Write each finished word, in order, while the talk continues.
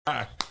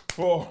5,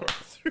 4,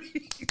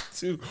 3,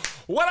 2.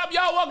 What up,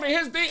 y'all? Welcome to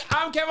His Thing.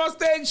 I'm Kevin on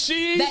stage.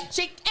 She's that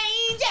chick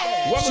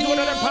Angel. Welcome to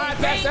another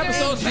podcast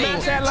episode.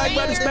 Smash that like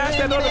button, smash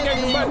that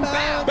notification button.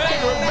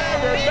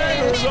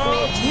 Bangers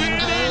on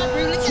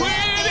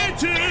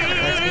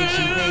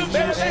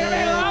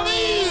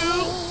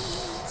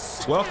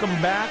 22. Welcome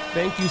back.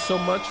 Thank you so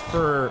much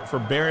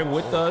for bearing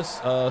with us,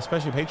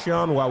 especially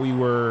Patreon, while we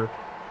were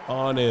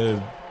on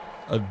a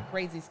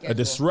crazy schedule, a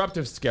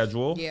disruptive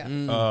schedule.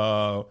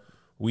 Yeah.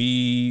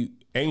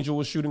 Angel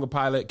was shooting a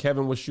pilot.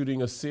 Kevin was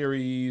shooting a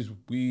series.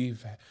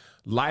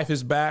 Life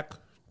is back.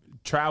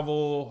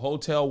 Travel,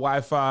 hotel,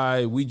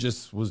 Wi-Fi. We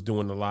just was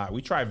doing a lot.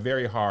 We tried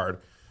very hard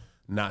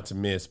not to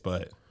miss,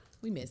 but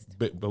we missed.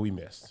 But we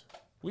missed.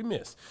 We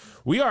missed.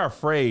 We are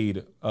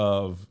afraid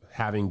of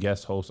having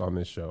guest hosts on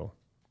this show.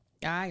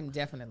 I'm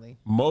definitely.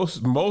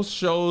 Most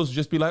shows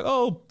just be like,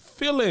 oh,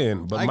 fill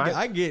in. But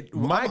my good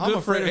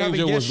friend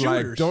Angel was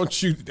like,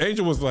 don't you?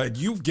 Angel was like,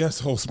 you've guest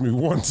host me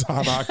one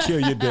time, I'll kill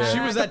you dead. She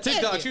was at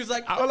TikTok. She was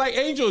like, I was like,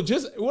 Angel,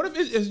 what if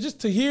it's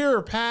just Tahir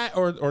or Pat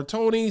or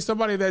Tony,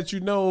 somebody that you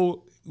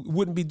know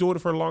wouldn't be doing it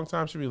for a long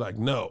time? She'd be like,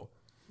 no.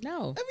 I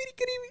mean, he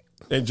could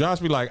even. And Josh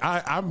be like,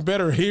 I'm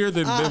better here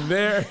than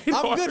there. You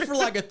know I'm good for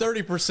like a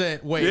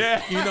 30% weight.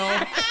 Yeah. You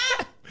know.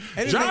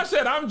 Josh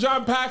said, I'm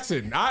John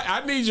Paxson.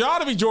 I need y'all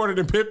to be Jordan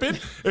and Pippen.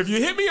 If you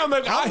hit me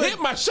I'll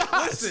hit my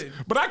shots. Listen,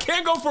 but I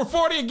can't go for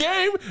 40 a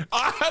game.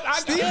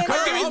 I give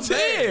me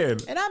 10.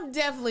 And I'm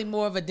definitely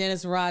more of a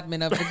Dennis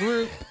Rodman of the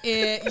group.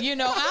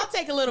 I'll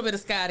take a little bit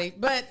of Scotty,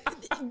 but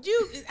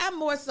I'm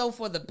more so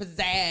for the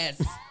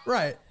pizzazz.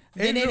 Right.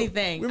 Than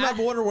anything. We might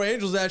be wondering where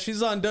Angel's at.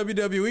 She's on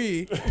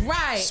WWE.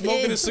 Right.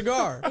 Smoking a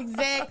cigar.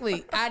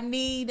 Exactly. I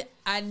need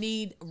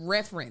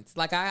reference.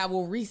 Like I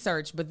will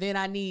research, but then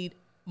I need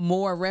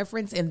more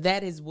reference, and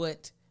that is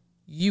what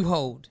you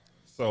hold.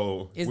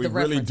 So we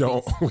really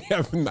don't. Piece. We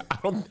haven't. I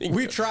don't think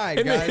we tried.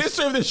 In guys. the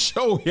history of the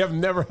show, we have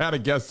never had a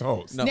guest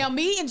host. No. Now,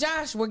 me and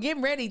Josh were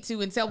getting ready to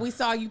until we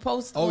saw you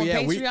post on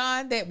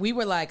Patreon that we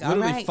were like, all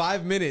literally right.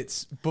 5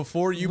 minutes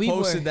before you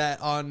posted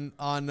that on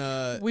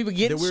we were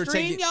getting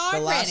StreamYard the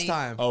last ready.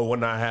 Time. Oh,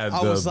 when I had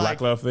the Black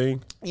Love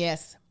thing.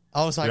 Yes.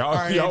 I was like, all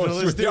right, Angel,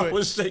 let's do it. Y'all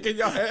was shaking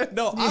your head.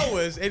 No, I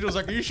was. Angel was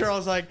like, are you sure? I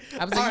was like,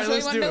 all right,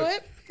 let's do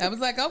it. I was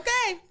like,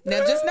 okay. Now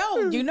just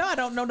know, I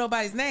don't know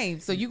nobody's name,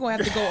 so you're going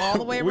to have to go all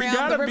the way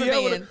around the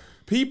Riverbend.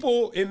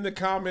 People in the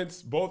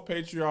comments, both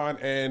Patreon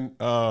and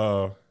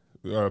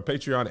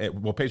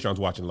Patreon's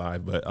watching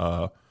live, but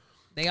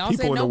they all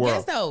said no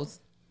guest hosts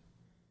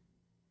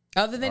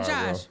other than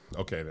Josh.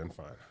 Well, okay, then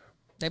fine.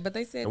 But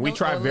they said and we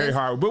tried very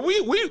hard, but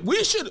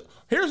we should.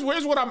 Here's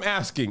what I'm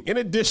asking. In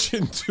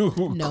addition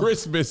to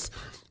Christmas,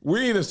 we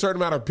need a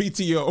certain amount of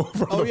PTO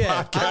from the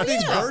podcast. I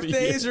think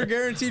birthdays are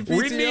guaranteed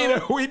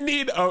PTO. We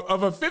need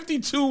of a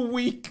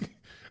 52-week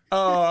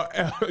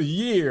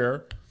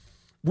year.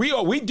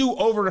 We do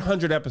over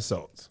 100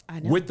 episodes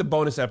with the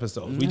bonus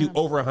episodes. Mm-hmm. We do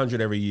over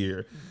 100 every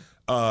year.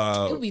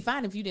 It would be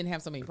fine if you didn't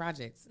have so many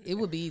projects. It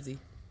would be easy.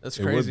 That's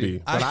crazy. It would be.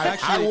 But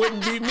I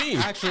wouldn't be me.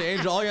 Actually,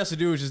 Angel, all you have to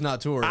do is just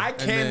not tour. I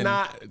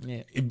cannot.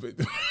 Yeah.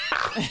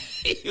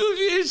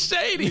 It's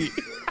shady.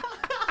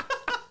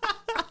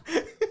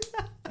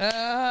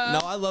 No,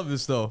 I love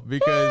this though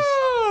because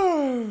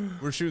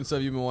we're shooting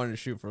stuff you've been wanting to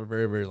shoot for a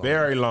very,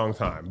 very long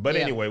time. But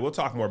anyway, we'll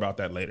talk more about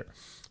that later.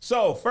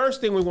 So first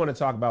thing we want to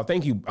talk about.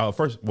 Thank you.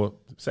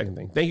 Second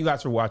thing. Thank you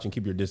guys for watching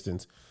Keep Your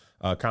Distance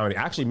comedy.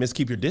 I actually missed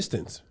Keep Your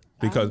Distance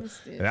because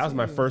that was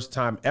my first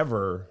time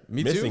ever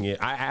missing it.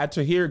 I had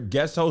to hear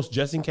guest host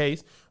just in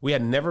case. We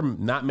had never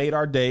not made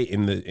our day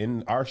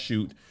in our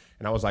shoot,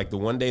 and I was like, the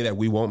one day that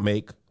we won't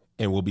make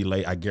and we'll be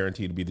late, I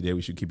guarantee to be the day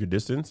we should Keep Your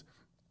Distance.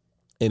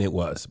 And it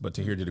was, but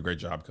Tahir did a great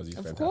job because he's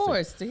fantastic. Of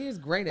course, Tahir's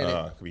great at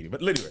it. Comedian.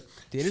 But anyway,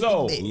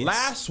 so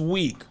last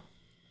week,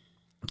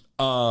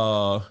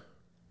 in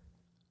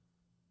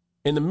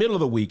the middle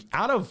of the week,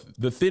 out of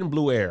the thin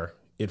blue air,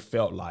 it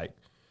felt like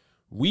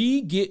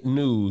we get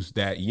news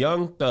that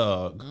Young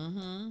Thug,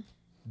 Young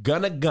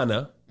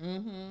Gunna,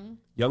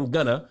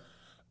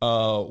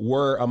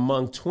 were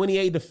among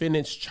 28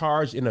 defendants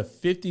charged in a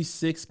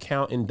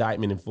 56-count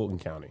indictment in Fulton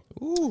County.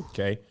 Ooh.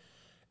 Okay.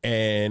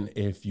 And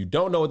if you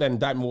don't know what that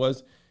indictment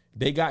was,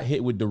 they got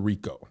hit with the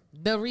RICO.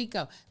 The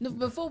RICO. Now,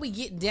 before we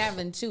dive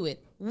into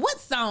it, what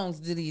songs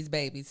do these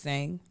babies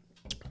sing?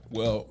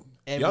 Well,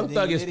 Young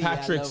Thug is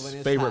Patrick's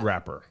favorite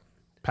rapper,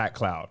 Pat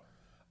Cloud.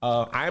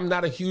 I am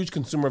not a huge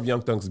consumer of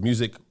Young Thug's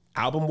music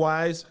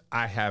album-wise.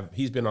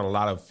 He's been on a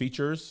lot of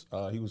features.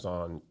 He was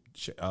on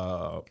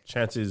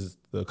Chance's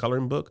The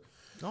Coloring Book.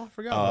 Oh, I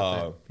forgot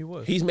about that. He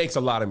was. He makes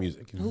a lot of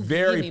music.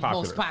 Very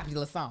popular. Most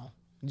popular song,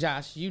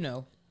 Josh. You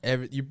know.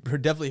 You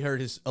definitely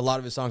heard a lot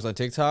of his songs on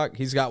TikTok.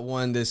 He's got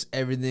one, this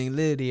Everything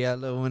Litty, I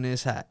love when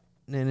it's hot.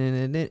 No.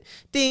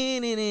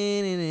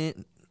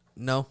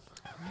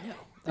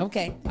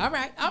 Okay. All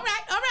right.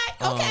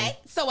 Okay.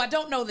 So I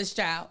don't know this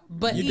child,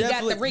 but he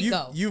got the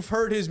RICO. You've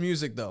heard his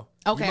music, though.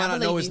 Okay. You might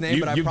not know his name,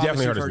 but I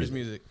promise you've heard his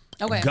music.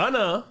 Okay.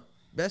 Gunna.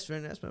 Best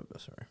friend, that's my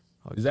best friend.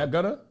 Is that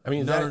Gunna? I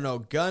mean, No.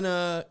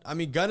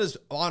 Gunna's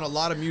on a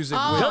lot of music.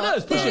 Gunna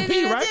is Pusha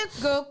P, right?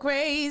 Go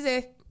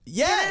crazy.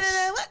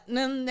 Yes.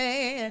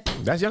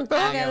 That's Young Thug.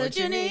 I got what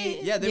you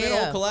need. Yeah, they made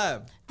a whole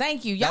collab.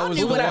 Thank you. That Y'all was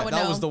knew the what I one- would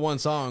That know. was the one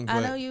song.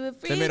 I but know you a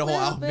free They made a whole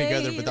will, album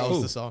together, but that was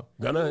Who? the song.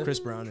 Gunna? Chris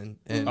Brown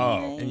and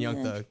Oh.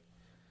 Young Thug.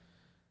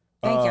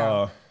 Thank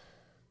y'all.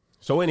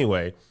 So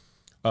anyway,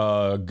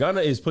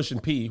 Gunna is pushing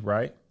P,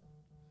 right?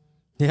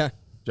 Yeah.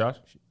 Josh?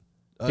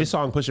 His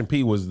song Pushing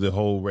P was the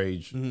whole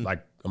rage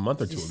like a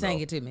month or two Just ago. sang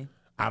it to me.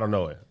 I don't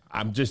know it.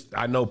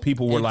 I know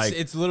people were like,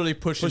 It's literally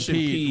Pushing Pushing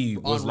P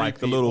on was like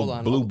the repeat. little Hold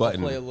on, blue I'll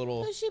button. play a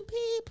little. Push it, P,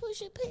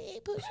 push it, P,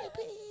 push it,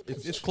 P.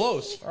 It's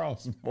close.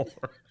 Charles Moore.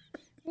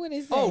 What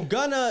is that? Oh,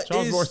 Gunna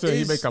Charles Moore said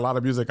he is make a lot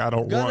of music I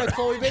don't Gunna, want.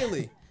 Chloe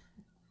Bailey.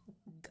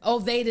 Oh,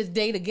 they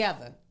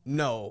together.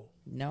 No,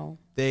 No.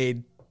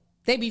 they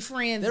They be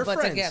friends, They're but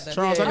friends. together.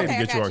 Charles, I need Okay,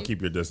 to get got you on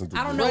Keep Your Distance.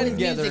 I don't know his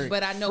music,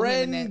 but I know him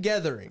Friend in that.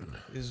 Gathering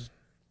is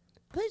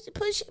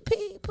Push it,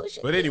 P, push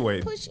it. But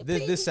anyway, push it,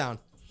 this sound.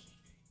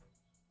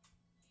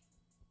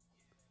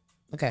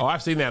 Okay. Oh,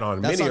 I've seen that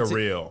on That's many a on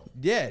reel.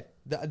 Yeah,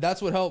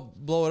 that's what helped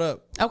blow it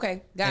up.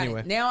 Okay, got Anyway.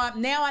 it. Now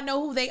I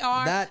know who they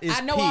are. That is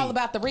I know P. all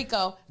about the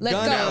Rico. Let's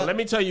Gunna. Now, go. let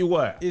me tell you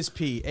what. Is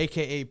P,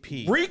 aka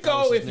P. That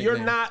Rico, was his if you're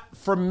nickname. not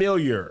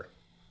familiar,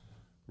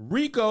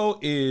 Rico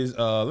is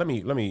let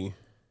me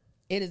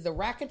It is the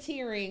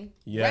racketeering,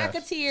 Yes.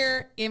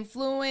 Racketeer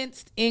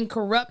Influenced in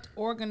Corrupt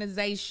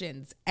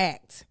Organizations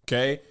Act.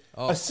 okay.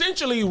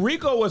 Essentially,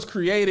 Rico was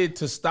created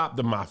to stop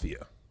the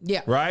mafia.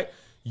 Yeah. Right?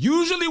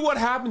 Usually what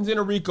happens in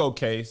a RICO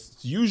case,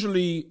 it's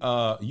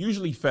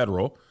usually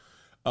federal,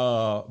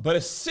 but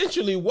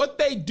essentially what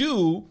they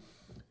do,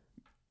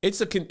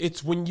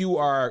 it's when you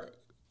are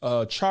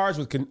charged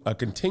with a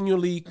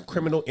continually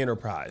criminal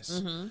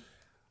enterprise.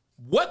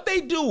 What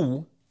they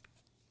do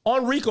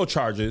on RICO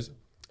charges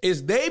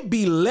is they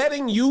be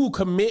letting you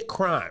commit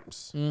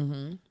crimes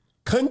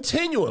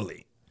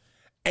continually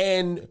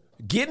and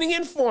getting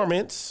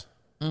informants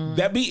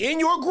that be in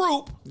your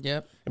group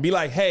Yep. and be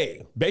like,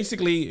 hey,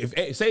 basically,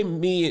 if say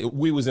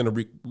we was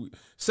in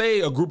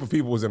say a group of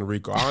people was in a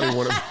RICO. I don't even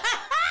want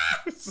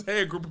to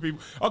say a group of people.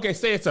 Okay,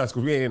 say it's us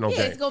because we ain't in no Yeah,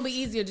 gang. it's gonna be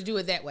easier to do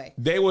it that way.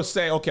 They will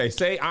say, okay,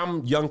 say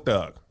I'm Young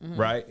Thug,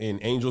 right?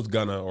 And Angel's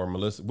Gunna or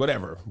Melissa,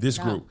 whatever, this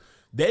group.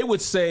 They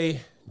would say,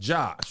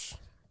 Josh,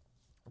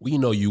 we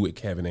know you with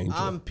Kevin Angel.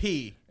 I'm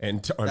P.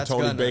 and That's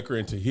Tony Gunna. Baker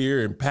and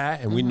Tahir and Pat,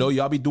 and we know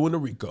y'all be doing the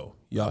RICO.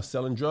 Y'all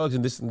selling drugs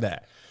and this and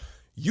that.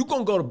 You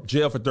gonna go to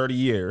jail for 30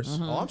 years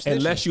Oh, I'm snitching.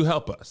 unless you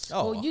help us.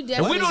 Oh, Well, you And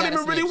definitely we don't gotta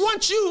even really snitch.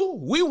 want you.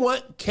 We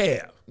want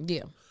Kev.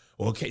 Yeah.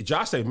 Okay,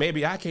 Josh said,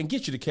 maybe I can't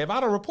get you to Kev. I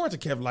don't report to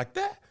Kev like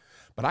that.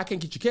 But I can't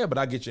get you Kev, but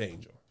I get you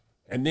Angel.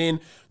 And then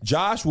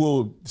Josh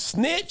will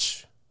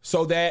snitch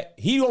so that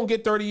he don't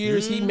get 30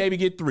 years, he maybe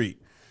get 3.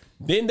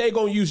 Then they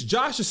gonna use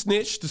Josh's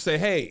snitch to say,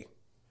 hey,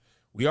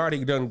 we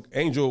already done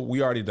Angel,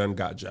 we already done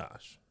got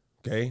Josh.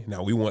 Okay,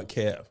 now we want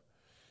Kev.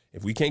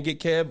 If we can't get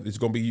Kev, it's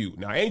gonna be you.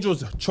 Now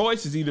Angel's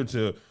choice is either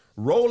to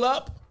roll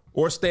up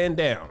or stand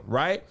down,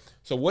 right?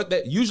 So what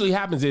that usually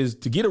happens is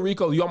to get a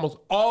RICO, you almost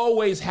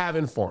always have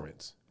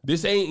informants.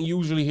 This ain't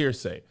usually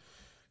hearsay.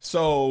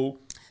 So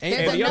There's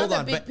and the another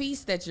other- big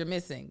piece that you're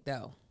missing,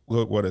 though,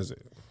 what is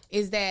it?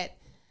 is that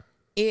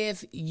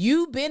if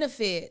you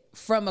benefit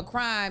from a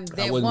crime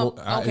that wouldn't won't.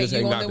 go- I Okay, just you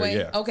ain't on got the there way?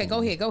 yet. Okay,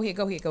 go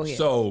ahead.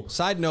 So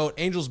Side note,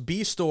 Angel's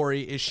B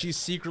story is she's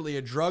secretly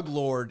a drug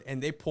lord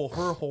and they pull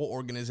her whole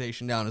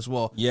organization down as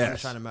well. Yes. I'm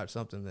just trying to match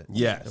something that,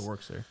 Yes. that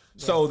works there.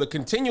 So the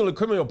continual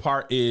criminal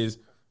part is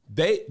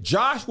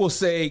Josh will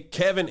say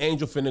Kevin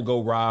Angel finna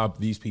go rob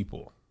these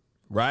people,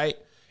 right?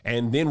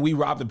 And then we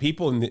rob the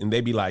people and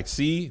they be like,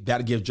 see,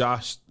 that'll give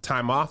Josh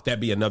time off. That'd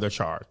be another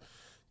charge.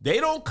 They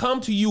don't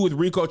come to you with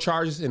RICO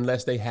charges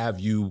unless they have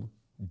you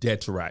dead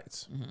to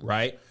rights,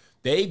 right?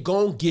 They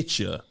gonna get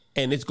you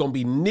and it's gonna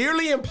be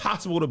nearly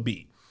impossible to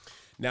beat.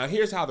 Now,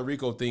 here's how the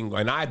RICO thing,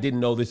 and I didn't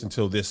know this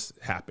until this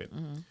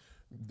happened.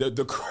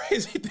 The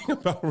crazy thing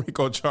about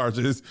RICO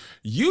charges,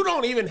 you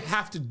don't even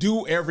have to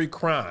do every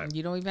crime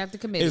You don't even have to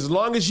commit. as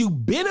long as you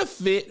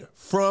benefit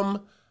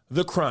from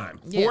the crime.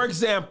 Yeah. For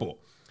example,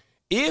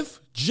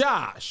 if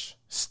Josh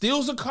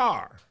steals a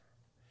car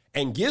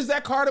and gives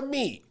that car to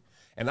me,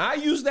 and I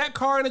use that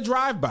car in a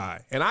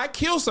drive-by, and I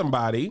kill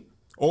somebody,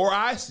 or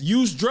I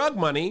use drug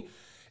money,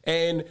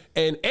 and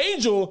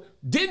Angel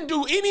didn't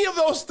do any of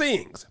those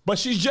things, but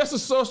she's just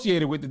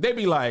associated with it, they'd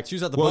be like, She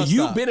was at the well, bus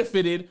you stop.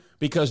 benefited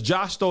because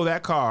Josh stole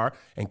that car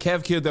and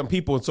Kev killed them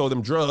people and sold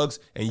them drugs,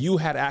 and you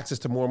had access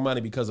to more money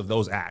because of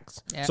those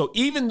acts. Yep. So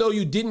even though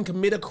you didn't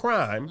commit a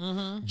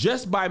crime,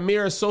 just by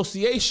mere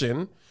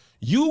association,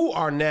 you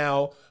are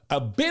now a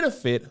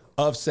benefit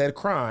of said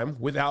crime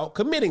without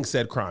committing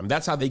said crime.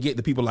 That's how they get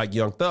the people like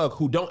Young Thug,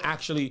 who don't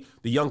actually,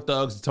 the Young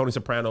Thugs, the Tony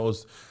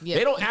Sopranos, Yeah.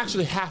 they don't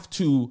actually have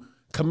to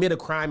commit a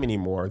crime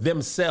anymore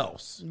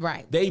themselves.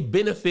 Right. They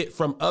benefit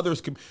from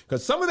others.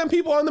 Because some of them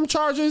people on them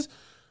charges,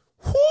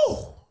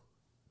 whew,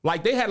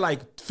 Like they had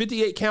like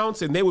 58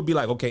 counts, and they would be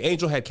like, okay,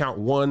 Angel had count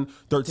 1,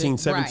 13,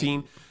 17.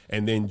 Right.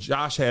 And then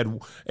Josh had,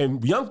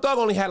 and Young Thug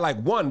only had like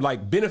one,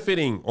 like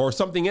benefiting or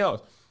something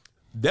else.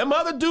 Them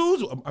other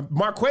dudes,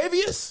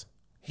 Marquavius,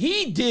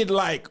 he did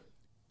like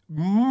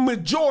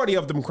majority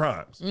of them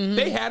crimes. Mm-hmm.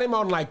 They had him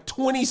on like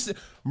 20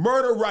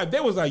 murder, right? They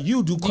was like,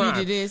 you do crime.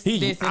 You do this,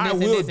 this, and I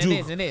this, will and this, do. And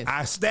this, and this.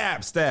 I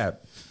stab.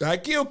 I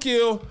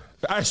kill.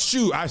 I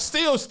shoot. I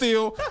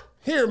steal.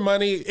 Here,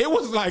 money. It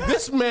was like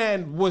this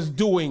man was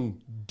doing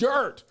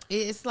dirt.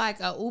 It's like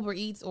a Uber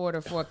Eats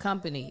order for a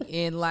company,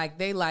 and like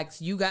they like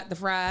you got the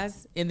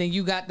fries, and then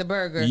you got the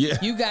burger,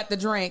 you got the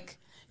drink,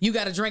 you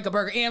got to drink a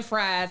burger and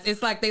fries.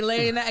 It's like they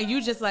lay in that, and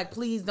you just like,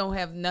 please don't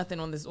have nothing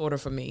on this order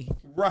for me.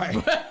 Right.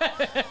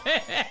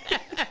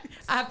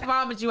 I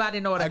promise you, I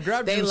didn't order. I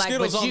grabbed some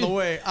Skittles on the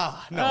way.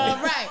 No.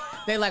 Right.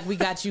 They like, we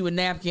got you a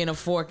napkin, a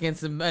fork, and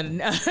some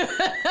and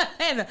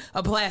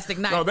a plastic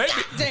knife. No,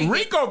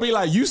 Rico be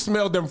like, you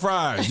smelled them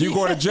fries. You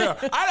going to jail.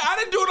 I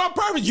didn't do it on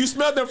purpose. You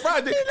smelled them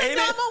fries. No, I'm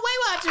on Weight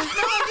Watchers.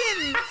 No, I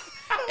didn't.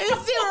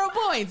 It's 0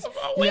 points.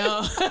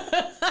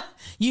 No.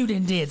 You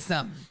did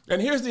something.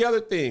 And here's the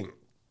other thing.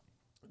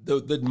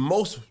 The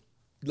most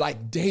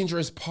like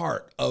dangerous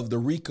part of the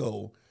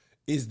Rico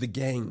is the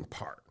gang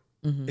part.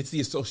 Mm-hmm. It's the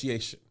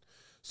association.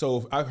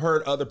 So I've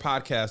heard other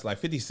podcasts like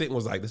 50 Cent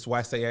was like, this is why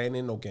I say I ain't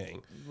in no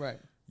gang. Right.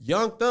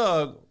 Young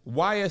Thug,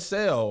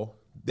 YSL,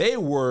 they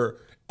were,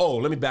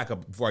 let me back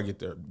up before I get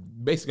there.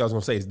 Basically, I was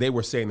going to say is they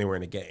were saying they were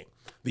in a gang.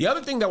 The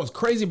other thing that was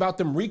crazy about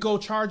them Rico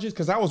charges,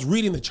 because I was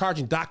reading the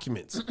charging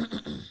documents,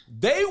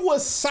 they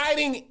was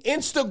citing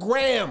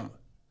Instagram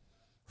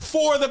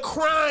for the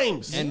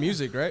crimes. And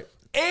music, right?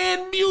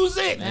 And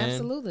music.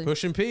 Absolutely.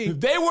 Pushing P.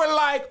 They were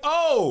like,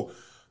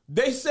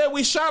 they said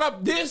we shot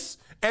up this,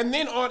 and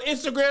then on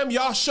Instagram,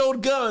 y'all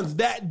showed guns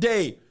that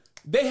day.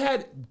 They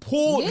had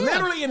pulled,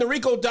 literally in the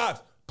Rico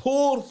docs,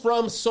 pulled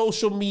from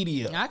social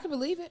media. I can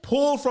believe it.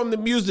 Pulled from the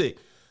music.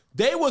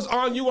 They was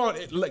on you on,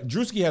 like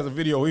Drewski has a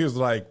video. He was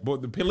like,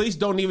 but the police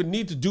don't even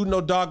need to do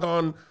no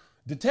doggone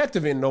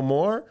detective in no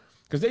more.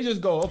 Because they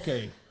just go,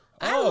 okay.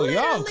 I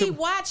literally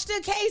watched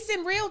a case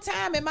in real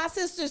time in my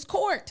sister's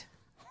court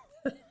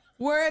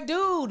where a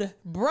dude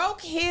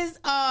broke his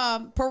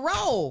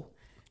parole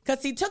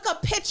because he took a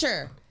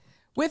picture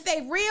with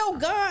a real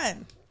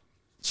gun.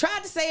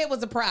 Tried to say it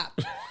was a prop.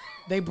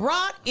 They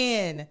brought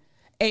in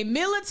a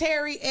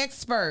military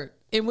expert.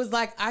 It was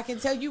like, I can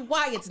tell you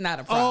why it's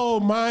not a prop. Oh,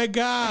 my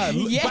God.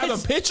 Yes. By the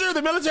picture,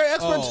 the military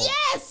expert?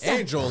 Yes.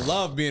 Angel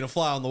loved being a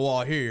fly on the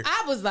wall here.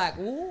 I was like,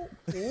 ooh.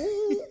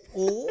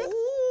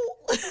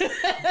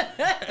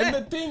 And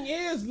the thing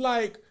is,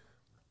 like,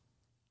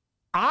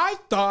 I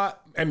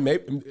thought, and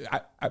maybe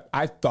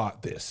I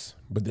thought this,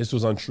 but this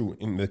was untrue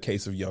in the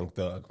case of Young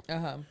Thug.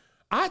 Uh-huh.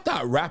 I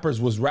thought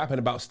rappers was rapping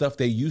about stuff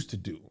they used to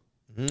do.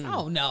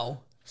 Oh,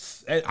 no.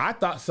 And I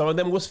thought some of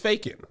them was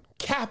faking.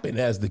 Capping,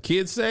 as the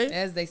kids say.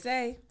 As they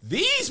say.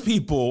 These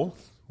people,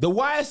 the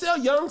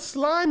YSL Young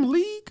Slime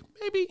League,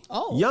 maybe?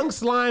 Oh. Young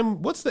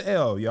Slime, what's the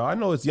L, y'all? I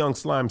know it's Young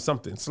Slime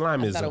something.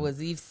 Slime is. I thought it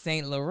was Yves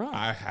Saint Laurent.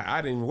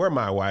 I didn't wear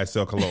my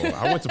YSL cologne.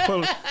 I went to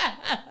pull.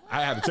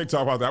 I had a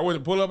TikTok about that. I went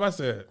to pull up. I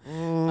said,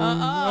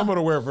 I'm going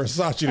to wear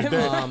Versace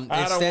today.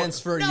 It stands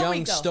for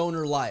Young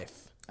Stoner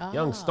Life.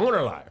 Young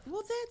Stoner Life.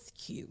 Well, that's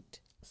cute.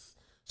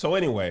 So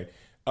anyway,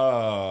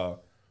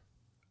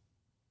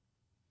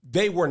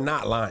 they were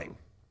not lying.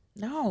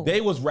 No.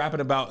 They was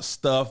rapping about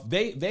stuff.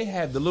 They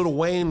had the Lil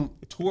Wayne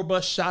tour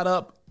bus shot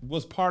up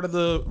was part of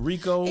the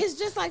Rico. It's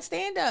just like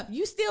stand up.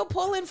 You still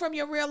pulling from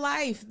your real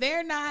life.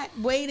 They're not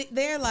waiting.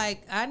 They're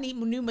like, I need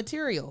new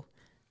material.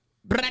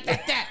 Got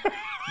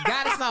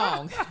a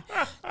song.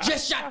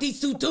 Just shot these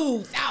two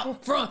dudes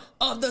out front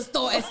of the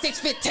store at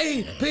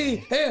 6:15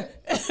 p.m.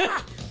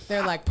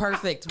 They're like,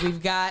 perfect.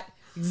 We've got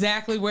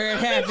exactly where it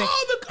happened.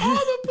 All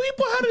the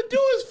people had to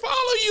do is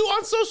follow you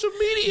on social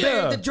media.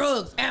 Buried the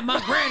drugs at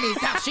my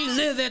granny's house. She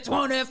lives at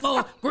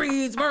 24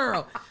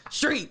 Greensboro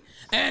Street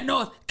and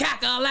North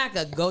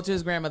Kakalaka. Go to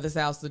his grandmother's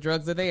house. The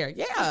drugs are there.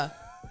 Yeah.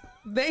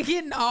 They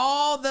getting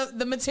all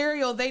the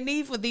material they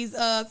need for these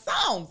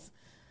songs.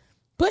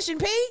 Pushing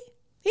P,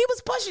 he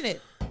was pushing it.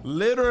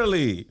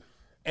 Literally.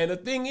 And the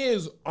thing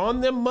is,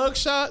 on them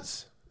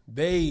mugshots,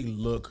 they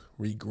look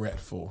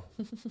regretful.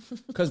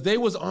 Because they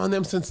was on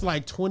them since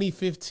like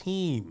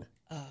 2015.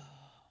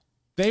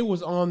 They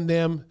was on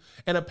them.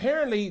 And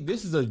apparently,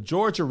 this is a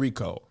Georgia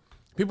Rico.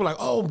 People are like,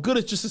 oh, good,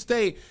 it's just a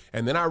state.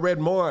 And then I read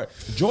more.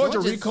 Georgia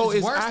Rico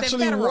is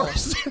actually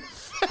worse than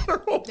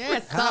federal.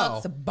 That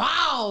sucks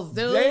balls,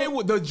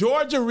 dude. The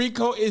Georgia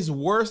Rico is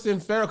worse than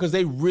federal because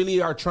they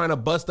really are trying to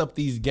bust up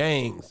these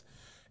gangs.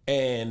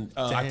 And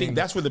I think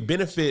that's where the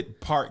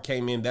benefit part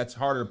came in. That's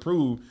harder to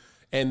prove.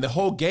 And the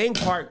whole gang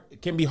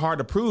part can be hard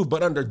to prove.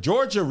 But under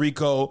Georgia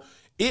Rico,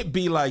 it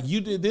be like,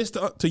 you did this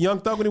to Young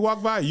Thug when he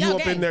walked by? You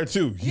up in there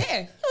too.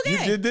 Yeah. You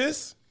did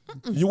this?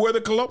 You wear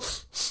the cologne?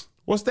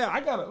 What's that? I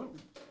got a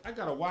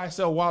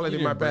YSL wallet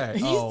in my bag.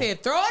 He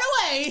said, throw it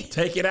away.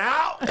 Take it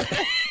out.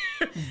 I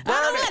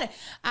don't want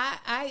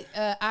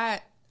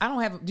it. I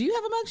don't have. Do you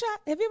have a mugshot?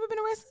 Have you ever been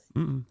arrested?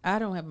 Mm-mm. I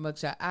don't have a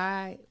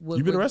mugshot.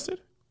 You been arrested?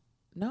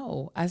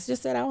 No, I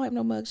just said I don't have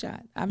no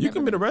mugshot. You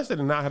can be arrested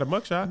and not have a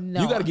mugshot.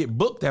 No. You got to get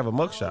booked to have a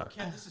mugshot.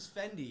 This is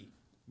Fendi.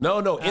 No,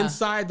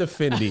 inside the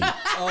Fendi.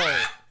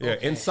 Yeah,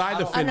 inside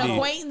the Fendi. An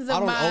acquaintance of I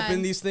don't mine.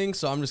 open these things,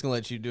 so I'm just gonna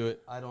let you do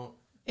it. I don't.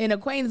 An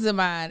acquaintance of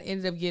mine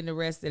ended up getting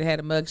arrested,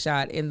 had a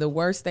mugshot, and the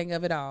worst thing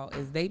of it all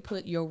is they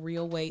put your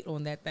real weight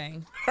on that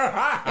thing.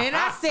 And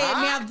I said,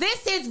 now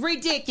this is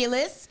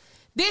ridiculous.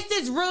 This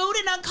is rude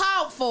and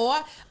uncalled for.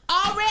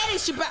 Already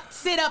she about to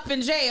sit up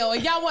in jail,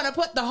 and y'all want to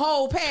put the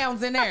whole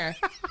pounds in there.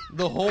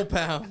 The whole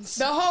pounds.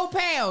 The whole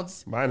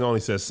pounds. Mine only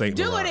says Saint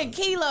Do Laurent. it in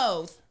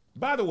kilos.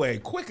 By the way,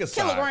 quick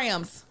aside.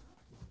 Kilograms.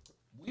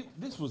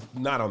 This was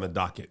not on the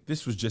docket.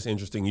 This was just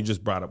interesting. You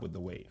just brought up with the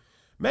weight.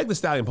 Meg Thee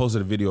Stallion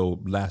posted a video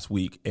last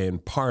week,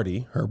 and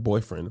Party, her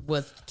boyfriend,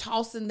 Was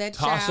tossing that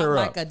Toss child her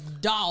like up. a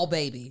doll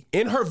baby.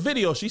 in her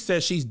video, she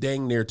says she's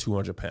dang near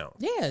 200 pounds.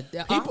 Yeah.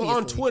 People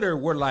on Twitter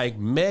were like,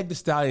 Meg Thee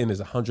Stallion is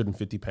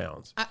 150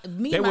 pounds.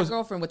 Me and my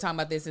girlfriend were talking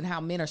about this and how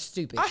men are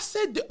stupid. I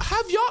said,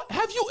 have you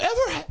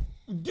ever,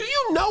 do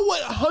you know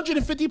what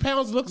 150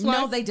 pounds looks like?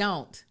 No, they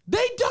don't.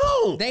 They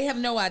don't. They have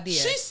no idea.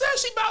 She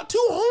says she about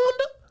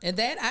 200. And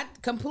that I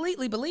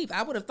completely believe.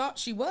 I would have thought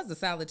she was a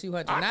solid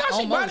 200. I Not thought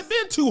she might almost. have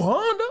been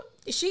 200.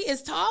 She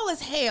is tall as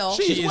hell.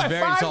 She's She is what,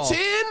 very tall.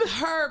 5'10"?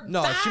 Her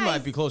No, thighs, she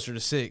might be closer to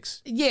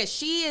 6. Yeah,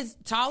 she is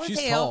tall as She's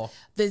hell.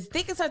 tall. As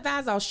thick as her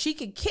thighs are, she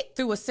could kick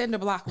through a cinder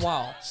block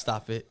wall.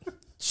 Stop it.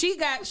 She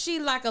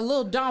like a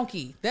little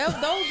donkey. Those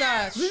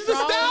are She's the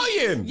strong.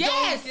 stallion.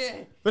 Yes.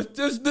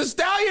 The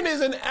stallion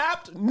is an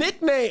apt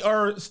nickname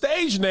or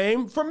stage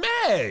name for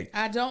Meg.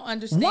 I don't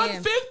understand.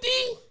 150?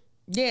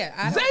 Yeah.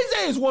 I Zay don't,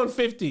 Zay is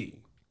 150.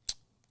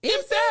 Is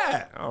If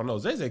that. I don't know.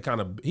 Zay Zay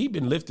he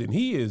been lifting.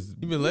 You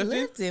been lifting?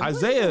 lifting. What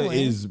Isaiah you doing?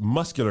 is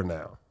muscular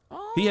now.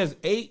 Oh. He has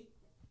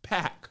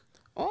 8-pack.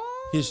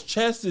 Oh. His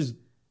chest is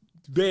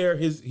bare.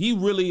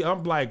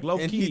 I'm like low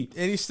And key.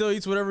 he still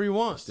eats whatever he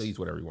wants. He eats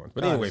whatever he wants.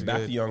 But God, anyway, he's back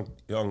good.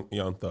 to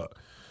young Thug.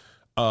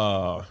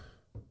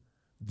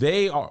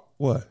 They are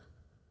what?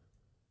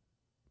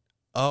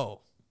 Oh,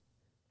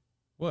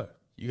 What?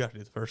 you got to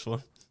do the first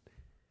one.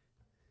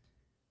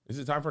 Is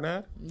it time for an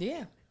ad?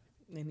 Yeah.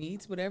 And he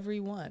eats whatever he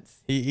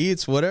wants. He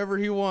eats whatever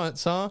he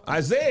wants, huh?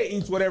 Isaiah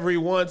eats whatever he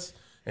wants,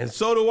 and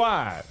so do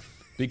I.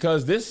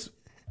 Because of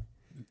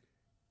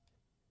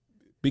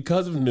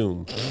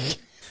Noom.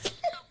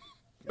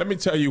 Let me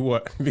tell you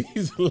what,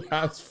 these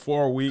last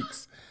 4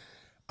 weeks,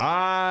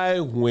 I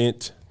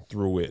went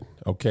through it.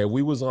 Okay,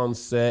 we was on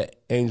set.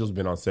 Angel's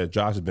been on set.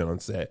 Josh has been on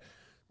set.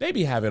 They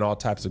be having all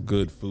types of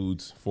good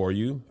foods for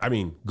you. I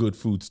mean, good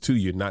foods to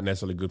you, not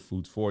necessarily good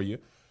foods for you.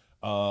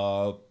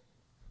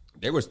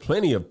 There was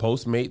plenty of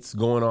Postmates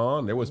going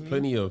on. There was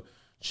plenty of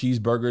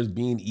cheeseburgers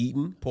being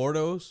eaten.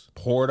 Portos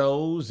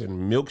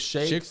and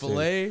milkshakes.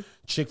 Chick-fil-A.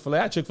 Chick-fil-A.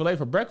 I had Chick-fil-A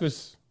for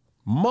breakfast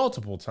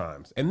multiple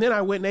times. And then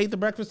I went and ate the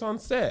breakfast on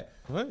set.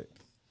 What?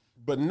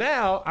 But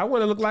now I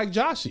want to look like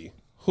Joshy,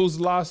 who's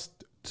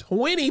lost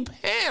 20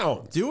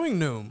 pounds. Doing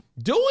Noom.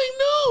 Doing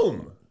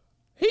Noom.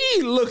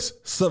 He looks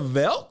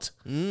svelte.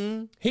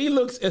 He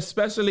looks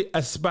especially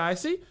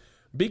spicy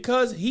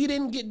because he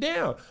didn't get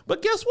down.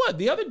 But guess what?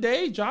 The other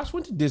day, Josh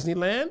went to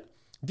Disneyland.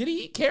 Did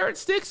he eat carrot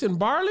sticks and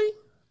barley?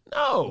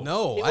 No.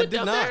 No, He I went did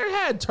down not. there and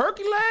had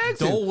turkey legs.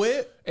 Dole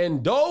Whip.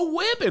 And Dole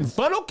Whip and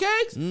funnel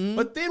cakes.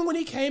 But then when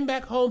he came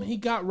back home, he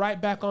got right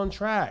back on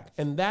track.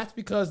 And that's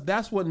because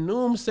that's what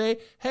Noom say.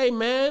 Hey,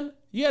 man,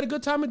 you had a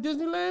good time at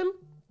Disneyland?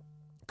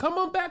 Come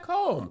on back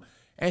home.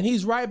 And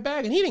he's right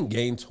back. And he didn't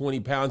gain 20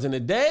 pounds in a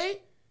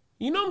day.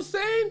 You know what I'm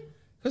saying?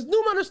 Because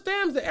Noom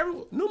understands that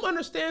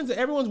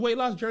everyone's weight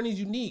loss journey is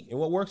unique. And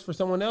what works for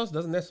someone else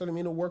doesn't necessarily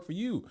mean it'll work for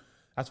you.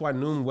 That's why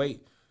Noom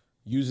Weight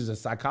uses a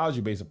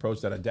psychology-based approach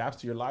that adapts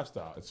to your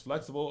lifestyle. It's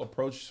flexible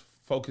approach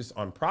focused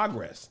on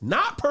progress,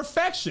 not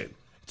perfection.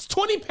 It's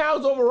 20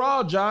 pounds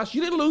overall, Josh.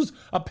 You didn't lose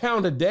a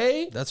pound a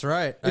day. That's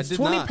right. It's I did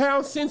 20 not.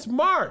 pounds since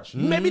March.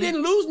 Maybe you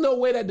didn't lose no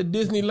weight at the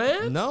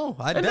Disneyland. No,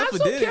 I And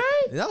definitely that's did.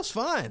 okay. That was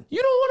fine.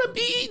 You don't want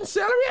to be eating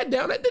celery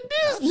down at the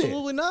Disney.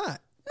 Absolutely not.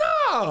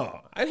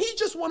 No. And he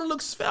just want to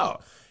look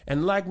svelte.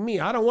 And like me,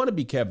 I don't want to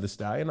be Kev the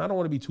Stallion. I don't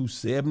want to be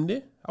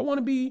 270. I want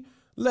to be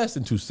less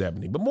than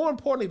 270. But more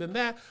importantly than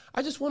that,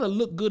 I just want to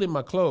look good in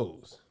my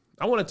clothes.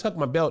 I want to tuck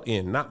my belt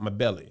in, not my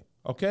belly.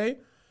 Okay?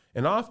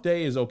 An off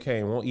day is okay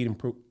and won't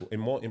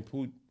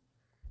impede.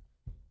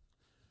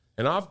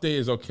 An off day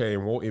is okay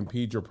and won't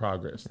impede your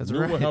progress. That's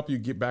Noom will help you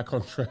get back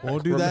on track.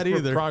 Won't do that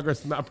Remember, either.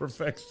 Progress, not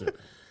perfection.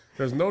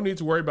 There's no need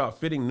to worry about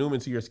fitting Noom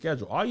into your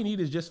schedule. All you need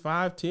is just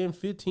 5, 10,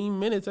 15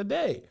 minutes a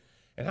day.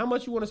 And how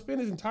much you want to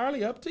spend is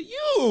entirely up to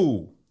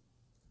you.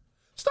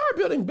 Start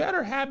building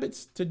better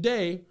habits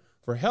today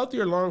for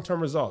healthier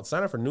long-term results.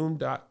 Sign up for Noom.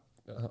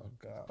 Oh,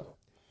 God.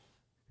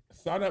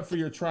 Sign up for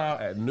your trial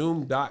at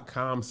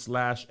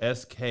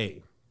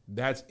Noom.com/SK.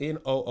 That's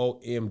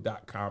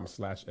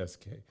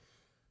NOOM.com/SK.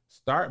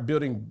 Start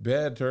building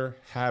better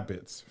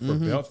habits for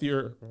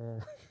healthier.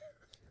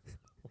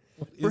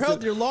 For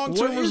help your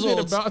long-term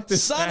results, about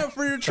this sign up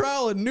for your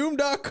trial at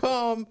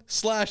noom.com/SK.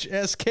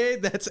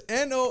 That's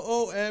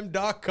NOOM.com/SK.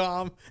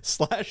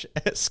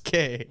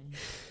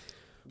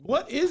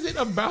 What is it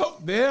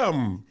about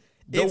them?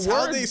 It's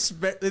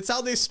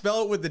how they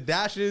spell it with the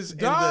dashes.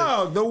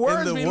 Dog, the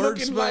words be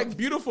looking spell. like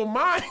beautiful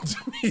minds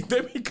to me.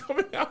 They be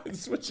coming out and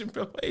switching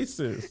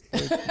places.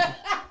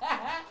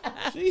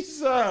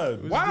 Jesus.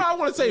 Why do I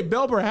want to say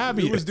Belber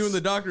Happy? He was doing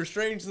the Doctor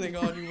Strange thing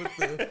on you with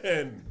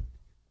the...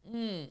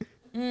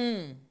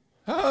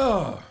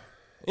 Oh.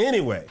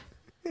 Anyway,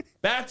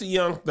 back to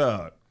Young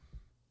Thug.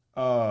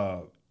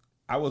 I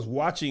was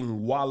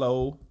watching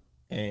Wallow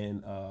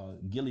and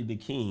Gilly the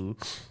King.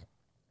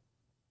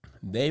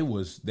 They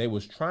was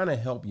trying to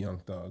help Young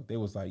Thug. They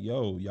was like,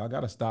 yo, y'all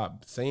got to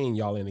stop saying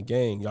y'all in a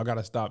gang. Y'all got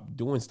to stop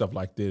doing stuff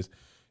like this.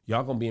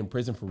 Y'all going to be in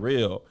prison for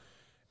real.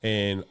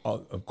 And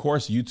of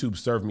course, YouTube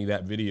served me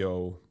that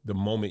video the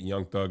moment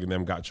Young Thug and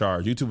them got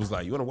charged. YouTube was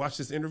like, you want to watch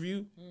this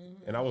interview?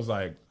 Mm-hmm. And I was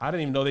like, I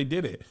didn't even know they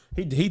did it.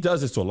 He does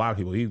this to a lot of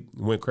people. He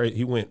went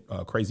crazy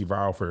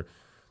viral for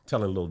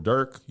telling Lil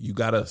Durk, you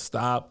got to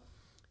stop.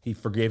 He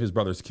forgave his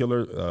brother's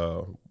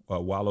killer,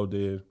 Wallow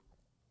did.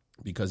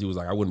 Because he was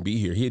like, I wouldn't be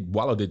here.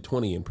 Wallow did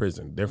 20 in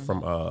prison. They're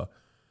from $1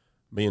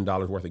 Million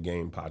Worth of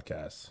Game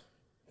podcast.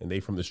 And they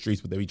from the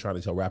streets, but they be trying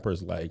to tell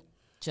rappers like,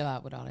 chill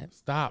out with all that.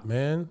 Stop,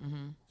 man.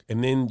 Mm-hmm.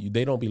 And then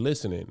they don't be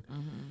listening.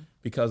 Mm-hmm.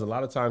 Because a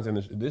lot of times,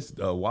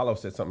 Wallow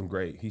said something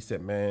great. He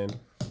said, man,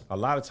 a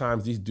lot of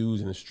times these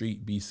dudes in the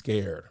street be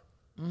scared.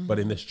 Mm-hmm. But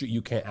in the street,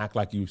 you can't act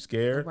like you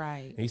scared.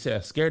 Right. And he said,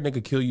 a scared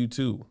nigga kill you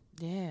too.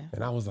 Yeah.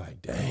 And I was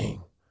like,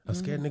 dang, a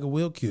scared nigga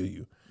will kill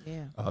you.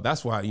 Yeah.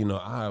 That's why,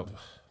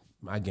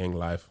 my gang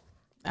life.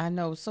 I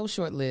know, so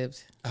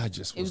short-lived.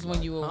 It was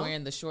when you were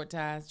wearing the short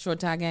tie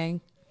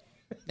gang.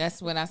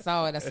 That's when I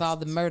saw it. I saw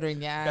the murder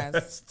in your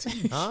eyes.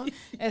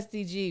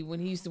 STG, when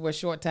he used to wear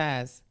short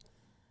ties.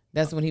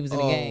 That's when he was in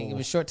the gang. It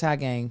was short tie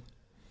gang.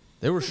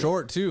 They were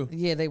short, too.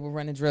 Yeah, they were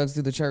running drugs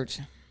through the church.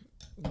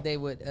 They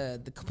would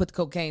put the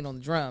cocaine on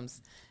the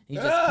drums. You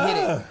just hit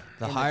it.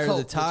 The higher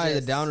the tie,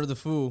 the downer the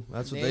fool.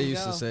 That's what they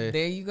used to say.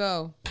 There you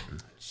go.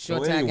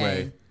 Short tie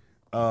gang.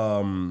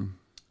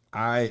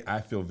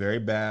 I feel very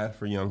bad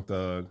for Young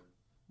Thug.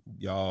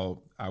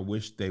 Y'all, I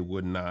wish they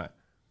would not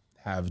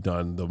have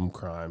done them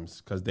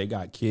crimes because they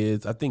got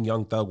kids. I think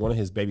Young Thug, one of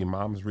his baby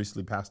moms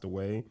recently passed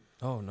away.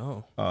 Oh,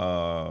 no.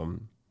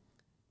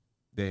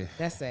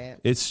 That's sad.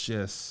 It's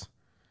just,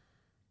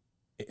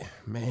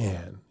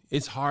 man,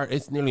 it's hard.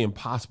 It's nearly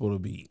impossible to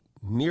beat.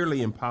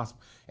 Nearly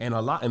impossible. And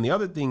the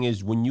other thing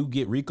is when you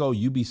get RICO,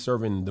 you be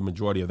serving the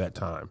majority of that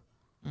time.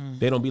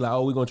 They don't be like,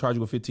 oh, we're going to charge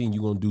you with 15.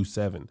 You're going to do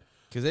 7.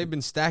 Because they've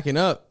been stacking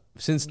up.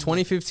 Since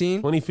 2015?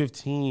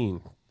 2015.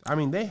 I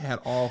mean, they had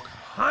all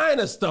kind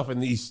of stuff in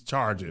these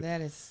charges.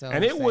 That is so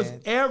And it sad. was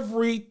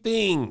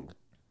everything.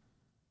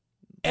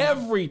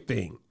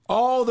 Everything.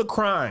 All the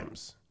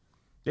crimes.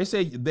 They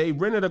say they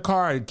rented a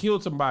car and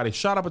killed somebody,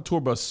 shot up a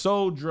tour bus,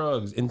 sold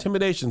drugs,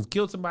 intimidations,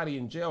 killed somebody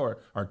in jail or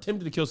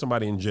attempted to kill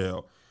somebody in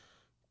jail.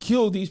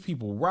 Kill these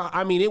people.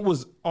 I mean, it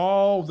was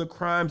all the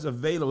crimes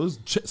available. It was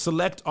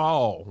select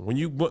all. When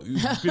you get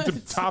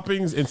the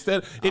toppings,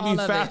 instead, it'd be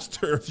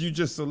faster if you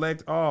just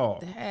select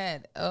all.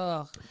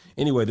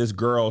 Anyway, this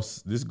girl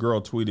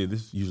tweeted,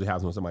 this usually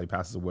happens when somebody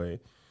passes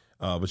away,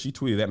 but she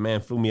tweeted, that man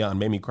flew me out and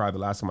made me cry the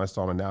last time I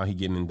saw him, and now he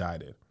getting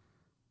indicted.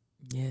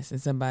 Yes, and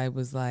somebody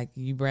was like,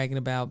 you bragging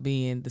about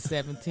being the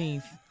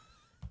 17th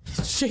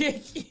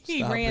chick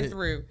he ran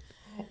through.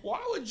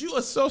 Why would you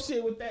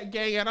associate with that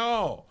gang at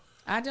all?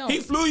 I don't. He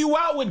flew you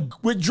out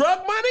with drug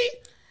money?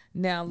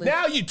 Now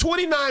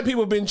 29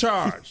 people been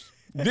charged.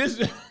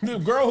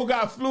 The girl who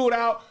got flued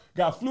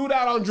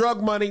out on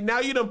drug money.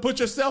 Now you done put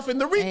yourself in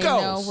the RICOs. Ain't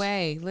no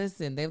way.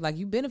 Listen, they're like,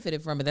 you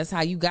benefited from it. That's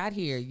how you got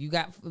here. You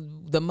got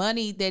the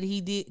money that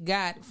he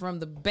got from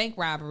the bank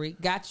robbery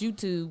got you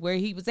to where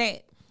he was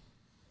at.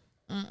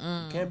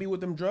 Can't be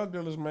with them drug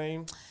dealers,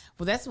 man.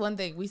 Well, that's one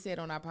thing we said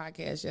on our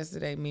podcast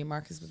yesterday. Me and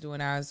Marcus were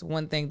doing ours.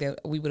 One thing that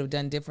we would have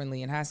done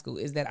differently in high school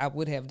is that I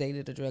would have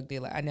dated a drug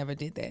dealer. I never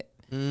did that.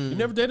 You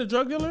never dated a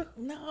drug dealer?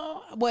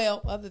 No.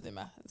 Well, other than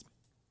my husband.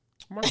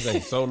 Marcus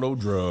ain't sold no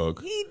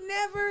drug. He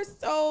never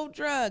sold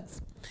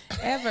drugs.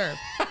 Ever.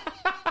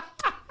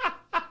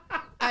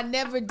 I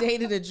never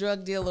dated a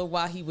drug dealer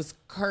while he was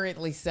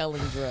currently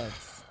selling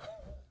drugs.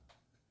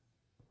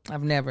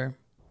 I've never.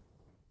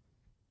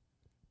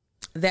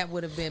 That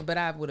would have been, but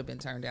I would have been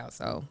turned out.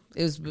 So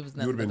it was nothing.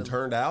 You would have been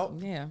turned out?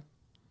 Yeah.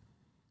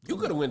 You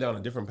could have went down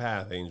a different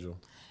path, Angel.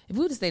 If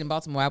we would have stayed in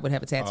Baltimore, I would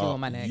have a tattoo on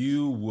my neck.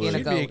 You would.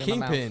 You'd be a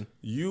kingpin.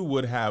 You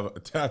would have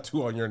a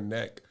tattoo on your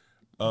neck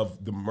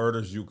of the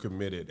murders you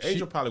committed.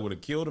 Angel probably would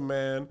have killed a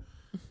man.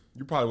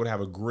 You probably would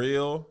have a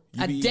grill.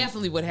 I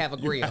definitely would have a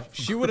grill.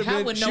 She would have been.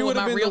 I would know what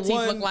my real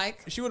teeth look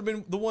like. She would have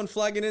been the one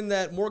flagging in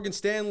that Morgan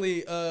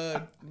Stanley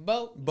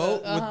boat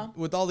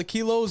with all the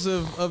kilos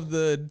of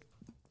the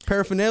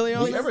paraphernalia.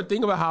 Do you ever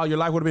think about how your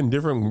life would have been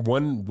different?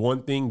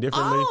 One thing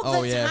differently.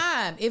 All the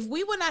time. If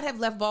we would not have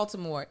left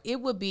Baltimore, it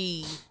would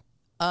be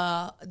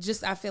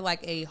just, I feel like,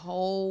 a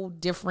whole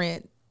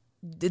different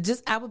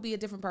I would be a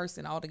different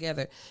person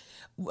altogether.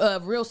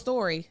 Real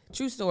story,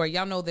 true story.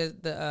 Y'all know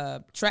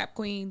the Trap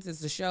Queens is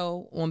the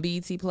show on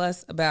BET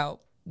Plus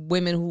about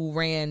women who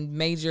ran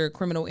major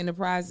criminal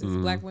enterprises,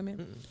 black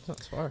women.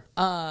 That's far.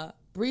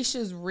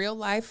 Brisha's real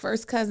life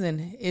first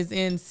cousin is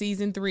in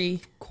season 3.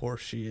 Of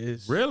course she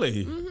is.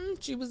 Really?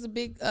 She was a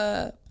big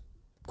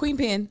queen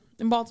pin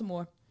in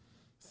Baltimore.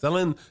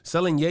 Selling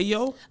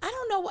yayo? I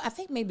don't know. I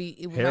think maybe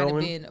it Heroin?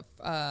 might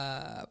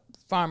have been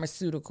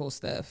pharmaceutical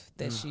stuff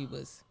that she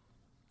was.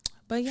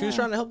 But yeah, She was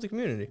trying to help the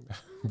community.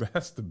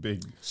 That's the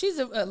big. she's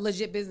a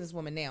legit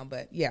businesswoman now.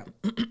 But yeah.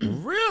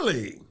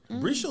 Really?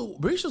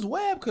 Brisha's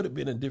Web could have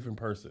been a different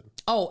person.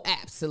 Oh,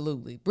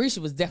 absolutely. Brisha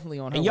was definitely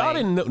on her And y'all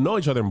way. didn't know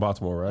each other in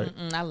Baltimore, right?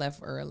 I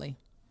left early.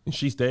 And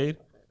she stayed?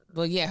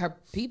 Well, yeah, her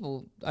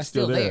people are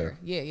Still still there.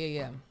 there.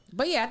 Yeah.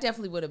 But yeah, I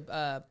definitely would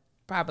have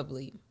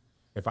probably.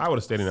 If I would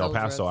have stayed in El Sold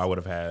Paso, drugs. I would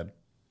have had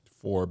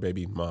 4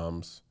 baby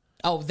moms.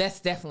 Oh, that's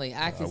definitely.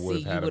 I I can would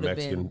see have had you a would have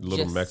Mexican, been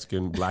little just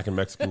Mexican, black and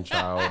Mexican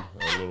child,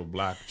 a little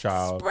black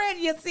child, spread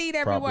your seed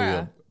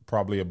everywhere.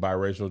 probably a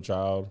biracial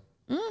child.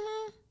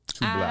 Mm-hmm. 2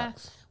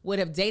 blacks. Would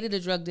have dated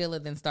a drug dealer,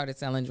 then started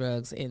selling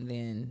drugs, and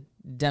then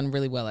done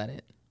really well at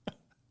it.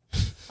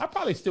 I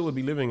probably still would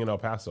be living in El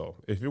Paso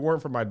if it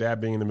weren't for my dad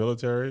being in the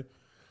military.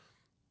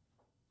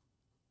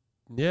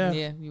 Yeah,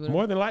 you would've-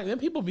 more than likely, then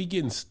people be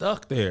getting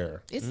stuck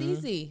there. It's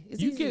easy.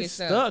 It's You easy to get get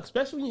stuck,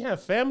 especially when you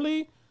have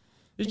family.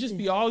 It just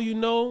be all you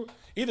know.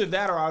 Either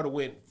that, or I would have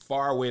went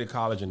far away to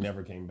college and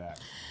never came back.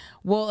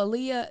 Well,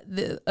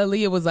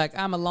 Aaliyah was like,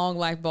 I'm a long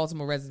life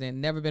Baltimore resident,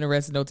 never been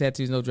arrested, no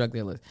tattoos, no drug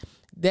dealers.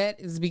 That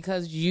is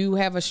because you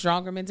have a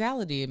stronger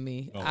mentality than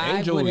me.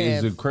 Angel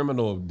is a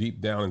criminal deep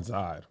down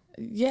inside.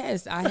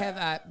 Yes, I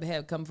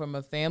have come from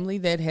a family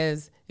that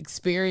has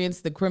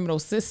experienced the criminal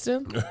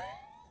system.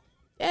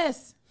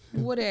 Yes,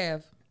 would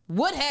have,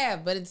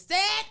 but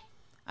instead,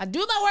 I do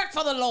my work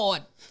for the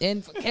Lord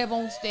and for Kev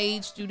on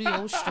Stage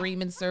Studio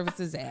Streaming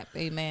Services app.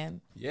 Amen.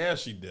 Yeah,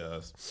 she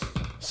does.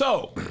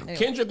 So,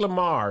 Kendrick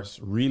Lamar's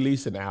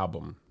released an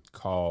album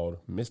called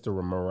Mr.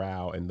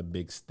 Morale and the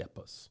Big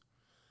Steppers.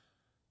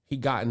 He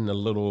got in a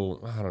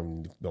little, I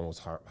don't know, it was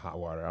hot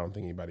water. I don't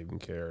think anybody even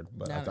cared,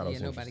 but I thought it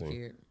was nobody interesting.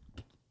 cared.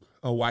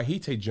 A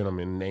Wahite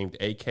gentleman named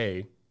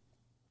AK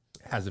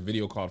has a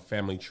video called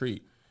Family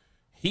Tree.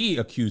 He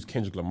accused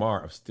Kendrick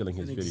Lamar of stealing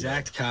his video.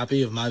 Exact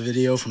copy of my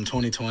video from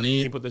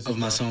 2020 put this of in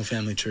my there? song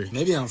Family Tree.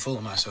 Maybe I'm full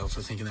of myself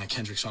for thinking that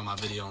Kendrick saw my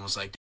video and was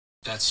like,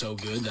 that's so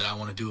good that I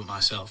want to do it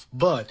myself.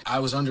 But I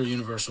was under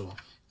Universal.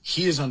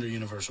 He is under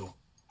Universal.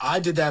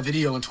 I did that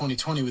video in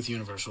 2020 with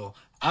Universal.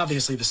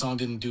 Obviously, the song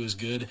didn't do as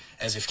good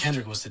as if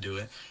Kendrick was to do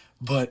it,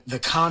 but the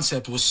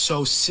concept was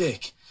so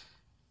sick.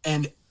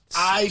 And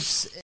I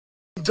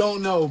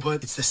don't know,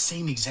 but it's the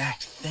same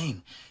exact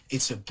thing.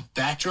 It's a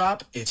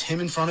backdrop. It's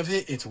him in front of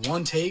it. It's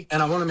one take.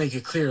 And I want to make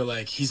it clear,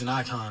 like, he's an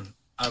icon.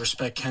 I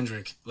respect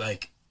Kendrick.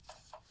 Like,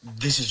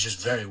 this is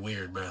just very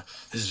weird, bro.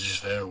 This is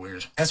just very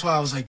weird. That's why I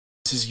was like,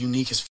 this is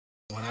unique as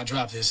when I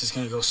drop this, it's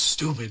going to go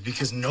stupid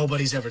because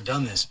nobody's ever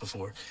done this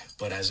before.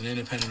 But as an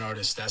independent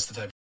artist, that's the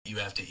type of you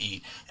have to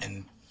eat.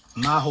 And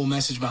my whole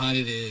message behind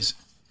it is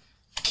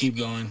keep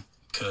going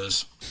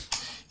because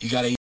you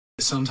got to eat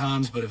it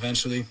sometimes, but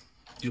eventually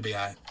you'll be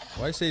all right.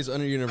 Why say he's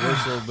under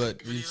Universal,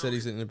 but he said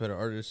he's an independent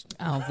artist?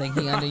 I don't think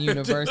he under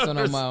Universal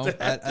no more.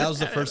 That was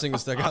the first thing that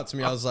stuck out to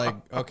me. I was like,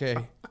 okay.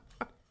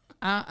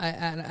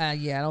 I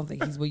don't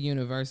think he's with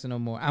Universal no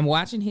more. I'm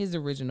watching his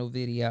original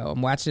video.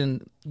 I'm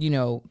watching,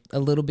 a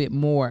little bit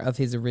more of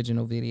his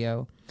original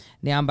video.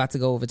 Now I'm about to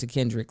go over to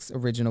Kendrick's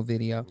original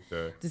video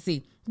to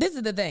see. This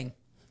is the thing.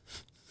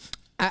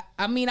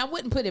 I mean, I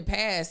wouldn't put it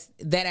past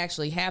that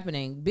actually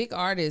happening. Big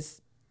artists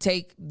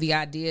take the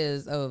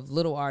ideas of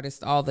little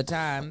artists all the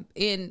time,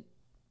 and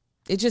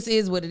it just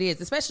is what it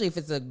is, especially if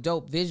it's a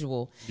dope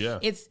visual. Yeah.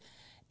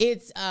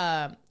 It's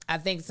I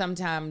think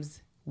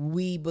sometimes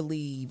we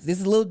believe this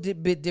is a little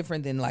bit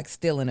different than like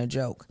stealing a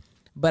joke,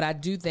 but I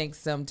do think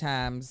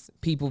sometimes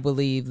people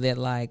believe that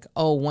like,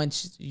 oh,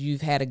 once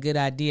you've had a good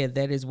idea,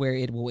 that is where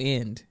it will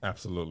end.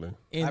 Absolutely.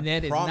 And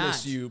that I is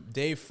promise not. you,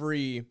 Dave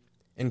Free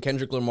and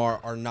Kendrick Lamar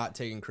are not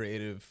taking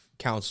creative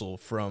counsel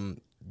from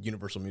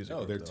Universal Music.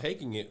 No, they're though.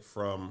 taking it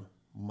from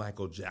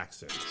Michael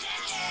Jackson,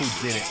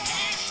 who did it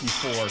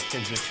before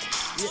Kendrick.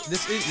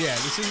 This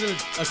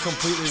isn't a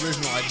completely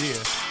original idea.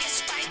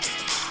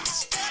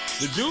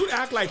 The dude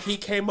act like he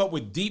came up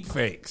with deep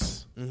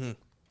fakes. Okay,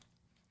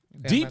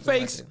 Deep Michael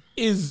fakes Jackson.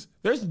 is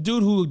there's a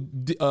dude who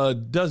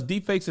does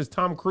deep fakes as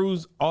Tom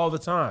Cruise all the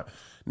time.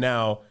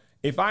 Now,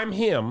 if I'm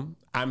him,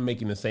 I'm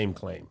making the same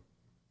claim.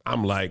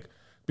 I'm like,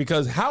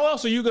 because how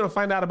else are you going to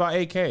find out about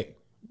AK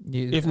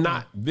if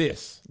not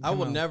this? I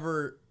will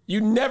never.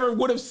 You never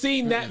would have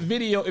seen that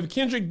video if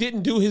Kendrick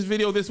didn't do his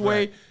video this way.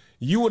 Right.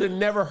 You would have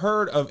never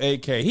heard of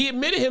AK. He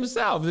admitted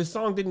himself this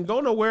song didn't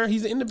go nowhere.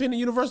 He's an independent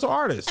Universal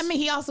artist. I mean,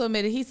 he also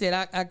admitted, he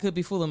said, I could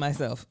be fooling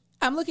myself.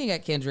 I'm looking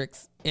at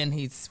Kendrick's and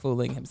he's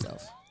fooling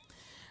himself.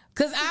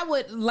 Because I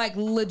would, like,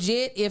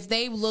 legit, if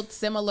they looked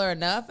similar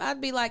enough,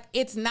 I'd be like,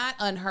 it's not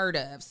unheard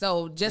of.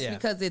 So just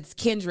because it's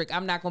Kendrick,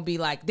 I'm not going to be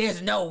like,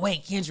 there's no way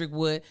Kendrick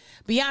would.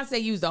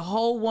 Beyonce used a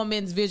whole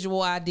woman's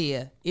visual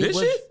idea. Did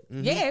she?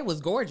 Mm-hmm. Yeah, it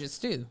was gorgeous,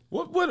 too.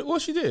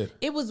 What she did?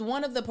 It was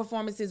one of the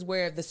performances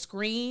where the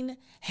screen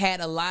had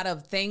a lot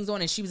of things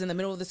on, and she was in the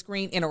middle of the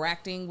screen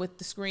interacting with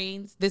the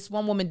screens. This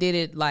one woman did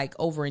it, like,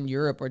 over in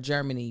Europe or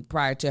Germany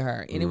prior to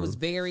her, and it was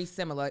very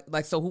similar.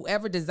 Like, so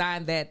whoever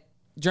designed that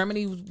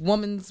Germany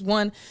woman's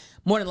one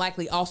more than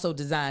likely also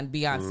designed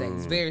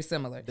Beyonce's. Very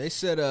similar. They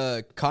said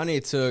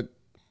Kanye took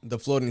the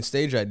floating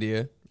stage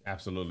idea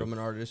Absolutely from an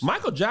artist.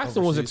 Michael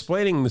Jackson was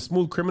explaining the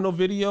Smooth Criminal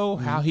video,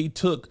 how he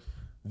took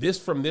this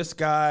from this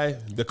guy,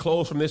 the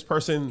clothes from this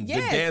person, the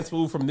dance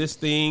move from this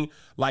thing.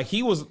 Like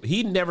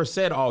he never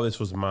said all this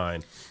was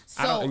mine.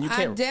 So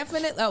I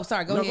definitely, oh,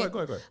 sorry, go ahead. Go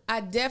ahead. I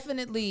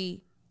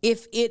definitely,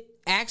 if it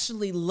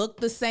actually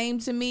looked the same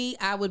to me,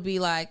 I would be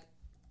like,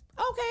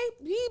 okay,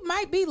 he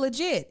might be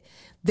legit.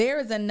 There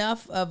is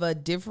enough of a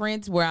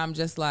difference where I'm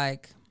just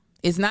like,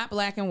 it's not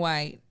black and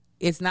white.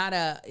 It's not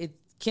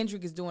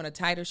Kendrick is doing a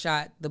tighter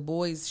shot. The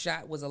Boy's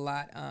shot was a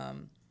lot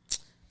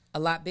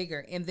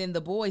bigger. And then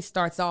The Boy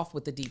starts off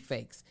with the deep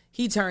fakes.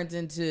 He turns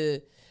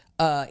into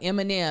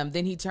Eminem.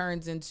 Then he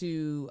turns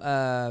into,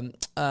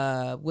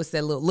 what's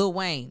that, Lil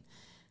Wayne.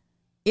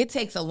 It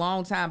takes a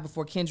long time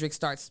before Kendrick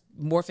starts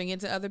morphing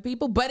into other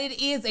people, but it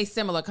is a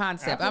similar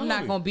concept. Absolutely. I'm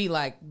not going to be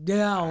like, I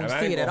don't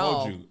see it at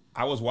all.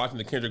 I was watching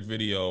the Kendrick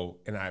video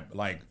and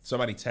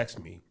somebody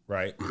texted me,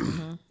 right?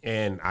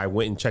 And I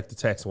went and checked the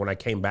text. When I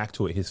came back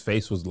to it, his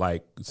face was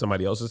like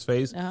somebody else's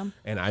face.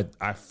 And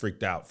I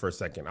freaked out for a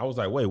second. I was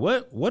like, wait,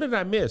 what did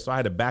I miss? So I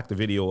had to back the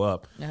video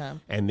up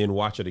and then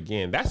watch it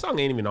again. That song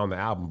ain't even on the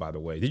album, by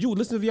the way. Did you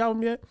listen to the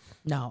album yet?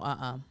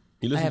 No,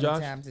 You listen,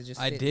 Josh?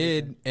 I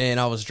did, and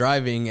I was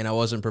driving, and I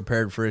wasn't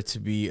prepared for it to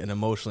be an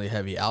emotionally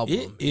heavy album.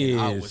 It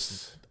is. I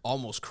was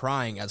almost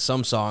crying at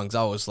some songs.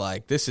 I was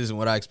like, this isn't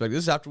what I expected.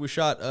 This is after we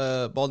shot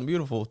Bald and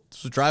Beautiful.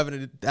 This was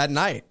driving it at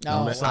night.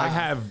 Oh, wow. I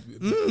have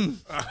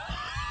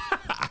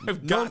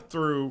I've got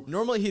through.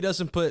 Normally, he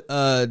doesn't put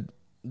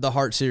the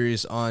Heart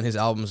series on his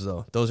albums,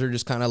 though. Those are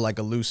just kind of like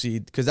a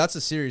loosey, because that's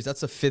a series.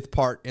 That's the 5th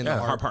part in the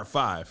Heart. Part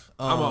 5.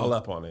 I'm all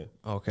up on it.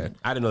 Okay.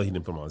 I didn't know he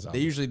didn't put them on his album.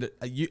 They usually,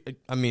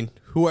 I mean,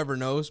 whoever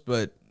knows,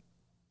 but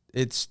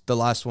it's the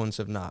last ones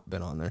have not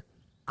been on there.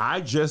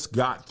 I just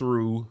got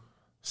through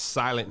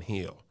Silent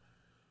Hill.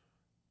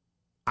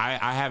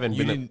 I haven't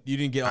been. You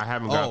didn't get. I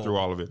haven't got through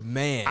all of it.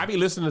 Man, I be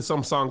listening to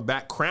some songs.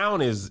 That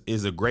Crown is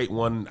a great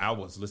one. I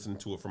was listening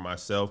to it for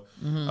myself.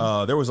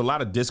 There was a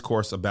lot of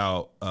discourse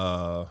about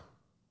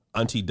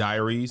Auntie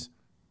Diaries.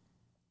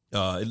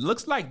 It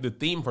looks like the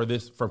theme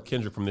for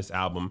Kendrick from this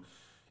album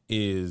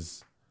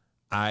is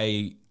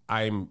he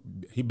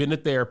been to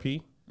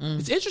therapy.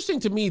 It's interesting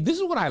to me. This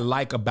is what I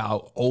like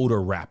about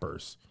older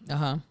rappers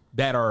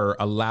that are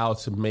allowed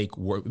to make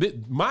work.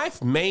 My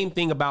main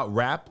thing about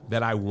rap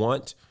that I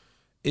want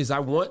is I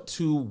want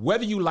to,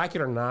 whether you like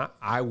it or not,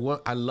 I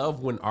love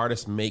when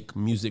artists make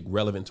music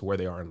relevant to where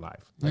they are in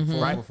life. Like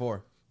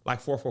 444. Like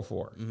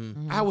 444.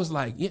 I was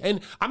like, yeah, and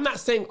I'm not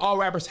saying all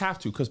rappers have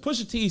to, because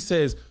Pusha T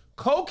says,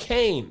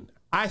 cocaine,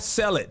 I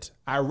sell it.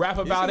 I rap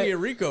about it.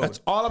 Rico.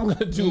 That's all I'm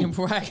gonna do.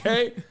 Right.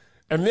 Okay?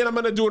 And then I'm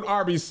gonna do an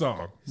Arby's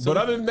song. But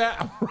other than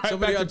that, I'm right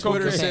Somebody back on to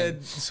Twitter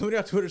cocaine. somebody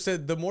on Twitter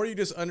said, the more you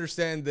just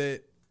understand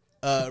that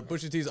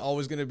Pusha T is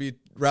always going to be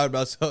rapping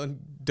about selling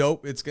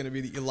dope, it's going to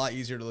be a lot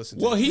easier to listen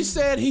to. Well, he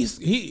said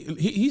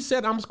he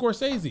said I'm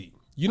Scorsese.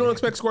 You don't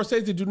expect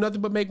Scorsese to do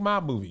nothing but make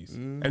mob movies.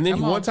 And then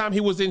one time he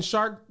was in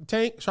Shark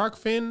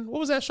Fin. What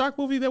was that shark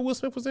movie that Will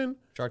Smith was in?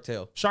 Shark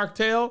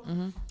Tale.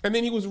 And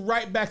then he was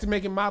right back to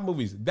making mob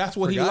movies. That's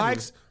what he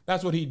likes.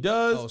 That's what he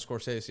does. Oh,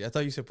 Scorsese. I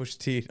thought you said Pusha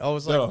T. I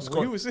was like,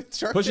 he was in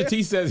Shark Pusha Tale?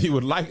 T says he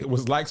was like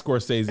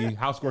Scorsese.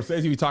 How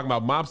Scorsese be talking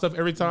about mob stuff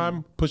every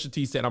time. Pusha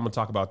T said, I'm going to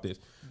talk about this.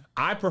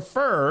 I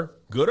prefer,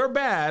 good or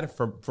bad,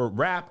 for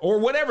rap or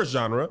whatever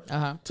genre,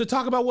 to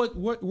talk about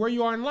where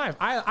you are in life.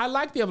 I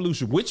like the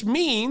evolution, which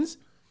means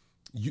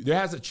there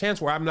has a chance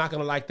where I'm not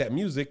going to like that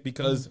music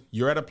because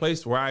you're at a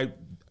place where I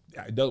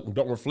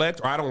don't reflect,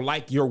 or I don't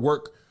like your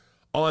work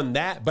on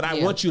that, but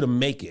I want you to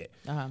make it.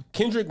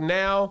 Kendrick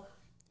now,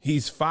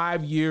 he's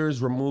 5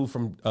 years removed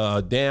from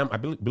Damn. I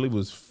believe it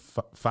was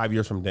 5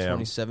 years from Damn.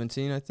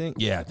 2017, I think.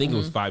 Yeah, I think it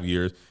was 5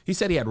 years. He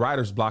said he had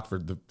writer's block for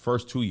the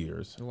first 2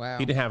 years. Wow.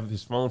 He didn't have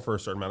his phone for a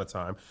certain amount of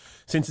time.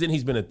 Since then,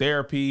 he's been in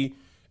therapy,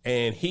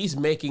 and he's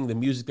making the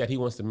music that he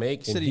wants to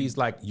make. And he's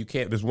like, you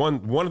can't. There's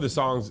one of the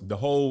songs, the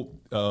whole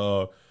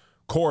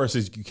chorus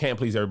is "You Can't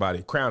Please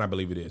Everybody." Crown, I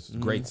believe it is. It's a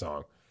great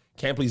song.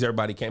 Can't please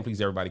everybody, can't please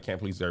everybody,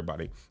 can't please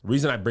everybody. The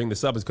reason I bring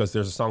this up is because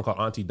there's a song called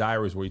Auntie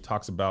Diaries where he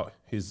talks about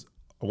his,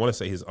 I want to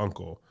say his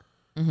uncle,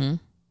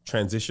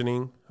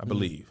 transitioning, I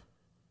believe.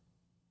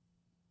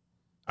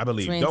 Don't quote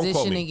me.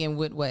 Transitioning in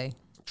what way?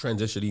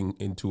 Transitioning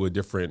into a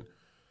different...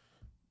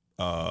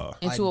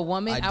 into a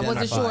woman? I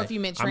wasn't sure if you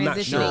meant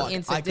transitioning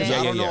into I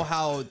don't know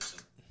how...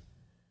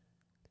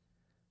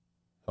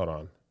 Hold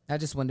on. I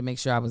just wanted to make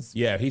sure I was...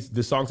 Yeah,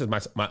 the song says,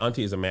 my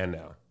auntie is a man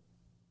now.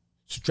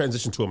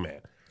 transitioned to a man.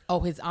 Oh,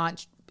 his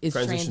aunt is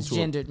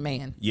transgendered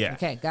man. Yeah.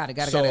 Okay, got it.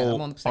 So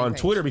I'm on the same page.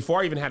 Twitter,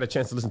 before I even had a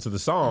chance to listen to the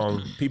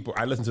song,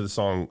 I listened to the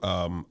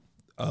song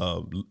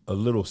a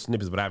little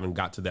snippets, but I haven't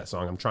got to that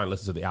song. I'm trying to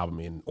listen to the album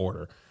in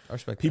order. I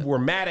respect People were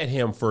mad at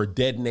him for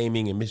dead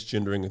naming and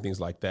misgendering and things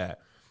like that.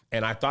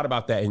 And I thought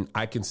about that, and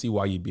I can see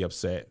why you'd be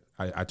upset.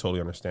 I totally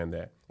understand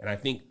that. And I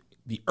think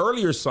the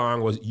earlier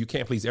song was "You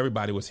Can't Please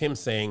Everybody" was him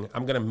saying,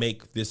 "I'm going to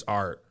make this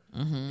art,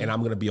 and I'm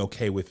going to be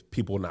okay with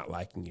people not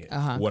liking it."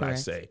 What correct. I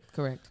say,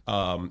 correct.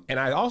 And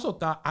I also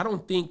thought I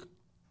don't think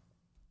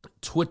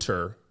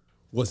Twitter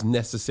was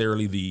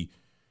necessarily the.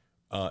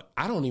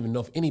 I don't even know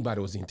if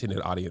anybody was the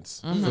intended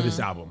audience for this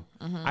album.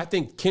 I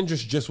think Kendrick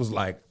just was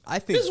like,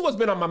 this is what's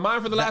been on my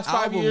mind for the last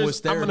 5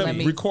 years. I'm going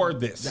to record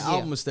this. The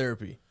album was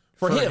therapy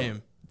for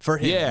him. For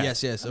him, Yeah.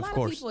 yes, of course. A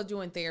lot of people are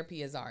doing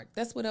therapy as art.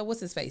 That's what. What's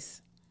his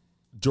face?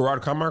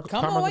 Gerard Carmichael.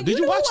 Come on, Did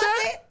you watch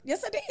that?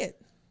 Yes, I did.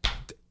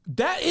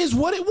 That is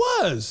what it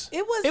was.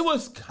 It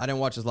was. I didn't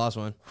watch his last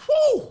one.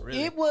 Whew,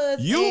 It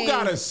was. You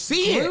gotta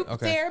see it. Group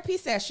therapy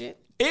session.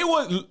 It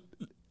was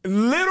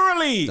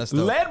literally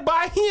led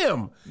by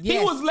him. Yes.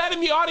 He was letting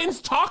the audience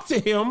talk to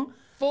him.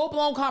 Full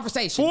blown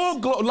conversation.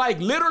 Like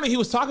literally, he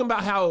was talking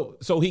about how.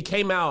 So he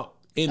came out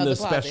in the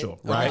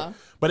special, right?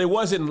 But it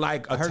wasn't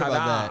like a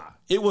ta-da.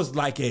 It was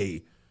like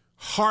a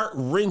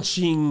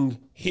heart-wrenching,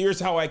 here's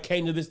how I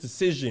came to this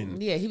decision.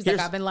 Yeah, he was like,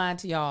 I've been lying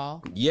to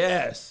y'all.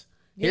 Yes.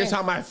 Here's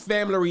how my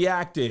family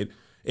reacted.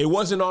 It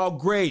wasn't all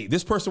great.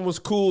 This person was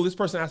cool. This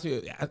person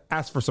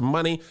asked for some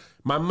money.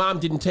 My mom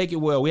didn't take it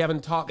well. We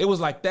haven't talked. It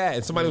was like that.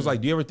 And somebody was like,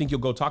 do you ever think you'll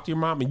go talk to your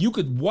mom? And you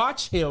could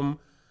watch him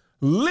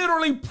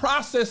literally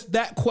process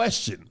that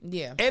question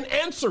and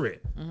answer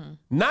it.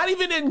 Not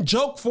even in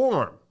joke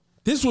form.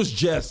 This was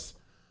just...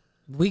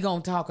 We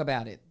gonna talk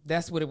about it.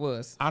 That's what it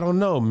was. I don't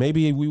know.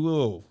 Maybe we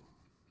will.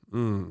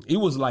 It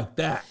was like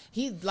that.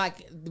 He,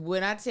 like,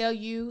 when I tell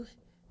you,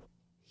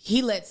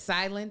 he let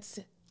silence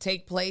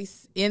take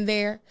place in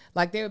there.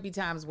 Like, there would be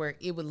times where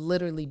it would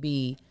literally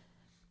be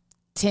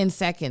 10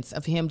 seconds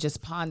of him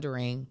just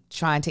pondering,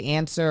 trying to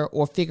answer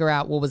or figure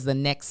out what was the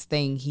next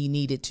thing he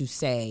needed to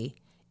say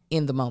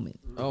in the moment.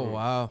 Oh,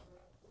 wow.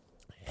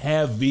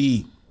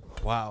 Heavy.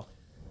 Wow.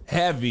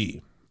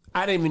 Heavy.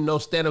 I didn't even know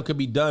stand-up could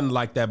be done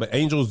like that, but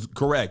Angel's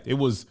correct. It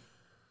was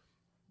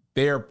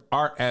their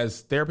art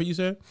as therapy, you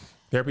said?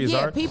 Therapy as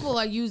art? Yeah, people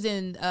are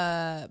using,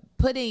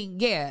 therapy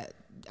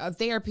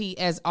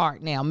as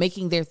art now,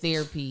 making their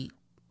therapy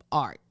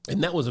art.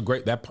 And that was a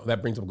great,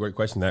 that brings up a great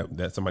question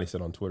that somebody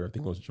said on Twitter. I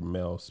think it was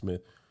Jamel Smith.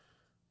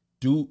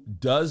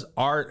 Does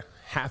art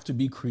have to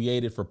be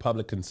created for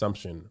public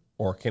consumption,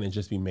 or can it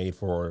just be made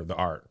for the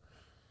art?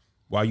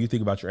 While you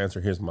think about your answer,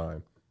 here's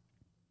mine.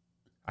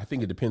 I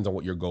think it depends on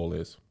what your goal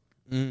is.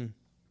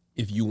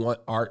 If you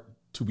want art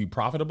to be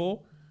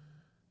profitable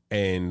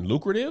and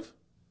lucrative,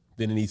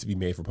 then it needs to be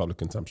made for public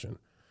consumption.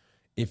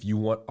 If you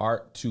want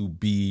art to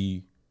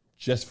be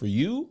just for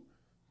you,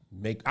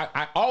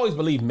 I always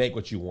believe make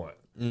what you want.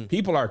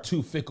 People are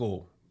too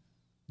fickle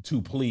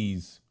to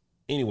please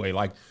anyway.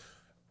 Like,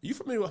 you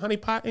familiar with Honey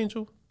Pot,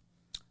 Angel?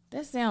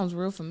 That sounds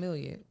real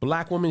familiar.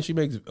 Black woman, she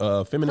makes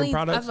feminine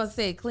products. I was about to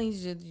say,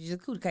 cleans your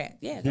cootie cat.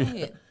 Yeah, go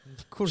ahead.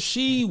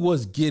 She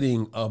was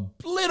getting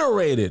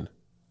obliterated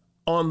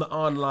on the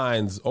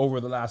onlines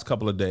over the last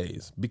couple of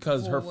days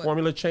because her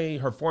formula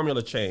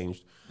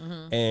changed,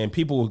 and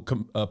people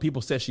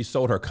said she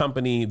sold her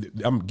company.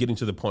 I'm getting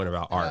to the point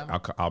about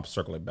art. I'll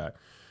circle it back.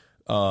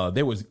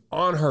 They was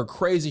on her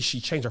crazy.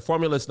 She changed her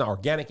formula. It's not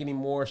organic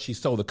anymore. She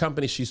sold the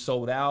company. She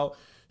sold out.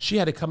 She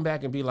had to come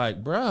back and be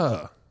like,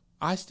 bruh,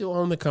 I still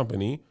own the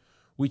company.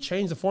 We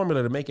changed the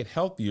formula to make it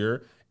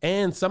healthier,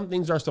 and some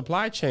things are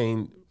supply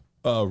chain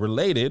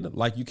related.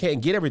 Like, you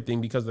can't get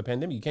everything because of the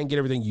pandemic. You can't get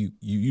everything you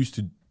used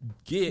to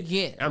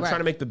get. I'm trying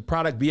to make the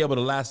product be able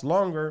to last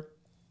longer.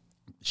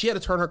 She had to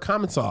turn her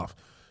comments off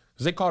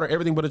because they called her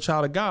everything but a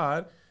child of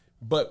God.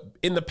 But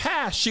in the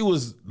past, she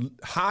was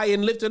high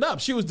and lifted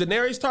up. She was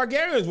Daenerys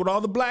Targaryen with all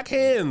the black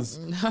hands.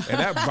 And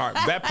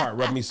that part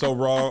rubbed me so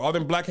wrong. All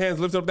them black hands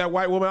lifted up that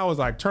white woman. I was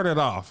like, turn it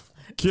off.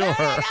 Kill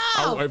her.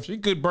 If she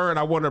could burn,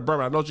 I want her to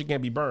burn. I know she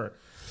can't be burned.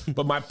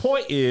 But my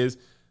point is,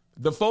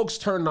 the folks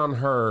turned on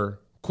her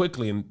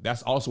quickly, and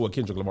that's also what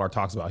Kendrick Lamar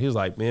talks about. He was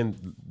like,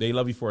 man, they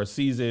love you for a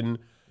season.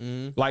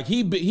 Like,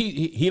 he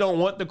don't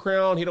want the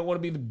crown. He don't want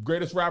to be the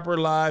greatest rapper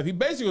alive. He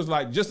basically was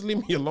like, just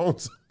leave me alone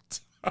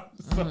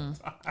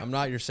sometimes. I'm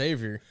not your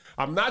savior.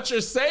 I'm not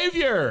your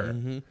savior.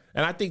 And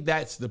I think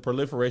that's the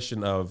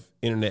proliferation of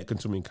internet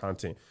consuming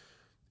content.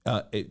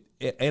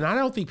 And I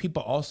don't think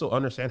people also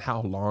understand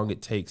how long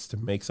it takes to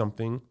make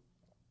something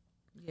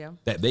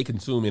that they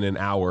consume in an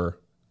hour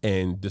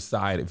and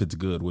decide if it's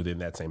good within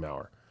that same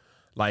hour.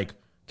 Like,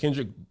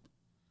 Kendrick,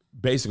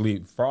 basically,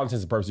 for all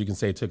intents and purposes, you can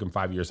say it took him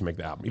 5 years to make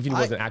the album. If he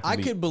wasn't actively...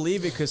 I could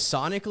believe it because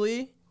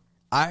sonically,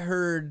 I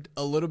heard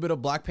a little bit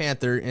of Black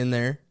Panther in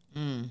there.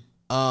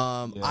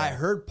 I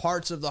heard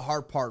parts of the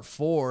Hard Part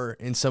 4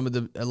 in some of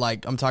the,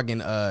 like, I'm talking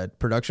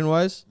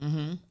production-wise.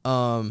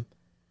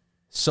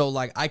 So,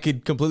 like, I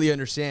could completely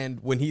understand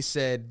when he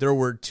said there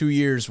were 2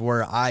 years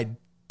where I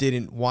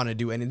didn't want to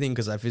do anything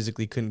because I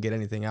physically couldn't get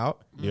anything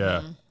out.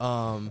 Yeah.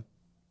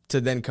 To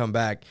then come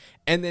back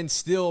and then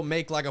still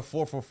make like a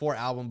 444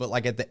 album, but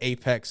like at the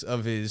apex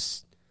of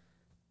his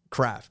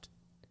craft.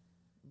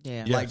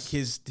 Yeah. Yes. Like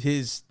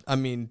his I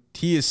mean,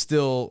 he is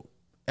still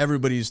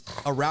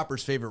a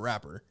rapper's favorite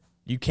rapper.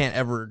 You can't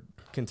ever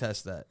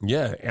contest that.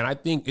 Yeah, and I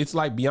think it's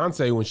like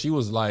Beyonce when she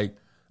was like,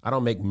 I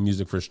don't make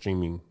music for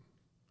streaming.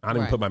 I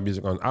don't even put my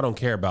music on. I don't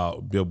care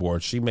about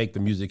Billboard. She make the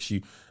music.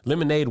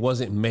 Lemonade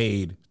wasn't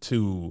made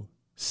to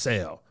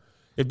sell.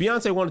 If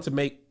Beyonce wanted to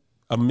make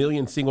 1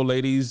 million single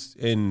ladies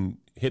and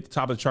hit the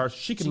top of the charts,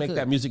 she could make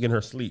that music in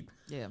her sleep.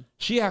 Yeah.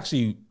 She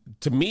actually,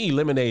 to me,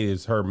 Lemonade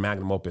is her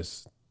magnum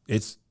opus.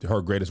 It's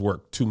her greatest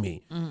work to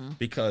me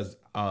because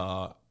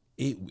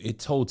it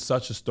told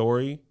such a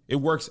story. It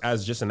works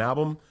as just an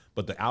album,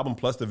 but the album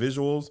plus the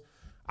visuals,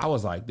 I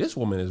was like, this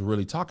woman is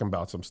really talking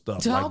about some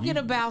stuff. Talking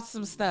about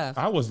some stuff.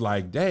 I was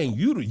like, dang,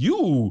 we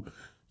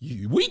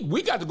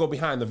got to go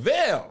behind the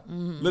veil a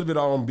little bit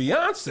on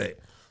Beyonce,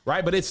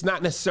 right? But it's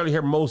not necessarily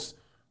her most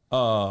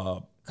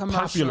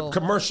popular,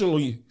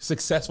 commercially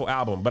successful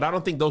album. But I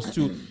don't think those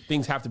two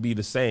things have to be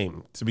the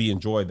same to be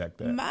enjoyed like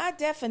that. My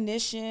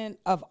definition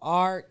of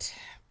art,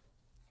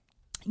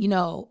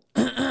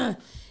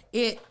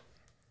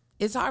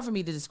 it's hard for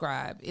me to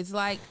describe. It's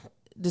like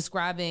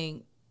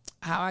describing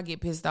how I get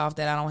pissed off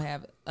that I don't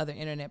have other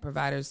internet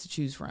providers to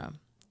choose from.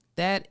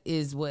 That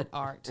is what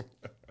art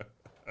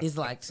is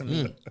like to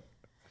me.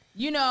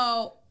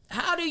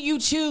 How do you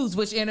choose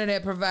which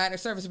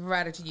service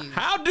provider to use?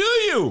 How do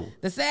you?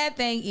 The sad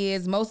thing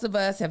is most of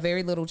us have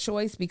very little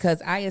choice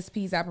because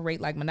ISPs operate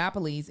like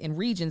monopolies in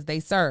regions they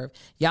serve.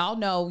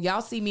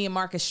 Y'all see me and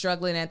Marcus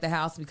struggling at the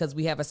house because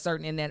we have a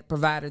certain internet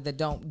provider that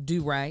don't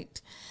do right.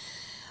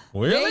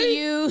 Really? They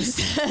use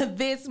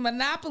this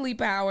monopoly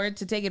power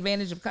to take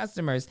advantage of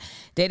customers.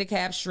 Data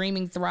caps,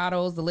 streaming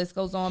throttles, the list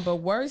goes on. But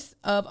worst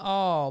of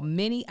all,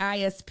 many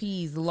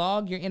ISPs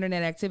log your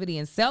internet activity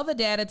and sell the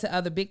data to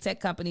other big tech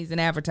companies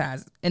and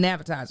advertisers.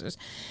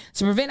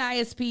 To prevent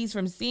ISPs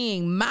from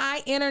seeing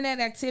my internet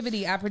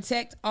activity, I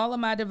protect all of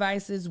my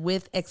devices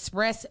with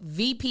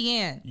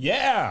ExpressVPN.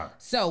 Yeah.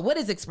 So what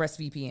is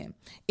ExpressVPN?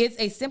 It's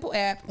a simple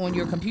app on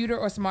your computer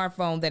or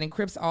smartphone that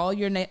encrypts all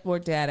your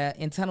network data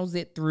and tunnels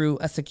it through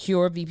a secure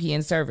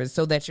VPN service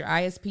so that your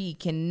ISP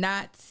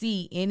cannot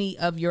see any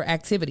of your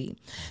activity.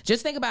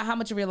 Just think about how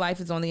much of your life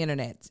is on the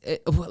internet.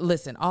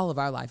 Listen, all of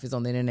our life is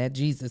on the internet,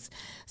 Jesus.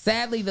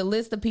 Sadly, the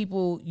list of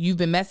people you've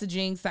been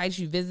messaging, sites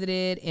you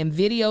visited, and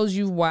videos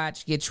you've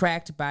watched get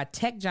tracked by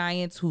tech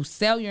giants who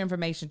sell your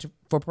information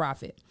for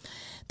profit.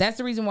 That's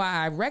the reason why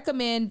I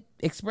recommend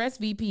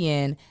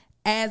ExpressVPN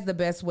as the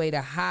best way to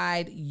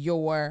hide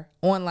your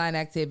online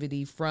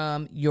activity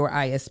from your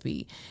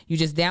ISP. You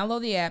just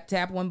download the app,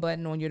 tap one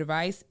button on your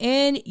device,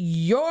 and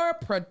you're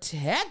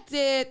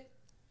protected.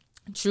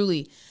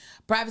 Truly,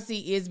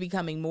 privacy is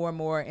becoming more and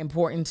more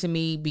important to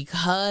me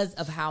because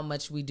of how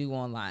much we do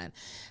online.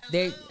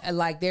 There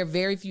are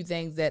very few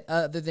things that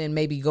other than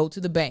maybe go to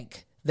the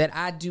bank that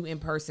I do in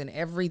person,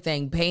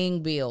 everything,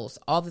 paying bills,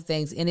 all the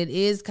things. And it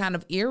is kind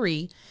of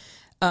eerie,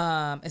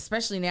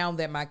 especially now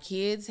that my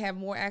kids have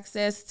more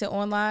access to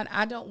online.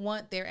 I don't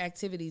want their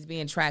activities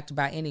being tracked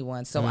by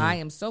anyone. So I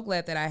am so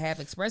glad that I have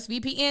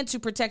ExpressVPN to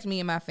protect me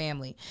and my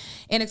family.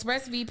 And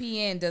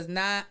ExpressVPN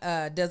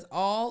does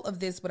all of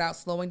this without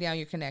slowing down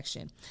your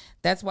connection.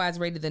 That's why it's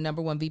rated the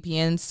 #1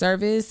 VPN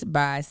service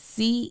by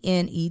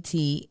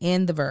CNET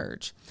and The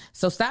Verge.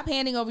 So stop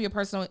handing over your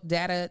personal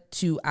data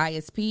to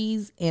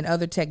ISPs and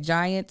other tech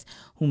giants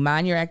who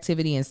mine your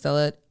activity and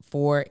sell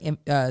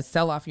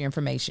off your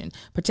information.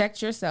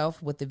 Protect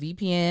yourself with the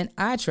VPN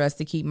I trust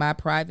to keep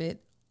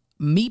private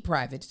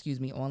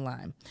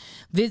online.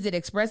 Visit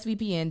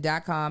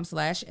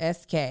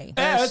expressvpn.com/SK.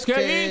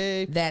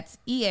 SK. That's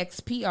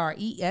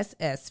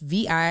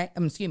EXPRESSVI.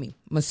 I'm going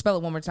to spell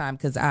it one more time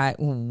because I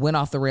went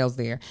off the rails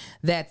there.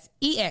 That's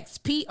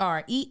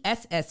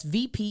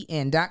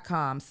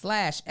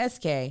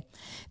EXPRESSVPN.com/SK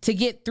to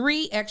get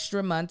 3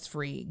 extra months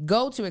free.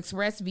 Go to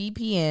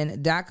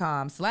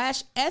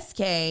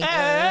expressvpn.com/SK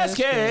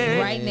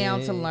right now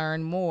to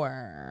learn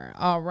more.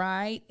 All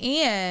right.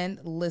 And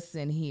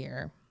listen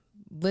here.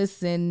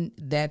 That's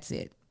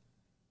it.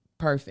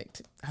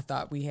 Perfect. I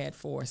thought we had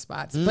 4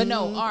 spots, but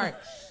no, art.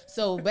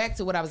 So back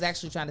to what I was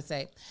actually trying to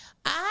say.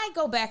 I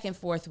go back and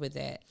forth with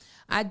that.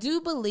 I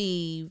do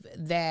believe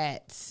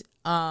that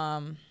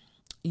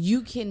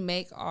you can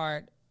make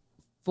art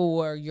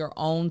for your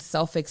own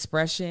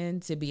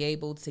self-expression, to be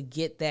able to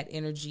get that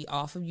energy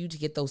off of you, to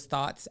get those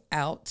thoughts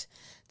out,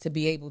 to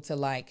be able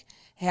to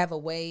have a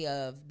way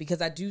of,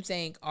 because I do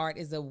think art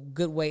is a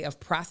good way of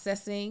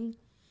processing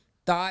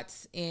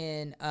thoughts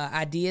and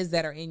ideas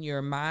that are in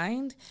your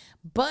mind.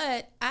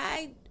 But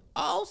I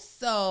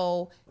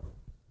also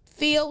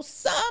feel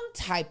some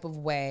type of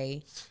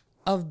way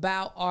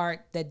about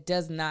art that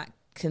does not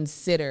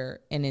consider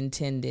an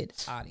intended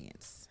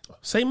audience.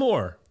 Say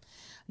more.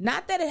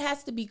 Not that it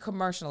has to be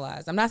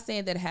commercialized. I'm not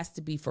saying that it has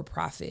to be for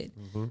profit,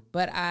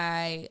 but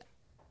I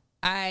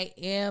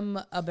am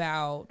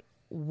about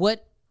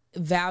what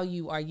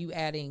value are you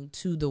adding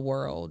to the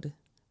world,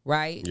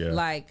 right? Yeah.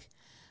 Like,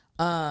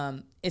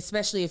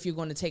 especially if you're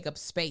going to take up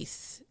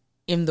space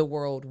in the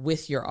world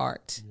with your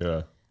art.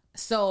 Yeah.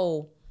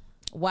 So,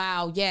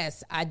 while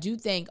yes, I do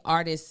think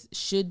artists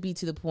should be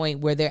to the point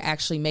where they're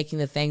actually making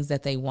the things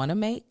that they want to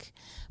make,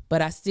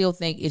 but I still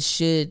think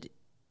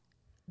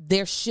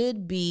there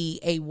should be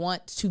a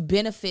want to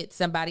benefit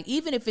somebody,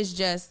 even if it's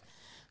just,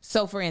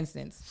 so for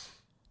instance,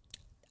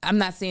 I'm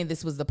not saying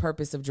this was the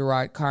purpose of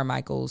Gerard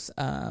Carmichael's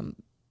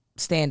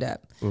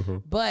stand-up,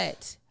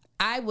 but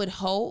I would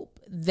hope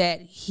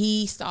that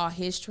he saw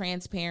his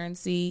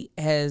transparency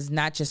as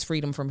not just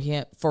freedom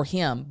for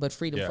him, but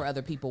freedom for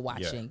other people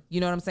watching. Yeah. You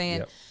know what I'm saying?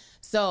 Yep.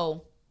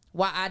 So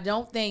while I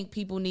don't think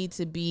people need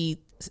to be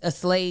a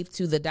slave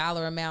to the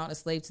dollar amount, a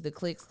slave to the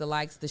clicks, the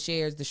likes, the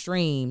shares, the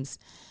streams,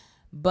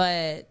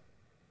 but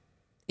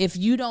if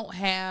you don't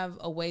have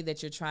a way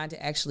that you're trying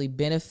to actually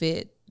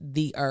benefit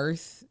the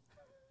earth,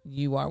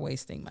 you are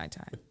wasting my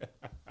time.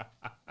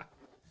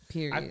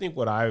 Period. I think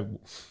what I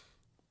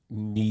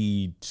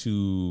need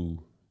to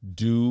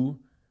do,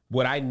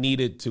 what I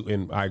needed to,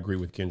 and I agree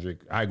with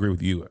Kendrick, I agree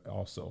with you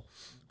also.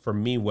 For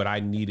me, what I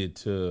needed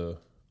to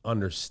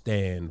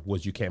understand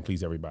was you can't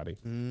please everybody.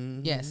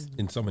 Yes.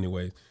 In so many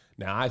ways.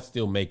 Now, I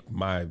still make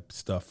my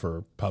stuff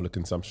for public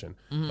consumption,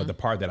 but the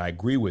part that I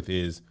agree with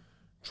is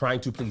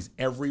trying to please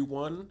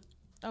everyone.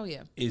 Oh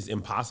yeah, is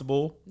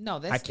impossible. No,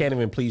 I can't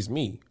even please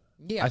me.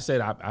 Yeah, I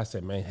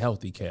said, man,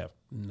 healthy, Kev.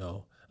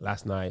 No,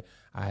 last night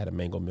I had a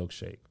mango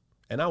milkshake,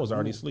 and I was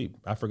already asleep.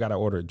 I forgot I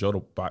ordered.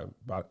 Jodo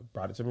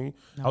brought it to me.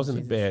 I was in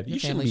the bed. You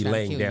shouldn't be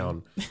laying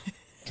down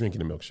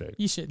drinking a milkshake.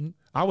 You shouldn't.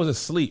 I was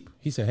asleep.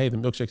 He said, "Hey, the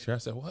milkshake's here." I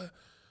said, "What?"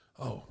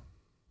 Oh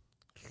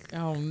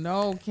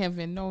no,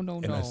 Kevin, no.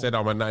 And I said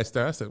on my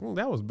nightstand, I said,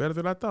 that was better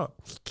than I thought.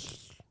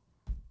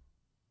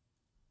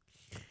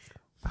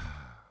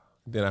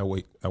 Then I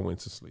went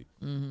to sleep,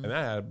 and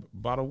I had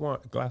a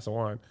glass of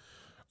wine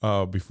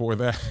before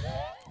that.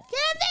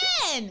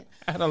 Kevin,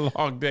 I had a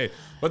long day,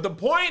 but the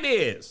point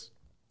is,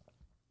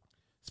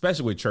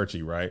 especially with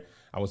Churchy, right?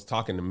 I was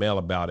talking to Mel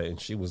about it, and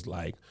she was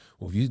like,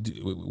 "Well, if you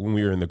do," when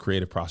we were in the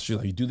creative process, she was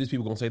like, "You do this,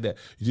 people gonna say that.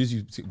 You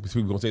do this,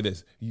 people gonna say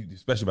this."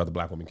 Especially about the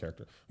black woman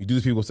character. You do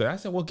this, people gonna say that. I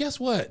said, "Well,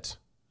 guess what?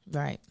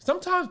 Right.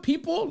 Sometimes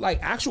people,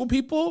 like actual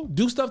people,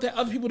 do stuff that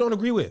other people don't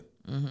agree with.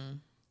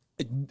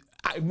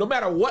 No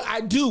matter what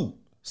I do,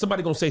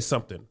 somebody gonna say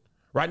something.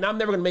 Right now, I'm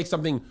never gonna make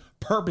something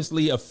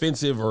purposely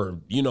offensive or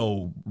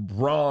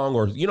wrong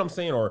or what I'm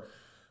saying, or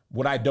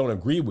what I don't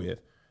agree with,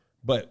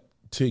 but."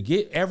 To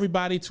get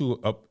everybody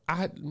to,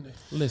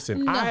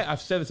 listen, no. I've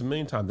said this a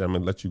million times. I'm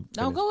going to let you finish.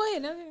 No, go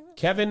ahead. No.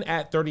 Kevin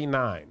at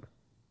 39.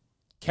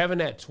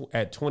 Kevin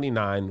at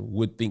 29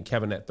 would think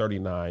Kevin at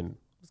 39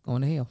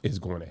 is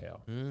going to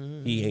hell.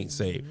 He ain't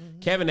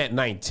saved. Kevin at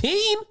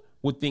 19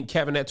 would think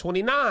Kevin at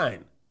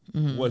 29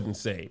 wasn't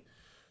saved.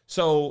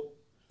 So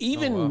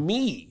even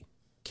me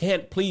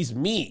can't please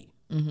me.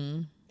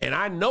 And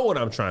I know what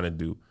I'm trying to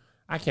do.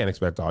 I can't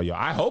expect all y'all.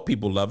 I hope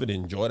people love it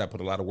and enjoy it. I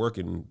put a lot of work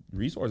and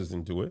resources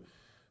into it.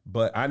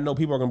 But I know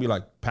people are going to be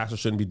like, pastors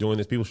shouldn't be doing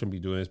this. People shouldn't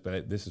be doing this.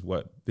 But this is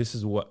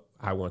what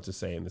I want to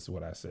say, and this is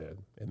what I said.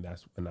 And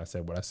I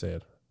said what I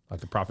said. Like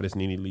the prophetess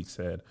Nene Leakes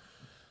said,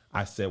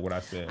 I said what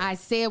I said. I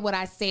said what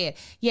I said.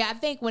 Yeah, I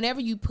think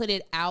whenever you put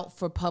it out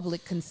for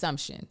public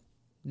consumption,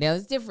 now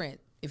it's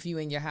different if you're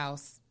in your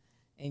house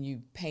and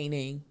you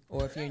painting,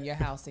 or if you're in your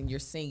house and you're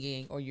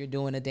singing, or you're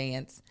doing a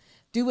dance.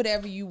 Do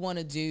whatever you want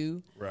to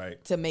do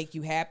to make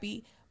you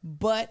happy.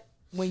 But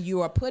when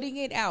you are putting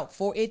it out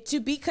for it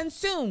to be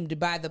consumed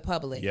by the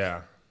public,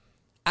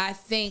 I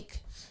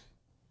think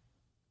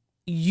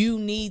you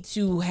need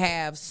to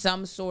have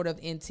some sort of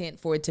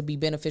intent for it to be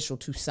beneficial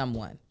to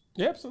someone.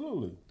 Yeah,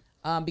 absolutely.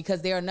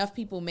 Because there are enough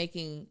people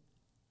making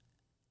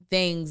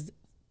things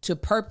to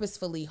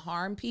purposefully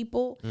harm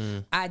people.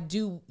 I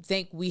do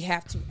think we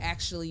have to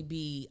actually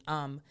be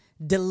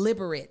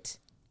deliberate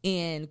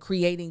in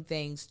creating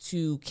things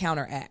to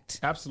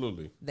counteract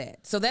that.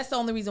 So that's the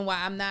only reason why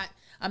I'm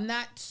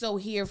not so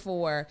here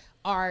for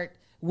art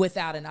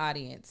without an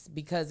audience,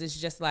 because it's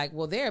just like,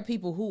 well, there are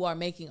people who are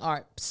making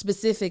art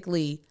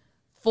specifically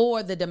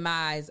for the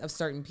demise of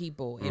certain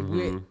people,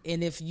 and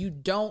and if you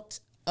don't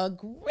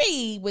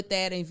agree with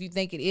that, and if you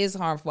think it is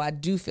harmful, I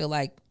do feel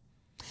like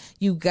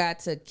you got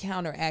to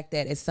counteract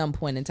that at some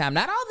point in time.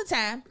 Not all the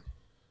time,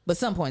 but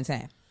some point in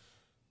time.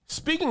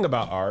 Speaking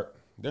about art,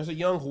 there's a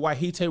young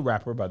Hawaii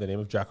rapper by the name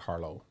of Jack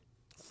Harlow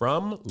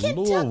from Kentucky.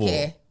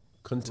 Louisville,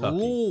 Kentucky.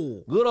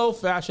 Ooh. Good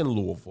old-fashioned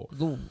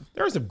Louisville.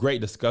 There was a great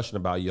discussion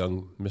about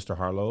young Mr.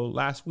 Harlow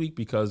last week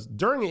because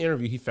during an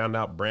interview, he found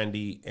out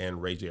Brandy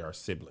and Ray J are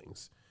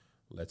siblings.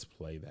 Let's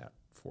play that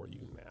for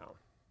you now.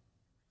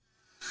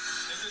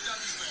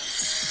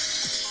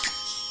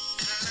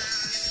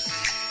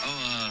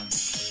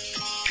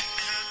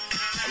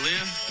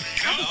 Aaliyah?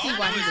 I can see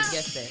why he would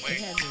guess that.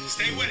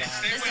 Stay with it.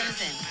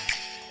 Listen.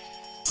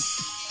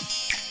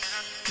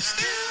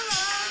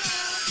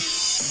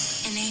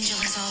 An angel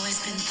has always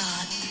been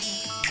thought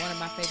one of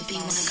my favorite to be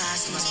one of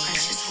God's most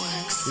precious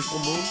works. Full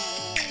Moon?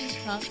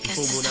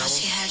 Because that's how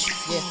she had you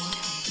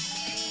fooled.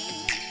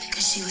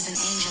 she was an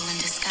angel in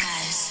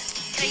disguise.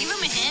 Can I give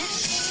him a hint?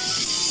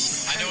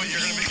 I know what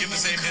you're going to give the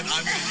same hint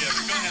I'm going to give.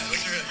 Go ahead.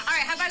 What's your hint? All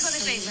right, how about I go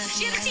this way?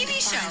 She had a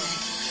TV show.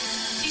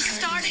 She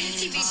starred in a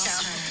TV show.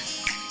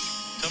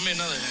 Tell me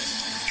another hint.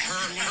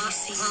 Her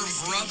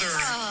brother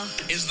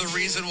is the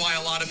reason why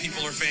a lot of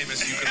people are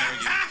famous, you can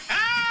argue.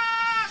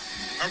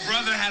 Her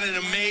brother had an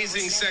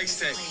amazing sex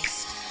tape.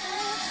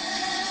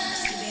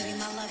 See, baby,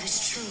 my love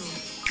is true.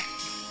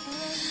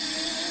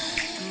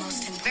 The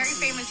most Very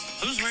famous.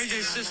 Who's Ray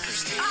J's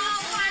sister? Oh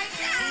my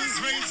God.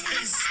 Who's Ray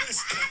J's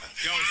sister?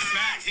 Yo,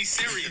 fact. He's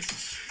serious.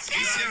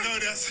 He's serious. No,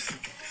 that's...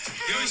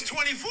 Yo, he's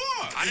 24.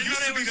 I didn't know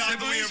they were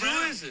siblings. Who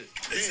is it?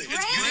 It's You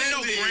didn't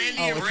know Brandy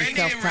Oh, and it's a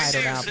Randy and Ray self-titled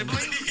J are album.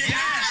 siblings?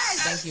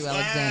 Yes. Thank you,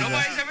 Alexandra.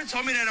 Nobody's ever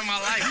told me that in my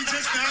life. You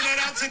just found that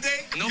out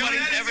today?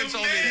 Nobody's ever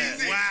told me that.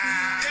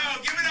 Wow.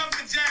 Yo, give it up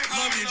to Jack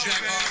Harlow. Love you,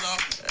 Jack man.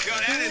 Harlow. Yo,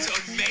 that is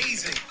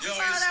amazing. Yo,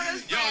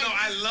 no,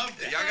 I love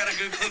that. Y'all got a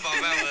good clip on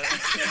that one.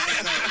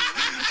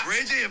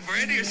 Ray J and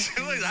Brandy are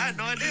siblings? I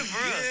had no idea, for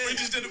real. We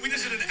just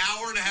did an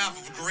hour and a half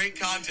of great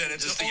content.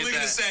 It's Just just to get only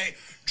going to that. say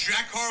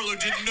Jack Harlow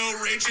didn't know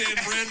Ray J and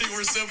Brandy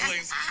were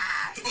siblings.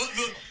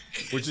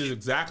 Which is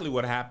exactly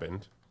what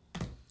happened.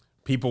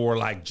 People were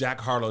like, Jack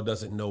Harlow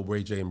doesn't know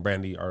Ray J and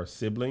Brandy are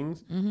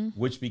siblings,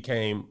 which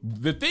became...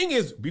 The thing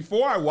is,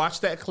 before I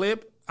watched that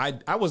clip,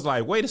 I was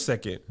like, wait a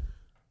second.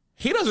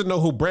 He doesn't know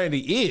who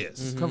Brandy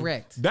is.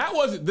 Correct. That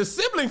wasn't... The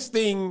siblings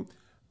thing,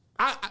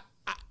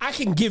 I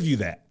can give you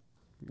that.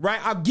 Right?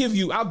 I'll give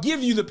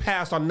you the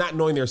pass on not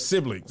knowing their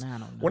siblings. I don't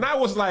know. When I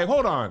was like,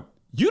 hold on,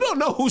 you don't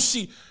know who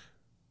she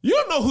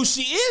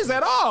is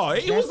at all.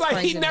 It was That's like he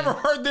crazy to never me.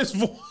 heard this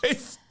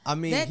voice. I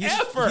mean, That-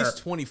 he's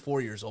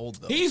 24 years old,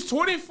 though. He's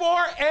 24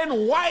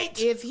 and white.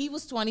 If he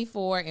was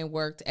 24 and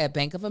worked at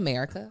Bank of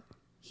America,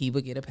 he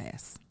would get a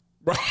pass.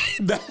 Right?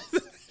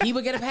 He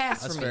would get a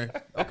pass That's from me.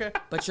 fair. Okay.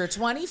 But you're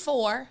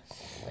 24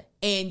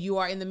 and you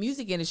are in the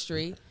music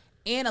industry,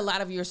 and a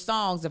lot of your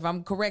songs, if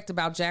I'm correct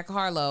about Jack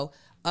Harlow,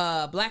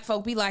 Black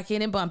Folk Be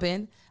Liking and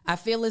Bumping, I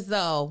feel as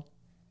though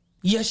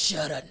you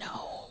should have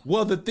known.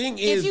 Well, the thing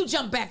is, If you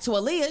jump back to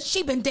Aaliyah,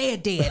 she been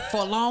dead for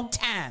a long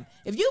time.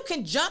 If you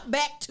can jump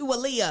back to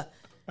Aaliyah,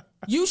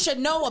 you should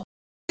know a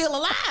still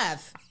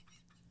alive.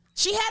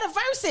 She had a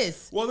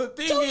versus. well, the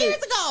thing 2 is, years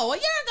ago, a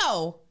year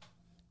ago.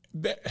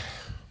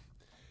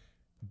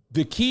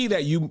 the key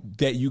that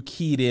you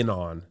keyed in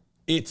on,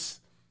 this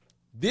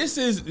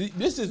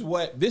is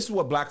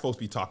what black folks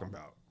be talking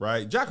about,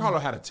 right? Jack Harlow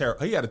had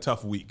a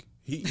tough week.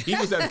 He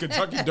was at the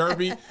Kentucky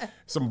Derby.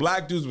 Some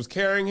black dudes was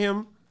carrying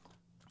him.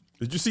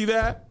 Did you see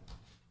that?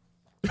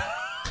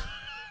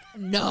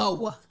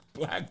 No.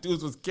 Black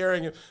dudes was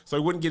carrying him so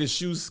he wouldn't get his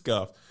shoes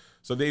scuffed.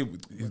 So a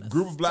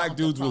group of black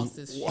dudes across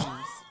was his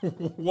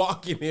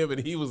walking him, and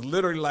he was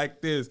literally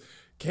like this,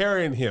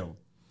 carrying him.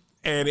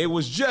 And it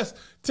was just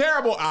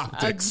terrible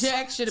optics.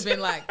 Jack should have been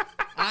like,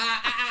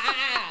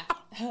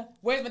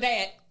 where's my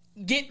dad?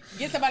 Get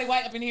somebody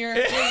white up in here,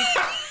 please.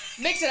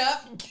 Mix it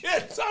up.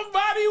 Get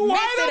somebody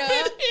white it up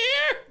up. in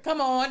here. Come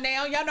on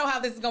now. Y'all know how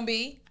this is going to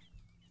be.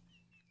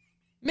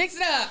 Mix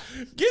it up.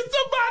 Get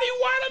somebody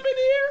white up in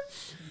here.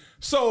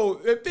 So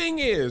the thing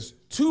is,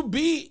 to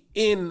be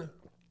in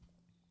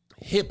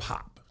hip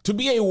hop, to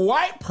be a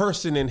white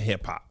person in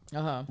hip hop,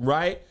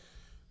 right?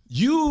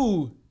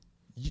 You,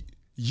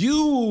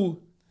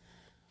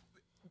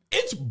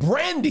 it's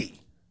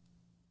Brandy.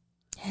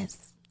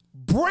 Yes.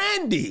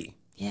 Brandy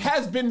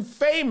has been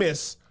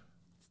famous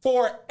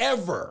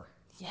forever.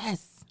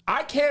 Yes.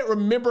 I can't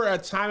remember a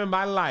time in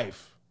my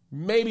life,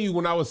 maybe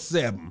when I was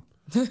 7.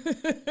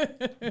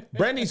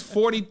 Brandy's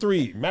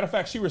 43. Matter of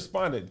fact, she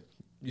responded.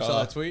 You saw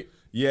that tweet?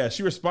 Yeah,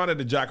 she responded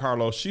to Jack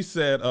Harlow. She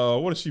said,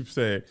 what did she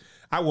say?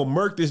 I will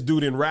murk this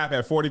dude in rap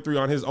at 43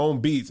 on his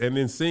own beats and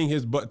then sing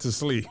his butt to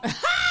sleep.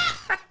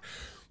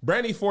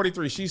 Brandy,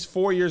 43. She's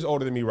 4 years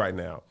older than me right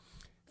now.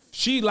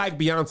 She, like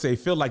Beyonce,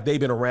 feel like they've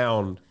been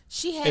around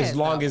She has, as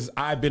long though. as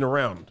I've been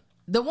around.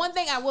 The one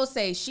thing I will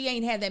say, she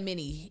ain't had that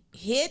many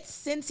hits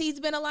since he's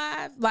been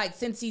alive. Like,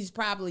 since he's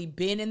probably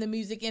been in the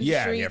music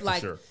industry. Yeah, for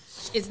like, sure.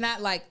 It's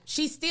not like,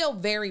 she's still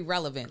very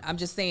relevant. I'm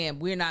just saying,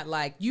 we're not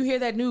like, you hear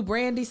that new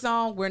Brandy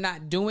song? We're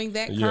not doing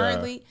that Yeah.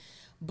 currently.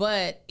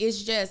 But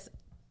it's just,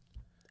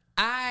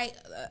 I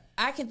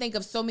can think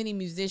of so many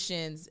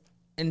musicians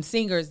and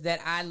singers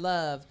that I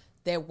love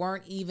that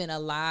weren't even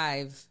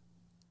alive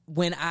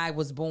when I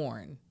was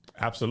born.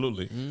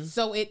 Absolutely.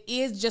 So it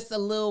is just a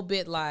little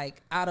bit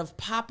like, out of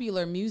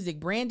popular music,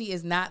 Brandy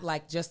is not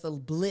like just a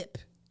blip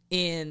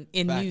in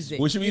music.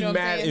 Would you be know what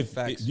I'm mad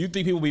saying? if, do you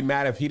think people would be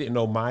mad if he didn't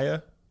know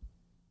Maya?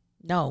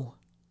 No.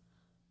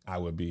 I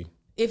would be.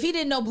 If he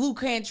didn't know Blue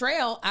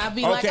Cantrell, I'd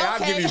be like, okay. I'll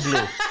give you Blue.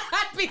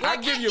 I'd be like,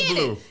 I'll give I you get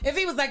Blue. it. If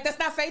he was like, that's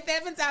not Faith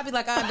Evans, I'd be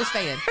like, I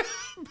understand.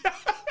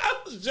 I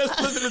was just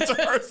listening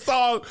to her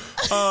song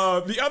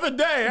the other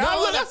day. I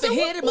Going up said, to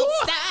hit him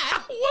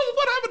upside.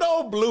 What happened to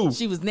old Blue?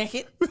 She was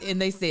naked,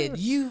 and they said,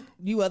 you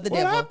are the What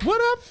devil. up?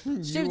 What up?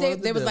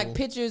 There was like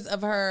pictures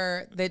of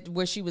her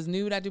where she was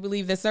nude, I do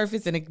believe, that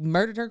surfaced, and it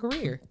murdered her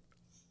career.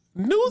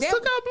 News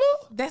took out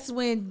Blue? That's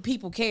when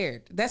people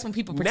cared. That's when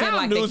people pretend Now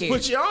like News they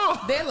cared. put you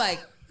on. They're like,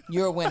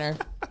 you're a winner.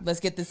 Let's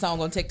get this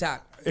song on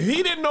TikTok. If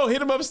he didn't know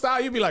Hit 'Em Up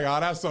Style, you'd be like, oh,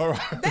 that's all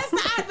right.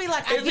 I'd be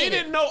like, if he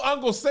didn't know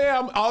Uncle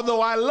Sam,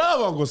 although I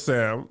love Uncle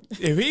Sam,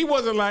 if he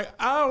wasn't like,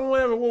 I don't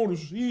ever want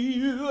to see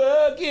you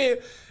again.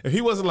 If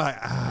he wasn't like,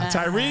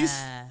 Tyrese,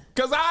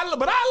 but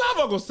I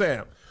love Uncle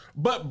Sam.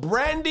 But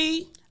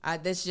Brandy,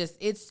 that's just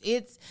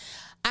it's.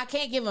 I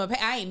can't give him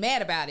I ain't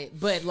mad about it,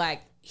 but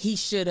like he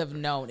should have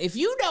known. If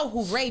you know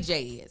who Ray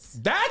J is,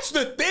 that's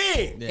the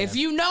thing. Yeah. If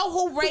you know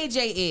who Ray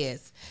J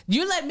is,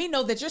 you let me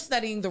know that you're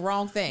studying the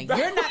wrong thing.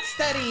 You're not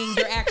studying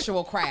your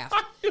actual craft.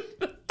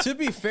 To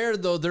be fair,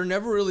 though, they're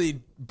never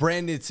really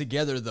branded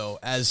together, though,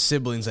 as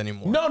siblings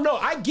anymore. No,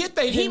 I get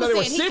that he didn't know they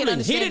were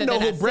siblings. He didn't know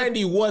who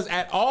Brandy was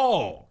at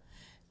all.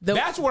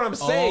 That's what I'm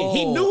saying.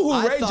 He knew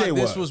who Ray J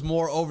was. This was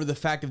more over the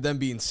fact of them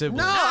being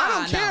siblings. No, I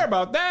don't care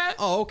about that.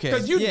 Oh, okay.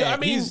 Because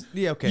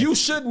okay. You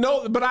should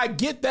know, but I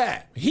get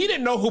that. He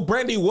didn't know who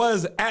Brandy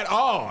was at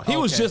all. He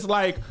was just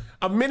like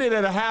a minute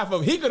and a half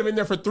of. He could have been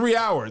there for 3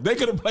 hours. They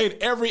could have played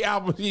every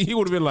album. He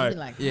would have been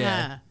like,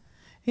 yeah.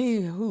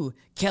 Who?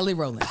 Kelly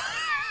Rowland.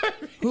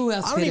 Who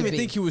else? I don't even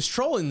think he was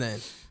trolling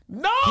then.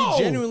 No,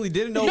 he genuinely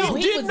didn't know. No,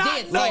 he did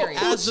not know.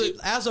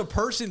 As a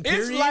person,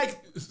 period. It's like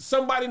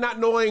somebody not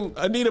knowing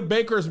Anita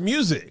Baker's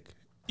music.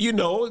 You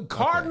know,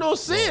 cardinal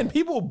sin.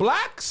 People,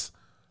 blacks.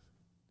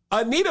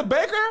 Anita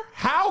Baker,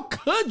 how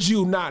could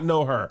you not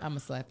know her? I'm gonna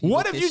slap you.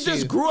 What if you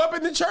just grew up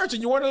in the church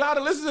and you weren't allowed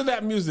to listen to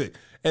that music?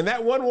 And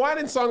that one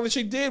whining song that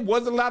she did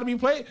wasn't allowed to be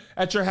played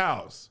at your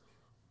house.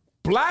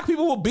 Black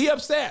people will be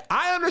upset.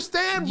 I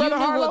understand, Brother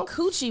Harlow. You knew what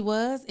coochie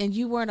was, and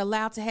you weren't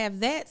allowed to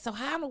have that. So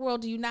how in the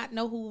world do you not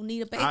know who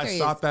Anita Baker is? I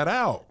sought that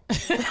out.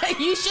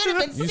 You should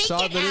have been You saw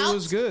that it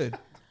was good.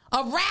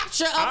 A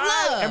rapture of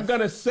I love. am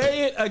going to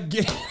say it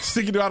again.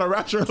 Speaking about a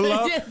rapture of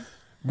love.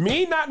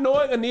 Me not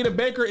knowing Anita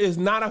Baker is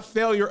not a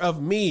failure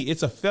of me.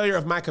 It's a failure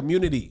of my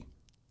community.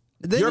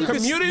 Your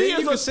community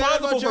is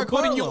responsible for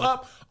putting you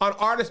up on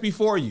artists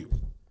before you.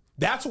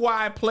 That's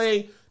why I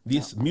play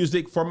this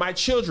music for my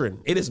children.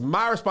 It is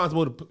my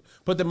responsibility to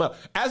put them up.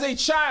 As a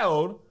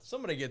child,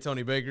 somebody get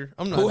Tony Baker.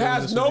 I'm not who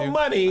has no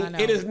money.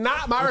 It is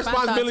not my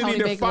responsibility Tony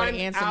to Baker find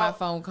answer out. my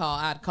phone call.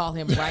 I'd call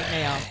him right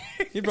now.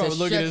 He probably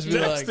look at his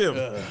text him.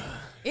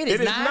 It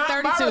is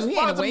 9:32. He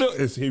ain't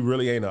awake. He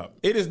really ain't up.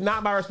 It is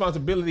not my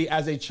responsibility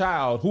as a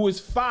child who is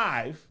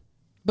 5.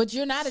 But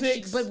you're not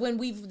but when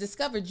we've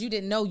discovered you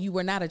didn't know you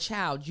were not a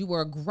child. You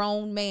were a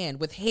grown man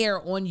with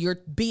hair on your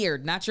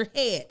beard, not your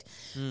head.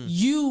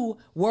 You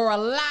were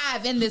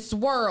alive in this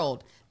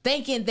world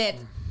thinking that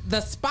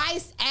the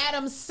Spice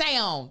Adams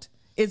sound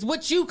is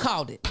what you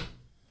called it.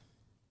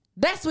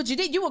 That's what you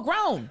did. You were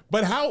grown.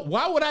 But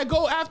why would I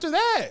go after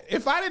that?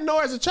 If I didn't know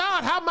as a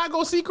child, how am I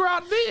going to seek her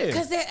out then?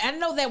 Because I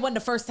know that wasn't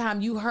the first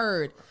time you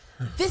heard,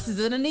 this is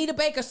an Anita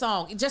Baker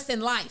song, just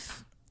in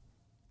life.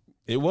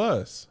 It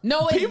was.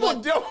 No,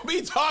 people don't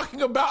be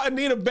talking about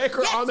Anita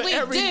Baker on the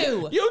everyday.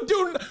 Do. You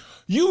do.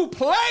 You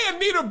play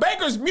Anita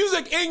Baker's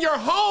music in your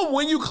home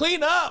when you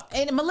clean up.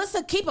 And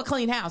Melissa keep a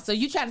clean house. So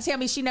you trying to tell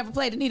me she never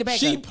played Anita Baker?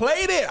 She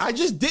played it. I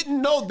just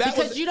didn't know that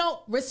because you don't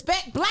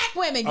respect black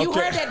women. You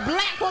heard that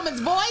black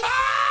woman's voice.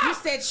 You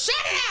said, "Shut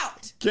it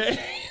out."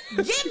 Okay.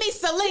 Give me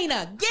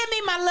Selena. Give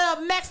me my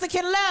love,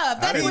 Mexican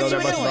love. That's what you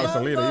were doing. About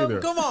Selena either.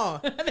 Come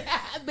on.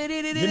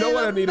 You know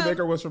what Anita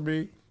Baker was for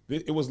me?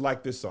 It was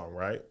like this song,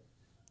 right?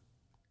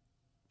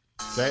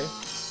 Okay.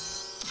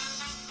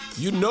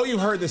 You know you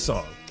heard this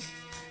song.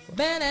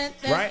 Right?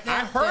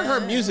 I heard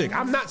her music.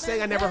 I'm not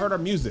saying I never heard her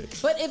music.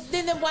 But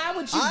then why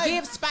would you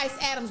give Spice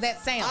Adams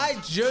that sound? I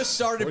just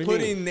started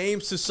putting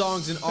names to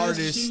songs and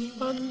artists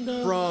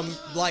from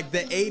like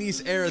the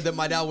 80s era that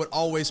my dad would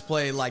always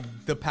play like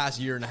the past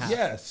year and a half.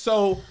 Yeah.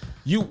 So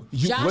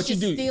Josh what you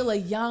do? Is still a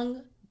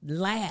young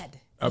lad.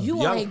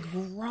 You are a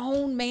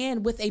grown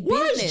man with a business.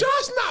 Why is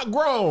Josh not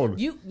grown?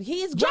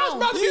 He is grown. Josh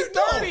about to be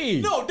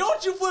 30. No,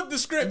 don't you flip the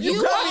script.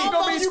 You call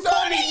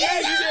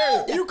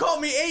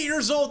me 8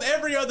 years old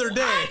every other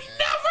day. I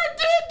never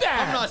did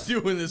that. I'm not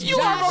doing this. You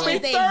are going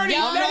to be 30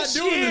 next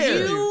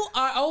year. You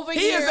are over he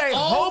here is a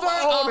over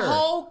homeowner. A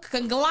whole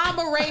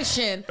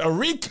conglomeration. A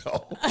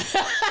Rico.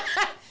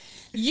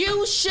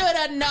 You should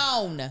have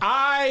known.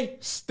 I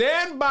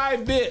stand by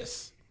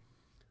this.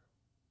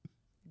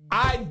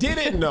 I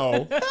didn't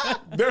know.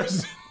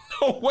 There's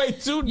no way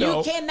to know.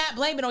 You cannot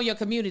blame it on your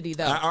community,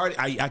 though.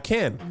 I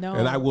can. No.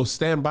 And I will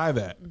stand by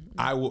that.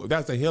 I will.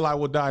 That's a hill I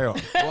will die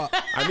on.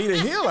 I need a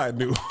hill I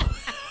knew.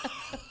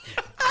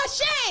 A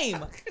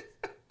shame.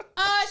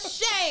 A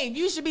shame.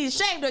 You should be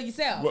ashamed of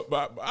yourself.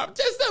 But I'm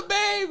just a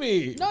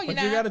baby. No, you're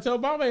not. You got to tell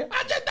Mama,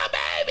 I'm just a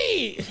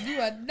baby. You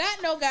are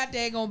not no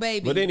goddamn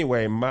baby. But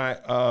anyway, my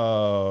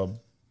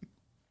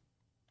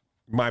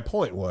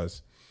point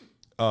was,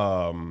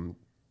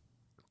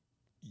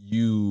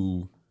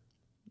 you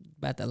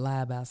about to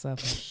lie about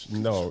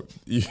something. No.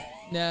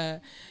 Nah,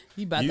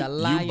 you about to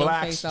lie your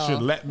face off. You blacks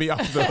should let me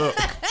off the hook.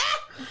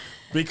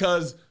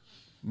 Because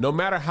no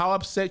matter how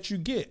upset you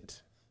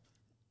get,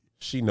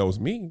 she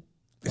knows me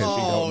and she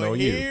don't know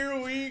you. Here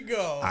we we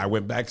go. I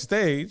went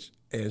backstage,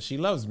 and she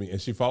loves me,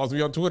 and she follows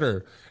me on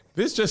Twitter.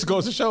 This just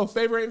goes to show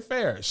favor ain't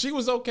fair. She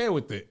was okay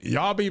with it.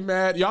 Y'all be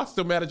mad. Y'all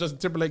still mad at Justin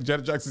Timberlake.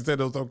 Janet Jackson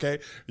said it was okay.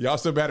 Y'all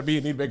still mad at me,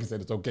 and Nita Baker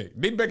said it's okay.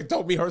 Nita Baker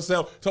told me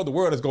herself, told the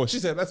world it's going. She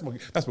said, that's my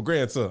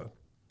grandson.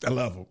 I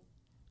love him.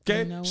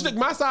 Okay? She took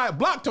my side,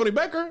 blocked Tony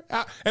Baker,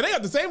 and they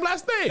got the same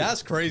last name.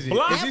 That's crazy.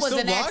 Block. That was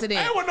an accident.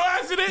 That wasn't no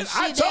accident.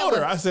 I told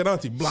her. I said,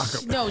 Auntie, block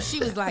him. No, she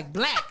was like,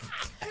 black.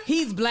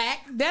 He's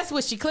black. That's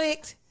what she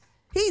clicked.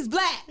 He's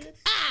black.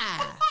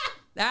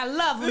 I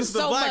love him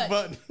so much.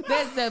 Button.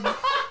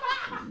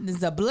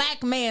 There's a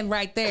black man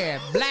right there.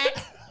 Black.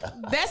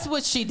 That's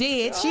what she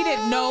did. She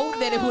didn't know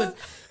that it was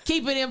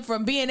keeping him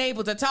from being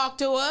able to talk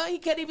to her. He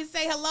couldn't even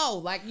say hello.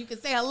 Like you can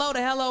say hello to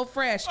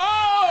HelloFresh. Oh!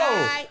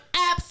 I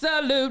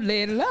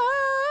absolutely love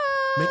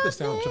Make the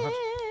sound, Josh.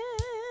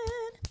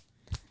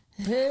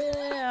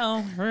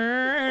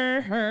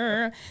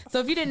 So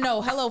if you didn't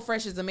know,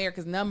 HelloFresh is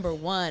America's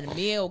 #1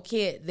 meal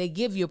kit. They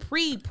give you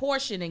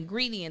pre-portioned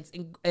ingredients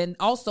and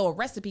also a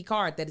recipe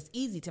card that is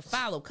easy to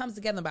follow. Comes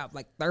together in about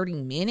like 30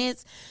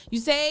 minutes. You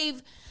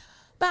save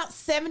about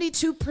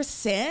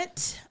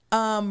 72%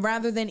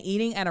 rather than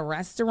eating at a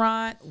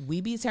restaurant.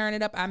 We be tearing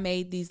it up. I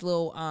made these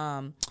little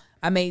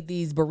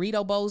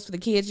burrito bowls for the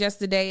kids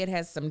yesterday. It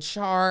has some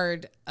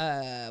charred,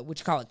 what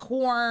you call it,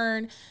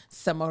 corn,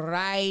 some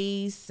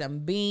rice, some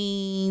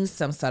beans,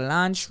 some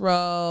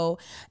cilantro,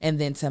 and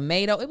then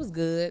tomato. It was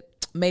good.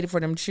 Made it for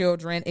them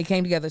children. It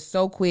came together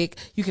so quick.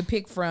 You can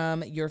pick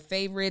from your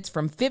favorites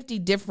from 50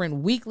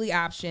 different weekly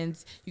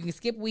options. You can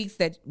skip weeks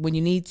that when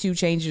you need to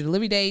change your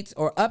delivery dates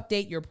or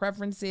update your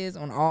preferences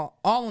on all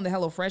on the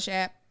HelloFresh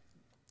app.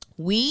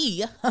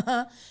 We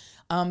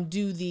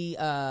do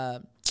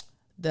the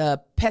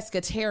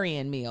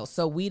pescatarian meal.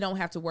 So we don't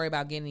have to worry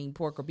about getting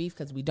pork or beef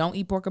because we don't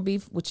eat pork or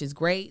beef, which is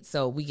great.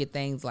 So we get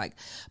things like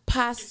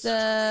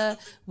pasta,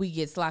 we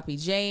get sloppy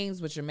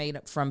James, which are made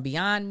up from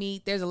Beyond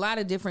Meat. There's a lot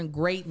of different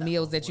great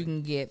meals that you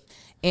can get.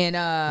 And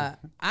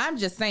I'm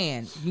just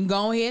saying, you can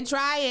go ahead and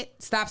try it.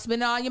 Stop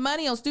spending all your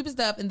money on stupid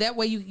stuff, and that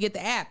way you can get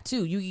the app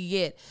too. You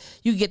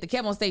can get the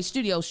Kev on Stage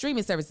Studio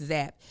streaming services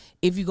app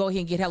if you go ahead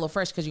and get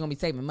HelloFresh because you're gonna be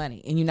saving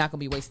money and you're not gonna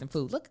be wasting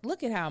food.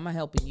 Look at how I'm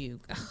helping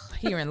you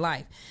here in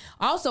life.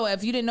 Also,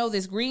 if you didn't know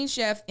this, Green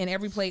Chef and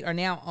Every Plate are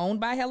now owned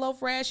by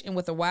HelloFresh, and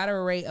with a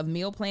wider array of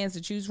meal plans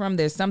to choose from,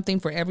 there's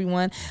something for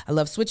everyone. I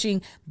love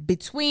switching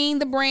between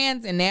the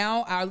brands, and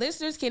now our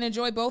listeners can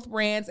enjoy both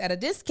brands at a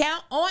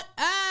discount on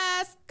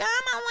us. Come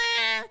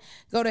on.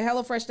 Go to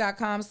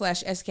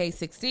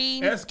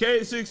HelloFresh.com/SK16.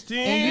 SK16.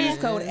 And use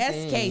code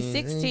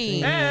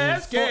SK16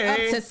 for up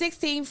to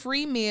 16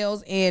 free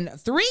meals and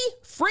 3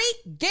 free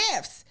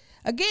gifts.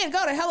 Again,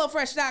 go to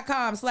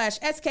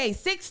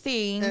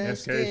HelloFresh.com/SK16.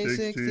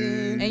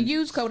 SK16. And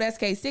use code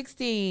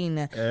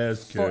SK16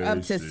 for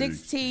up to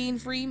 16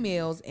 free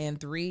meals and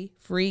 3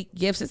 free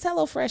gifts. It's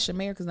HelloFresh,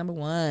 America's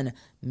 #1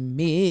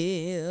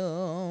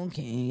 meal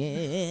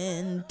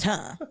kit.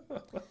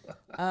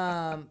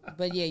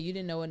 But yeah, you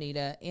didn't know,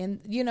 Anita.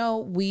 And, you know,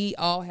 we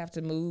all have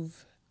to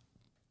move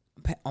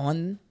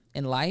on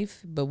in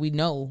life, but we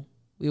know,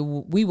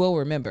 we will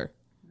remember.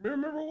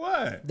 Remember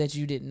what? That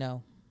you didn't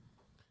know.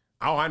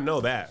 Oh, I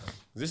know that.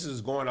 This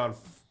is going on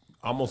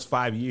almost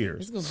 5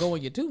 years. It's going to go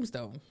on your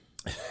tombstone.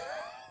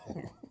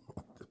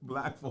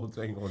 Black folks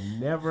ain't going to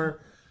never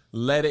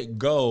let it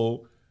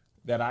go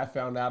that I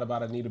found out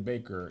about Anita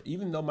Baker,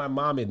 even though my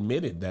mom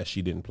admitted that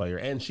she didn't play her,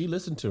 and she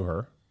listened to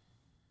her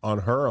on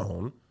her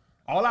own.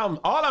 All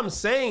I'm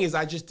saying is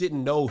I just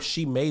didn't know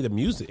she made the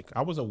music.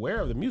 I was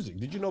aware of the music.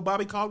 Did you know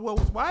Bobby Caldwell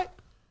was white?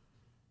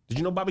 Did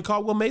you know Bobby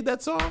Caldwell made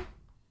that song?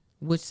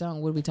 Which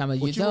song? What are we talking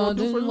about? What you gonna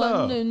do for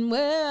love?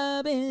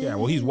 Yeah,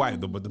 well, he's white,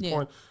 but the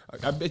point,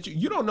 I bet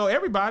you don't know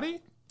everybody.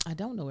 I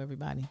don't know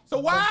everybody. So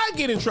why I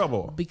get in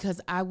trouble?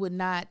 Because I would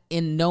not,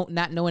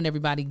 not knowing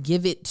everybody,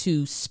 give it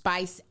to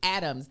Spice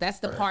Adams. That's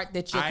the part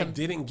that you're... I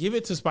didn't give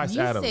it to Spice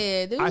you Adams.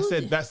 I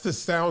said that's the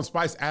sound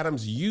Spice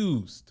Adams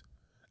used.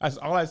 That's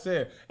all I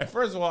said. And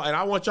first of all, and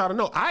I want y'all to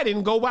know, I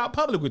didn't go out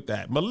public with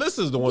that.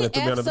 Melissa's the one that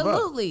threw me under the bus.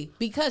 Absolutely,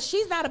 because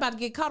she's not about to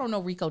get caught on no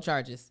RICO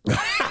charges. She's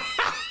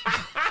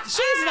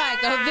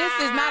like, this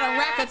is not a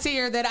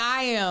racketeer that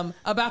I am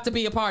about to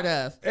be a part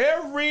of.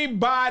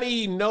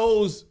 Everybody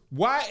knows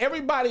why.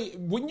 Everybody,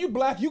 when you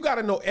black, you got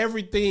to know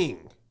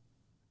everything.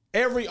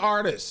 Every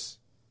artist,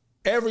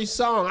 every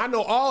song. I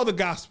know all the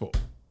gospel.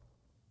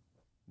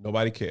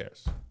 Nobody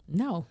cares.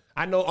 No.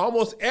 I know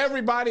almost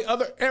every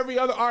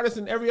other artist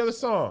and every other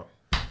song.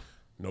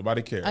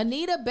 Nobody cares.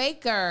 Anita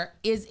Baker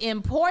is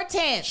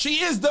important.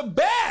 She is the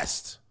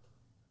best.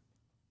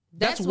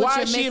 That's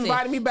why she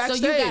invited me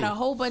backstage. So you got a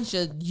whole bunch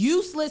of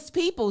useless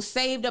people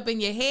saved up in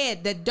your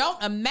head that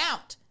don't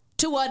amount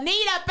to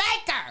Anita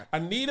Baker.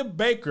 Anita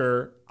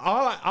Baker,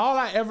 all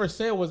I ever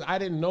said was I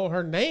didn't know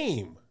her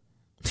name.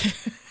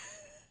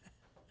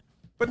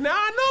 But now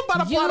I know.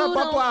 You don't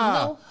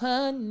know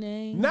her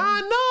name. Now I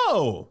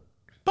know.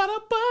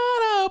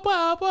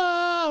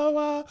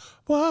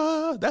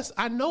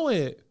 I know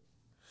it.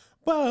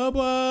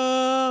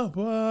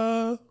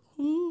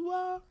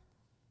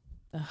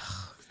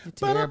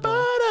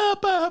 Terrible.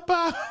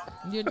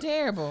 You're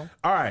terrible.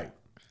 All right.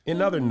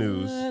 In other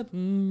news,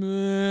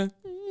 we're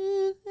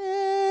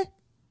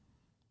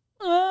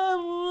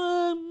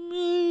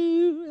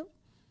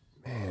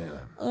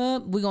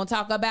gonna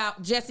talk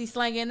about Jesse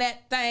slinging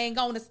that thing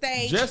on the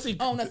stage.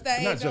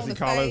 Not Jesse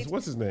Collins.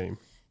 What's his name?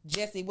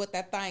 Jesse with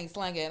that thing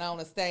slinging on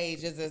the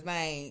stage is his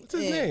name. What's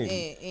his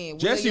name?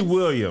 Jesse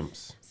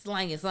Williams.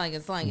 Slinging.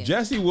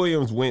 Jesse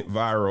Williams went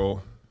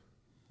viral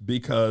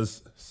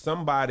because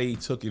somebody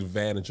took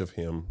advantage of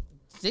him.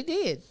 They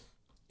did.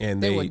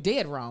 And they were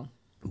dead wrong.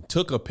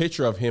 Took a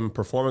picture of him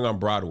performing on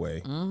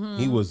Broadway. Mm-hmm.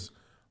 He was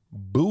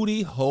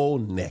booty hole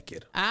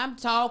naked. I'm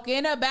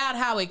talking about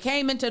how he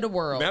came into the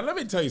world. Now, let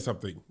me tell you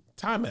something.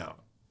 Time out.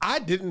 I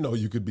didn't know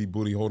you could be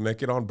booty hole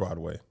naked on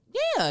Broadway.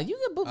 Yeah, you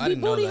could be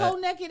booty hole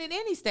naked in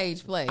any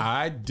stage play.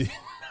 I did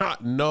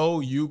not know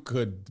you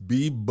could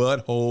be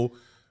butthole.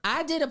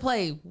 I did a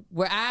play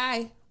where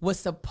I was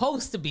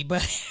supposed to be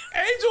butt.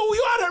 Angel,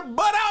 you out here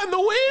butt out in the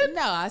wind?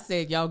 No, I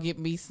said y'all get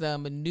me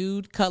some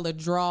nude colored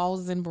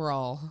draws and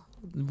bra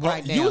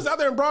right now. You was out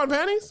there in bra and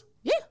panties?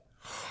 Yeah.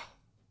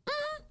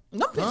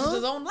 No pictures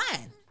is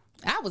online.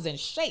 I was in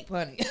shape,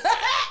 honey.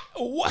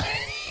 What?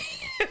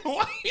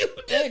 Why you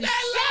did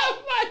that laugh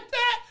like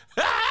that?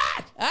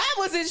 I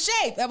was in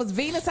shape. That was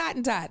Venus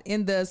Hottentot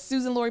in the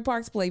Susan Laurie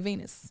Parks play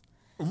Venus.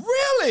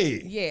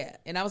 Really? Yeah,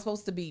 and I was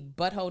supposed to be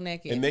butthole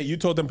naked. And you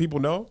told them people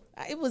no?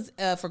 It was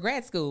for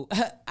grad school.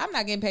 I'm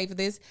not getting paid for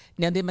this.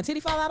 Now, did my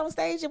titty fall out on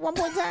stage at one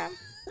point in time?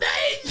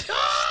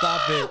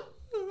 Stop it.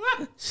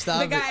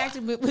 Stop it. The guy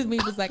acting with me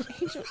was like,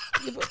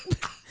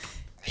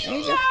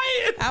 Angel.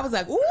 I was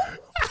like, ooh.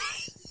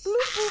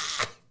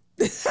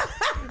 Now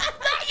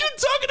you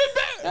talking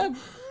about...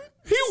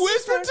 He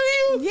whispered to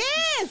you?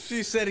 Yes.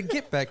 She said,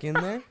 get back in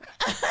there.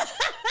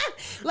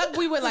 Like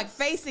we were like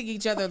facing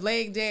each other,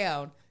 laying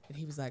down. And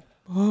he was like,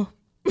 oh.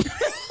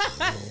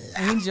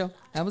 Angel.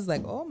 I was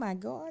like, oh my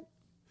God.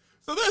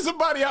 So there's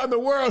somebody out in the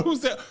world who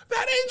said,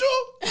 that Angel?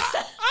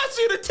 I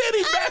see the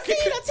titty back. I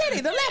see the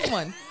titty, the left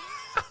one.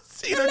 I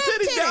see the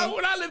titty down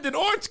when I lived in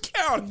Orange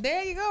County.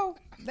 There you go.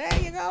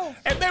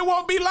 And they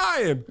won't be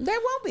lying. They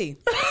won't be.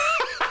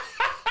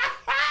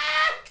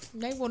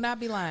 They will not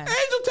be lying.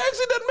 Angel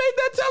Texas done made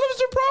that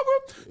television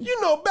program.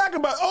 You know, back in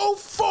about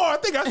 04, I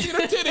think I seen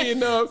her titty. And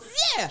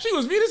yeah, she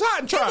was Venus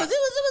Hottentot.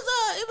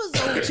 It was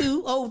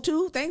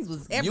 02. Things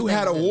was everything. You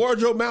had a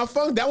wardrobe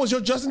malfunction. That was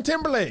your Justin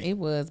Timberlake. It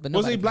was, but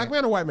was he black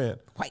man or white man?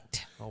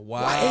 White. Oh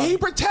wow. Why? He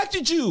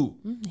protected you.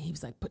 He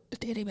was like, put the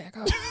titty back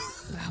on.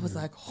 I was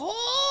like,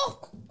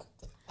 oh,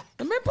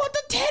 let me put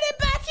the titty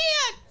back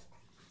in.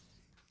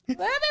 Let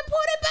me put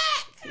it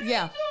back.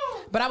 Yeah,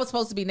 but I was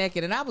supposed to be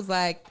naked, and I was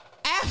like,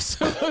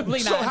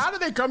 absolutely not. So how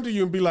did they come to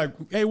you and be like,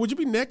 hey, would you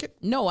be naked?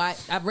 No,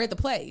 I've read the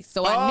play,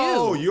 so I knew.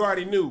 Oh, you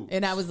already knew.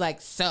 And I was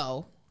like,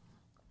 so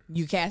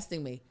you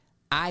casting me?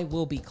 I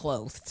will be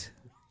clothed.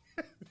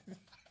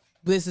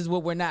 This is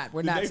what we're not.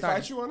 We're did not they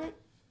starting. Fight you on it?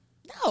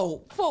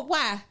 No. For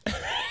why?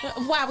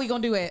 Why are we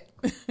gonna do it?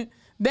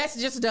 That's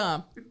just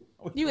dumb.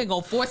 You ain't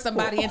gonna force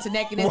somebody into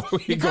nakedness.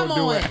 Come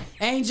on,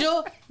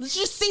 Angel. Let's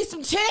just see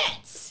some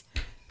tits.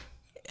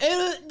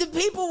 The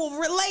people will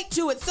relate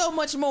to it so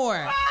much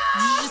more.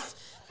 Just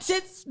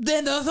tits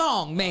than the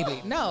thong,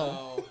 maybe.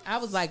 No. I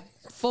was like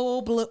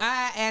full blue.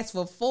 I asked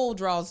for full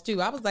draws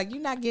too. I was like,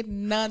 you're not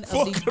getting none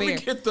of these Can we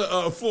get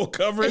the full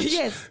coverage?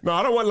 Yes. No,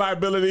 I don't want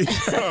liability.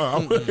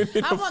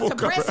 I want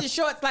compression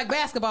shorts like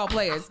basketball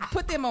players.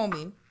 Put them on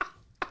me.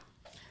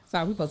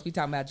 Sorry, we're supposed to be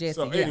talking about Jesse.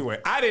 So anyway,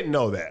 I didn't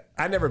know that.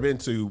 I never been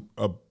to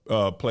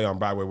a play on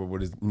Broadway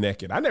where it's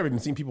naked. I never even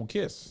seen people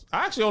kiss.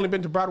 I actually only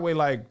been to Broadway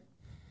like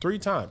 2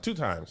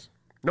 times.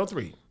 No,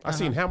 3. I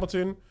seen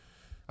Hamilton.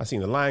 I seen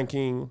The Lion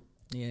King.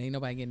 Yeah, ain't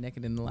nobody getting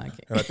naked in The Lion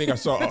King. And I think I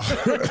saw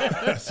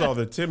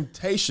The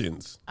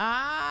Temptations.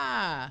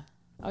 Ah.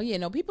 Oh, yeah,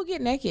 no, people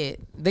get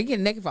naked. They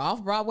get naked for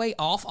off-Broadway,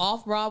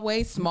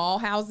 off-Broadway, small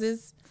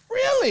houses.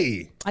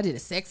 Really? I did a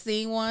sex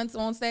scene once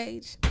on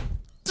stage.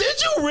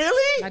 Did you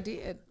really? I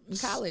did, in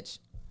college.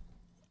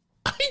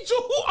 Angel,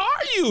 who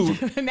are you?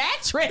 An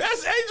actress.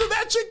 That's Angel,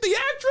 that chick, the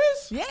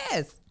actress?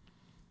 Yes.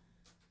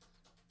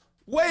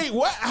 Wait,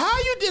 what? How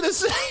you did a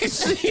sex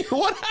scene?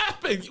 What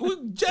happened?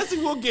 Jesse,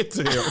 we'll get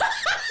to him.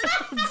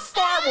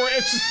 Far more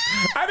interesting.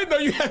 I didn't know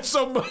you had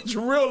so much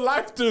real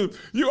life to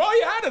you. Oh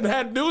yeah, I done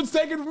had dudes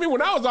taken from me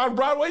when I was on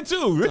Broadway too.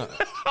 All this stuff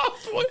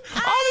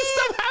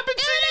happened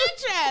to you.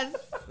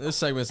 This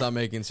segment's not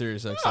making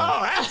serious sex.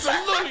 Oh,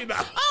 absolutely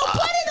not. Oh,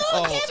 put it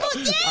on Kendall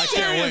Dick. I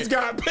can't wait.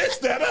 Got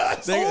pissed at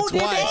us. Twice.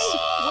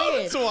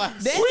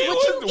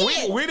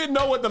 We didn't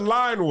know what the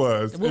line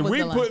was. What was we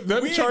the line? put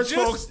them church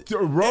folks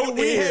wrote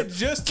We in. had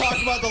just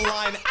talked about the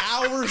line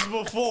hours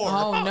before.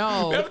 Oh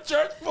no. Them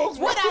church folks.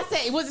 What I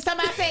say? Was it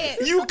something I said?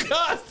 You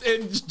cussed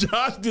and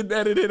Josh didn't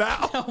edit it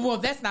out. Well,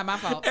 that's not my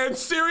fault. And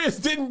Sirius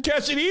didn't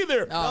catch it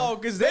either. Oh,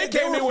 because They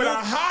came in with a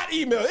hot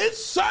email.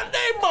 It's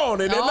Sunday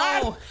morning, and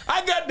I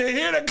got to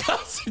hear the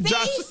cussing.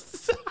 Josh,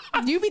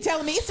 you be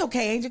telling me it's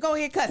okay, Angel. Go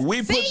ahead, cuss.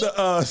 we put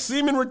the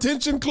semen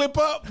retention clip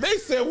up. They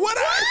said, "What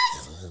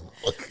else?"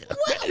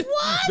 What?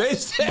 They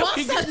said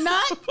Bust a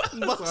nut?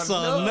 Bust a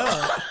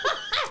nut.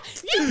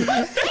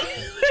 they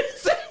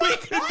said we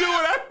could do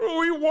whatever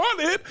we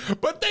wanted,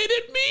 but they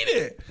didn't mean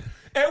it.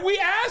 And we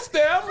asked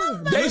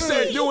them, they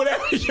said do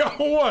whatever y'all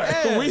want.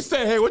 Yeah. We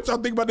said, hey, what y'all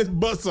think about this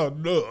bust a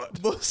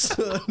nut? Bust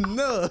a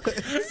nut.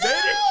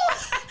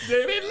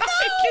 They didn't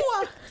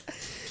like it.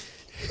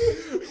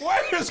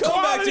 Where's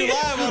Come back quality? to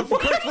live on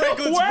Kirk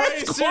Franklin's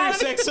Where's Brain Sirius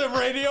quality? XM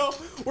Radio.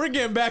 We're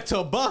getting back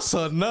to bust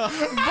a nut.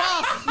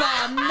 Bust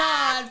a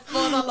nut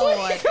for the We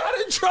Lord. got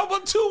in trouble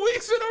 2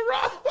 weeks in a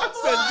row. I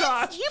said,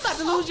 Josh, You about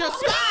to lose your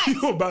spot.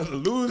 you about to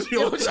lose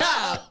your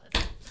job.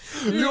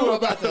 You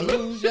about to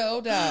lose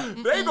your job.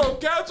 They gonna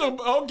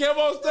cancel on Kev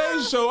on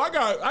Stage show. I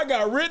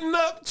got written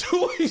up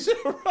 2 weeks in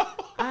a row.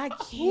 I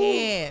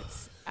can't.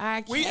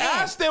 We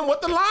asked them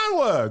what the line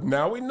was.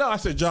 Now we know. I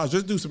said, Josh,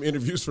 just do some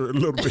interviews for a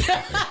little bit.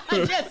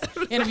 Just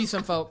interview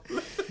some folk.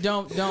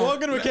 Don't.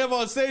 Welcome to Kev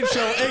on Stage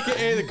show,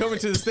 aka the Coming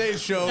to the Stage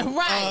show.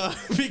 Right.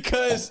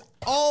 Because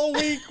all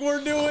week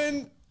we're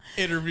doing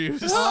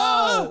interviews.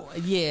 Oh,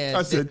 yeah.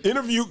 I said,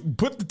 interview,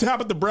 put the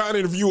Tabitha Brown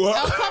interview up.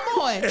 Oh,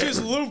 come on.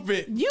 Just loop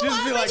it. You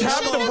Just be like, already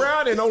Tabitha should've-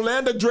 Brown and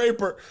Orlando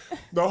Draper.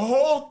 The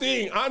whole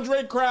thing.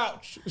 Andre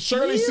Crouch,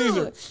 Shirley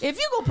Caesar. If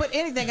you gonna put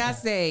anything I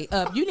say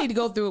up, you need to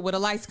go through it with a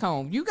lice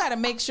comb. You got to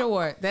make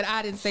sure that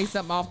I didn't say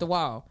something off the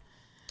wall.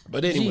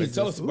 But anyway, Jesus.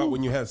 tell us about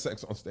when you had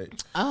sex on stage.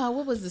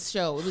 What was the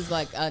show? It was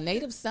like a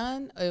Native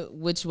Son,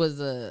 which was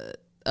a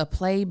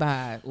play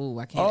by. Ooh,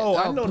 I can't. Oh,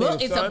 I know book.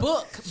 Native It's Son. a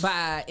book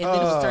by, and then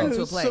it was turned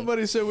into a play.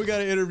 Somebody said we got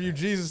to interview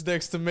Jesus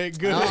next to make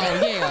good. Oh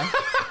yeah,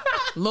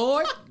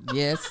 Lord,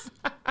 yes.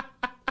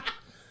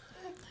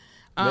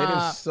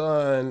 Native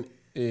Son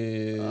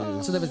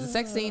is. So there was a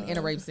sex scene and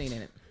a rape scene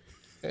in it.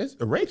 It's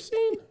a rape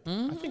scene?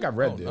 I think I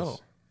read this. no.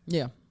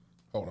 Yeah.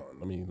 Hold on.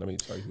 Let me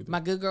tell you who this is. My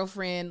good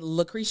girlfriend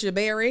Lucretia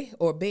Berry,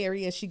 or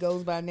Berry as she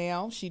goes by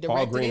now, she directed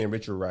Paul Green it. and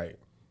Richard Wright.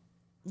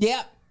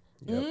 Yep.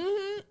 Yep.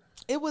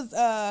 It was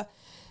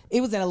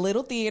in a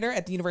little theater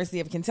at the University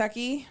of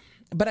Kentucky.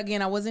 But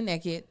again, I wasn't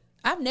naked.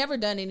 I've never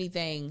done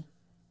anything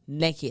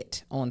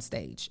naked on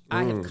stage.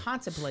 I have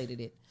contemplated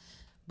it,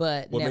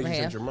 but What never made you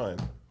change have. your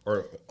mind?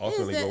 Or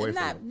ultimately go away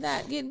from it?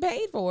 Not getting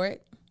paid for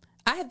it.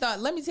 I had thought,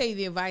 let me tell you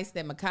the advice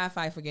that Mekhi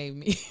Phifer gave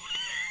me.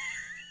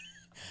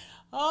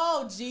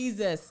 Oh,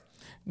 Jesus.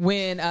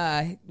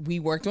 When we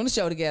worked on the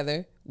show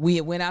together, we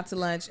had went out to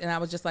lunch, and I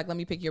was just like, let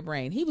me pick your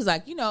brain. He was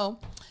like, you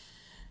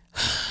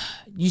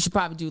should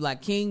probably do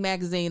like King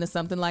Magazine or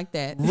something like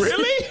that.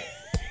 Really?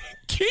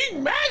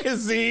 King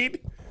Magazine?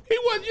 He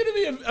wanted you to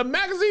be a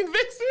magazine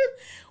vixen?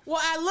 Well,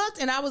 I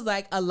looked and I was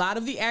like, a lot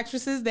of the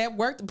actresses that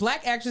worked,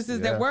 black actresses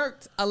Yeah. that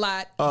worked a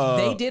lot,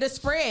 they did a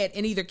spread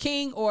in either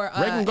King or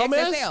Reagan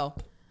Gomez? XSL.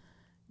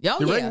 Oh,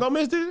 Did yeah. Reagan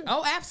Gomez did it?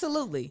 Oh,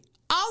 absolutely.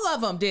 All of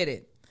them did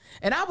it.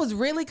 And I was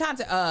really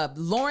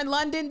Lauren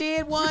London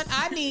did one.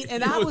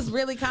 I was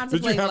really Did you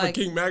contemplating have like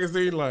a King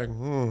Magazine? Like,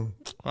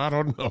 I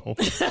don't know.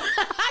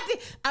 I did.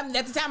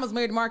 At the time I was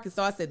married to Marcus,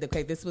 so I said,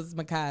 okay, this was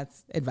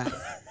Mekhi's advice.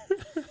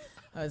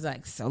 I was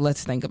like, so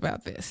let's think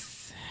about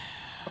this.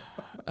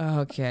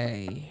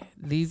 Okay.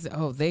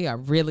 They are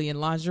really in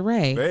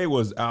lingerie. They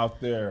was out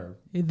there.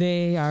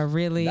 They are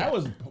really.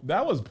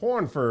 That was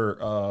porn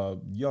for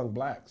young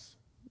blacks.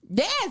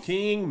 Yes.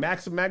 King,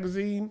 Maxim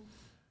Magazine.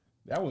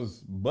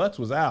 Butts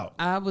was out.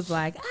 I was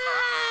like,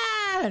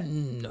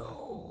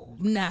 no,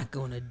 not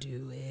gonna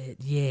do it.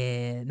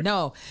 Yeah,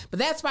 no. But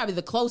that's probably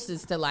the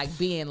closest to like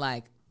being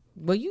like,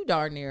 well, you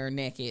darn near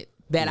naked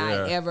that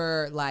I Yeah.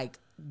 ever like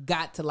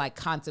got to like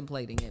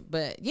contemplating it.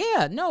 But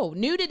yeah, no,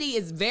 nudity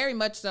is very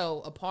much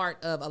so a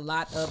part of a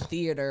lot of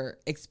theater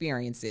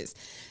experiences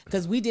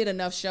because we did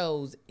enough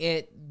shows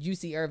at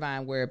UC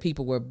Irvine where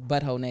people were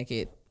butthole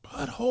naked.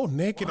 Butthole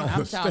naked on I'm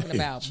the stage. talking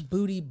about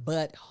booty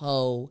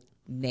butthole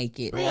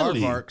naked.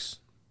 Really? Aardvarks.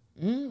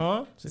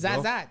 Huh?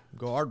 Zat.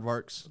 Go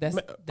Aardvarks. That's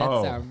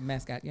Oh. our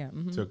mascot. Yeah.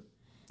 Mhm. Oh,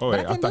 But wait,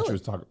 I I can thought do you it.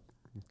 was talking.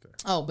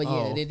 Oh, but yeah,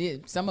 Oh. they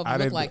did. Some of I them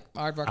look didn't- like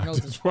aardvark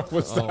noses.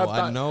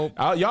 I know.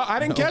 I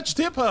didn't catch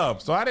Tip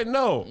Hub, so I didn't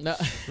know. No.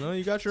 No,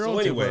 you got your So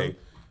own. anyway,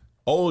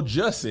 old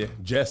Jesse,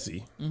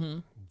 Jesse is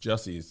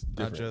Not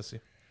different. Jesse.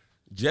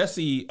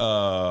 Jesse,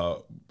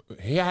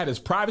 he had his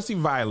privacy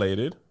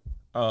violated.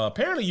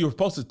 Apparently, you were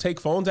supposed to take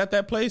phones at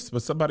that place,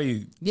 but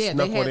somebody Yeah,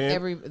 snuck they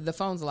had one in. the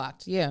phones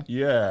locked. Yeah.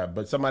 Yeah,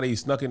 but somebody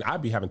snuck in.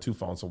 I'd be having two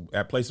phones. So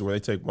at places where they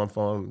take one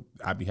phone,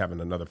 I'd be having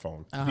another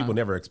phone. People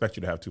never expect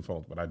you to have two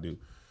phones, but I do.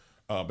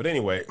 But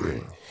anyway,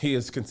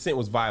 his consent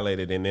was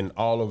violated, and then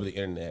all over the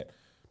internet,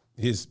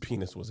 his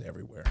penis was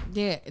everywhere.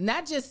 Yeah,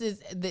 not just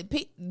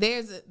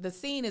the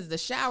scene is the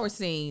shower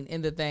scene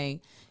in the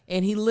thing,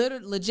 and he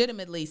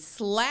legitimately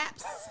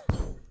slaps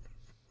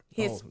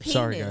his penis.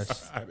 sorry,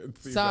 guys. I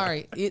didn't see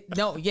Sorry. It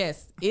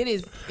is.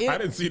 that. I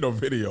didn't see no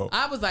video.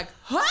 I was like,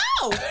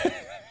 how?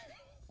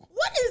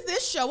 What is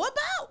this show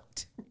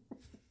about?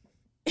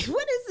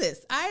 What is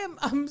this?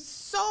 I'm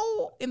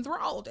so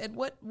enthralled at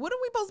what are we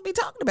supposed to be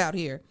talking about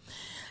here?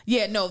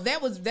 Yeah, no,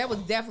 that was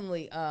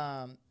definitely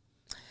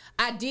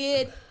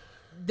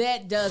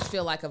that does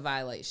feel like a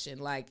violation.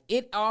 Like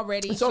it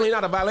already It's only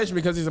not a violation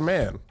because he's a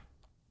man.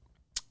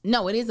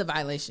 No, it is a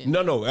violation.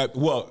 No.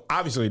 Well,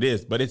 obviously it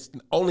is, but it's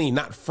only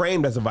not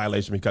framed as a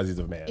violation because he's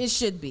a man. It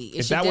should be.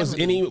 If that was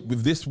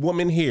with this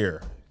woman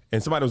here,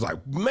 and somebody was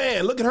like,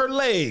 "Man, look at her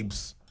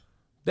legs.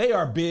 They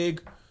are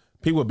big."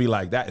 People would be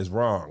like, "That is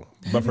wrong."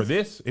 But for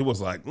this, it was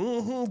like,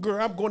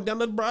 "Girl, I'm going down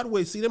to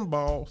Broadway, see them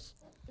balls."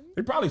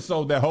 They probably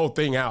sold that whole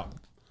thing out.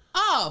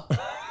 Oh,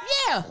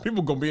 yeah.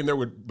 People gonna be in there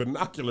with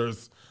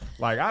binoculars.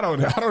 Like I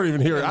don't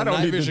even hear it. I don't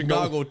night need vision to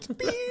know, goggles.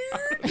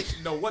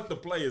 know what the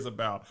play is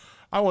about.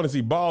 I want to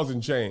see balls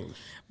and change.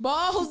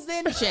 Balls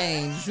and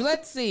change.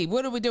 Let's see.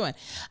 What are we doing?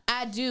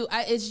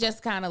 It's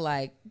just kind of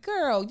like,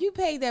 girl, you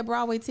paid that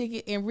Broadway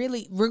ticket and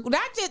really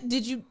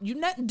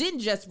didn't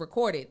just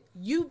record it.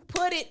 You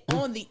put it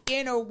on the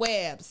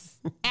interwebs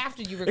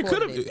after you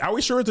recorded it. Are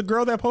we sure it's a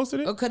girl that posted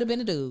it? It could have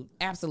been a dude.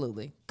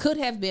 Absolutely. Could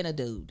have been a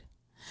dude.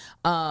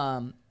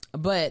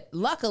 But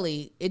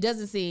luckily, it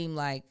doesn't seem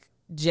like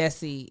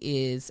Jesse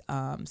is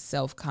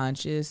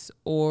self-conscious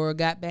or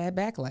got bad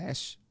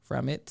backlash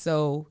from it.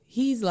 So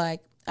he's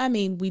like,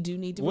 we do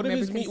need to remember consent. What if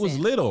his meat was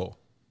little?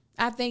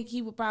 I think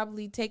he would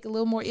probably take a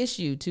little more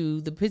issue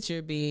to the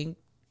picture being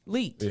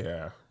leaked.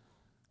 Yeah.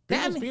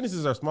 People's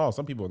penises are small,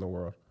 some people in the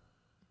world.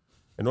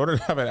 In order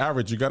to have an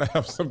average, you got to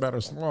have some that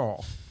are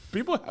small.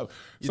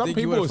 Some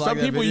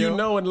people you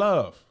know and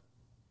love.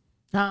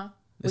 Huh?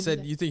 They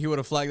said, you think he would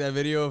have flagged that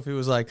video if he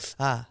was like, He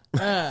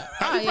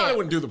probably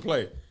wouldn't do the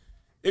play.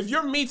 If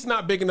your meat's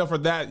not big enough for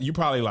that, you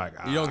probably like,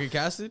 you don't get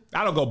casted?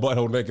 I don't go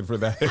butthole naked for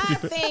that. I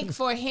think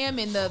for him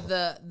and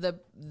the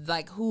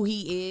like who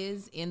he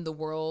is in the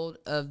world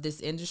of this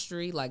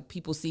industry, like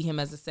people see him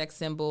as a sex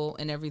symbol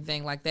and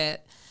everything like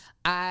that.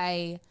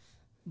 I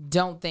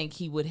don't think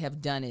he would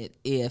have done it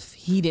if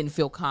he didn't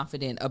feel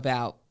confident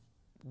about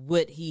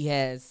what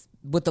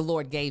the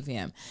Lord gave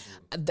him.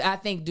 I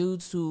think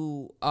dudes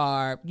who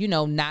are,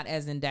 not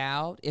as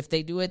endowed, if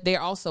they do it,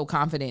 they're also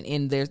confident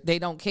in they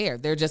don't care.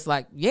 They're just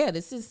like, yeah,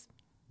 this is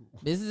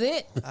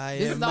it.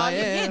 This is all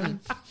you're getting.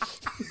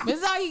 This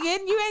is all you're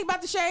getting. You ain't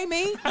about to shame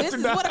me. This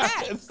is what I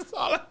got. This is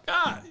all I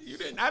got.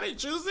 I didn't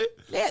choose it.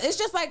 Yeah, it's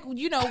just like,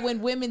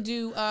 when women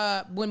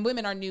when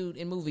women are nude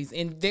in movies,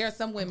 and there are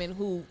some women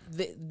who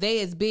they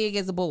as big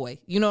as a boy.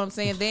 You know what I'm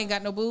saying? They ain't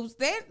got no boobs.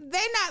 They're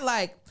not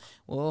like,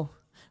 well,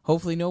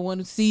 hopefully no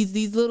one sees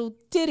these little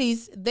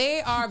titties.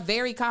 They are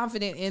very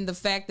confident in the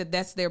fact that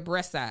that's their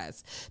breast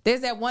size.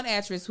 There's that one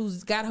actress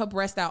who's got her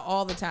breast out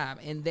all the time,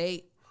 and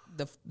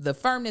the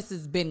firmness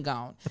has been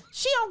gone.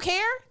 She don't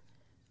care.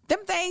 Them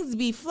things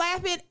be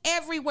flapping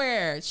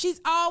everywhere. She's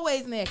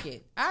always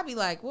naked. I'd be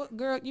like, "What,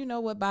 girl? You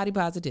know what? Body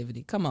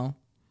positivity. Come on,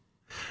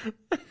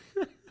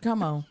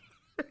 come on.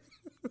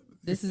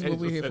 This is what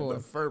we're here for." The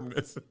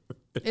firmness.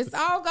 It's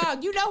all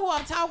gone. You know who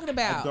I'm talking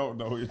about. I don't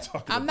know who you're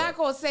talking about. I'm not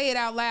gonna say it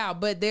out loud,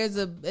 but it's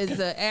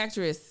an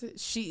actress.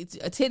 She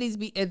titties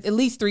be at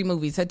least 3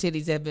 movies. Her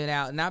titties have been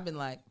out, and I've been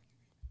like,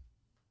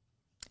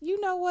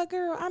 you know what,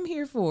 girl? I'm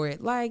here for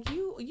it. Like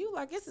you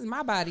like, this is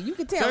my body. You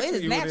can tell it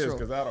is natural.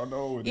 Because I don't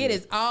know what it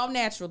is. All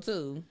natural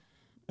too,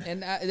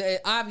 and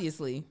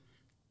obviously,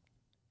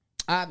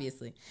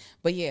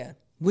 but yeah.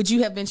 Would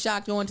you have been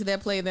shocked going to that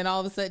play and then all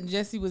of a sudden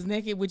Jesse was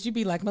naked? Would you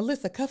be like,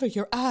 Melissa, cover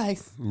your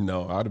eyes?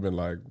 No, I'd have been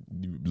like,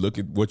 look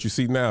at what you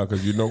see now,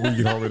 because you know when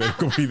you get home, it ain't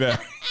going to be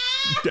that.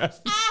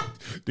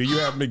 Do you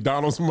have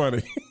McDonald's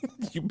money?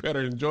 You better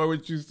enjoy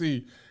what you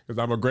see, because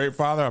I'm a great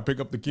father. I pick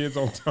up the kids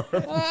on time.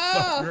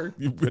 Oh.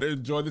 You better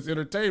enjoy this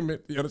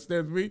entertainment. You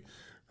understand me?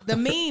 The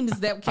memes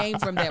that came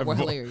from that were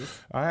hilarious.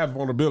 I have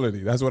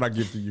vulnerability. That's what I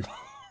give to you.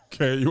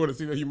 Okay, you want to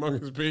see that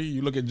humongous pig?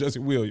 You look at Jesse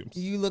Williams.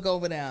 You look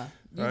over now.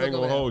 I ain't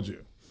going to hold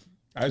you.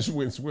 I just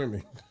went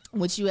swimming.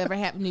 Would you ever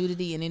have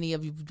nudity in any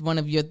of one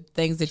of your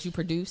things that you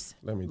produce?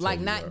 Let me tell like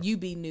you not that. You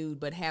be nude,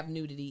 but have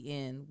nudity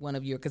in one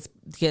of your because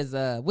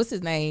what's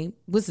his name?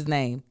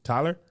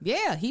 Tyler?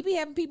 Yeah, he be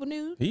having people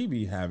nude. He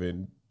be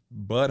having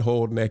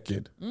butthole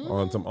naked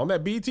on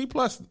that BET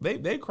Plus.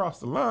 They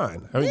crossed the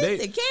line. I mean,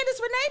 Candace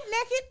Renee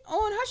naked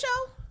on her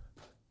show.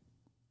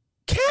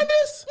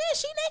 Candace? Yeah,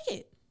 she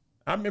naked.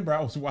 I remember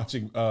I was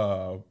watching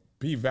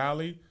P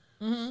Valley,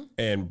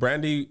 and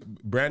Brandy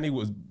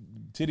was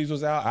titties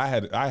was out. I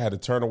had to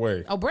turn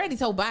away. Oh, Brandy's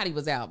whole body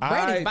was out.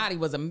 Brandy's body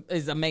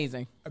is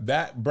amazing.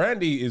 That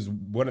Brandy is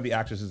one of the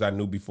actresses I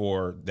knew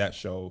before that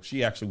show.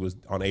 She actually was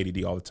on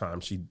ADD all the time.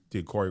 She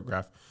did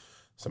choreograph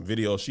some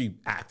videos. She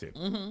acted.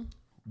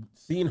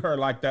 Seeing her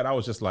like that, I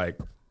was just like,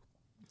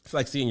 it's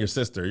like seeing your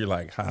sister. You're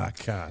like,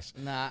 gosh.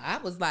 Nah, I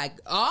was like,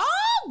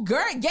 oh,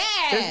 girl,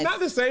 yes. It's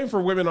not the same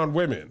for women on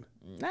women.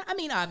 I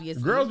mean,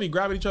 obviously. Girls be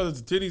grabbing each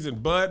other's titties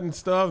and butt and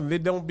stuff, and they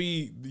don't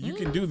be, you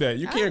can do that.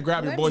 You can't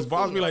grab your boy's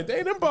balls and be like,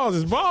 dang, them balls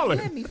is balling.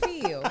 Let me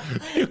feel.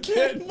 You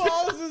can't.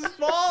 Balls is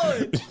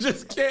falling. You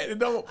just can't.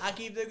 Don't. I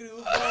keep thinking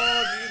of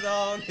balls, he's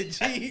on the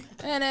Jeep.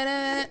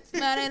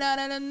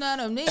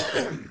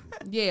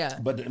 Yeah.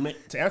 But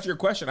to answer your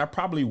question, I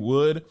probably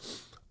would.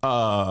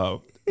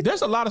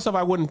 There's a lot of stuff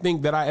I wouldn't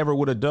think that I ever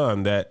would have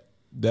done that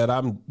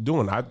I'm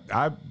doing.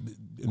 I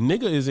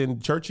nigga is in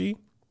churchy.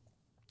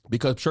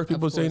 Because church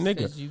people say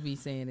nigga. You be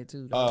saying it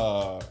too.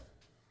 Though.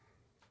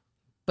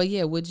 But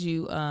yeah, would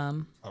you? I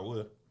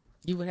would.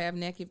 You would have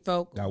naked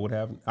folk? I would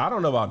have. I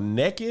don't know about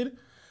naked.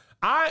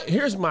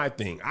 Here's my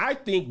thing. I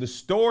think the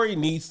story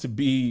needs to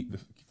be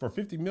for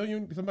 50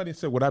 million. Somebody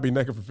said, "Would I be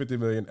naked for 50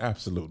 million?"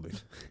 Absolutely.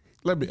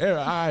 Let me.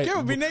 Kevin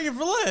would be naked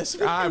for less.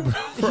 For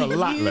a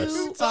lot less.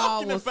 You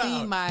all will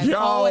see my Yo.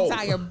 whole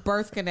entire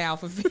birth canal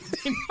for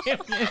 50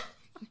 million.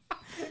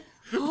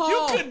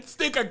 You could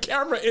stick a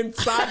camera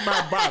inside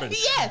my body.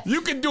 Yes.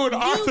 You can do it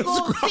off You the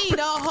gonna screen. see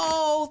the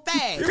whole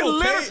thing. You can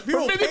literally,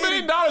 for $50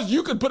 million,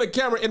 you could put a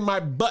camera in my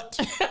butt.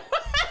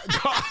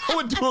 I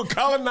would do a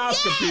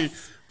colonoscopy.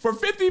 Yes. For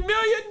 $50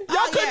 million?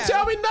 Y'all couldn't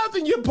tell me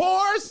nothing, you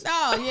pores.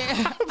 Oh, yeah.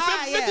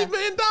 $50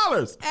 million.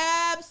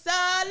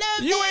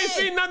 Absolutely. You ain't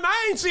seen nothing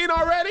I ain't seen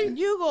already.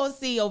 You gonna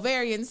see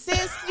ovarian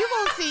cyst. You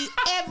gonna see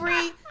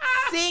every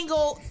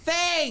single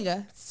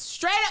thing.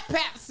 Straight up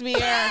pap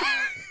smear.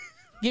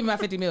 Give me my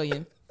 50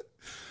 million.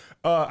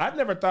 I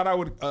never thought I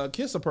would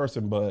kiss a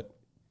person, but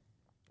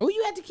Oh,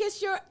 you had to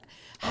kiss your.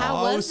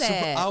 How was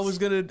that? I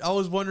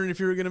was wondering if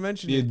you were gonna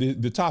mention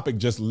it. the topic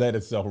just led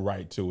itself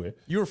right to it.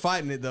 You were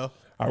fighting it though.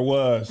 I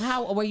was.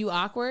 How were you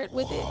awkward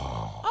with it?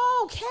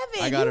 Oh,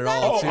 Kevin, I got you it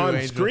all. Oh, too, on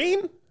Angel.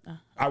 screen?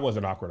 I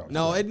wasn't awkward on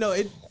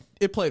screen.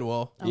 It played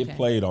well. Okay. It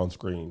played on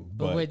screen,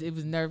 but it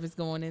was nervous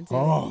going into.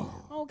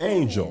 oh,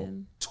 Angel,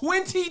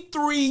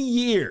 23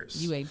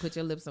 years. You ain't put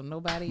your lips on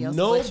nobody else.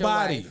 But your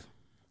Nobody. wife.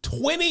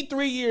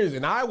 23 years,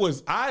 and I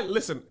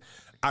listen.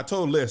 I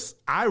told Liz,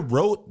 I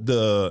wrote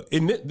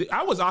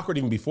I was awkward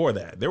even before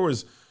that.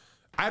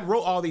 I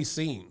wrote all these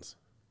scenes,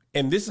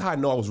 and this is how I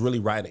know I was really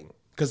writing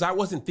because I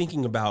wasn't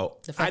thinking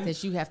about The fact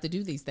that you have to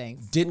do these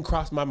things. Didn't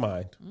cross my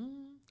mind.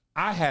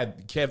 I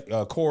had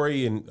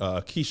Corey and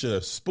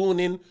Keisha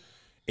spooning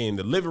in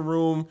the living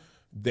room.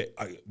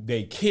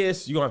 They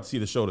kiss. You're gonna have to see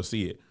the show to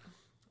see it.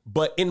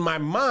 But in my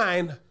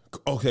mind,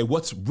 okay,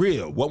 what's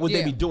real? What would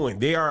they be doing?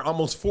 They are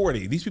almost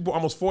 40. These people are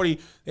almost 40.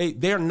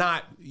 They're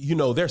not,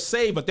 they're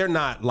saved, but they're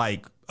not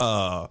like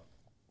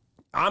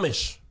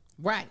Amish.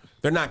 Right.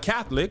 They're not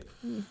Catholic.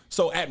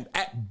 So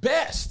at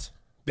best,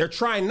 they're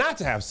trying not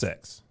to have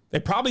sex. They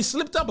probably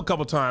slipped up a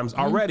couple times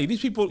already.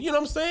 These people, you know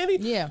what I'm saying?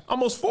 Yeah.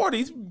 Almost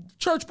 40.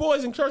 Church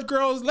boys and church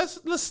girls.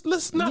 Let's not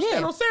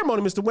stand on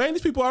ceremony, Mr. Wayne.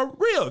 These people are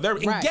real. They're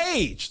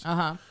engaged.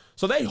 Uh-huh.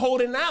 So they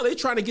holding out. They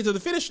trying to get to the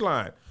finish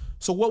line.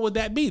 So what would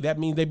that be? That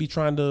means they be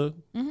trying to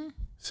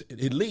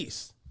at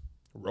least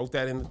wrote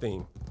that in the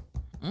thing.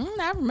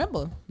 I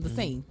remember the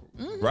scene.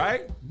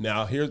 Right?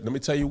 Now let me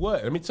tell you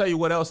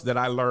what else that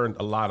I learned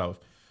a lot of.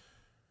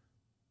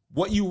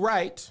 What you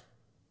write,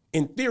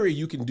 in theory,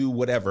 you can do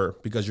whatever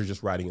because you're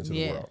just writing into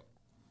the world.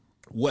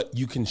 What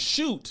you can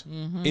shoot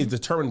is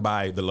determined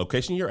by the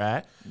location you're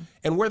at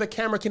and where the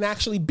camera can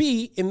actually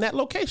be in that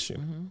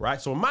location. Right?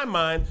 So in my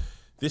mind,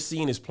 this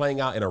scene is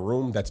playing out in a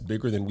room that's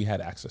bigger than we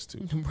had access to.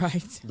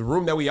 Right. The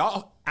room that we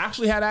all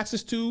actually had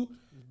access to,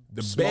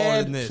 the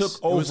Smaller than bed this.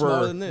 took It was smaller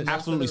over. than this.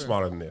 Absolutely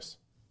smaller than this.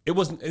 It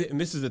wasn't, and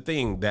this is the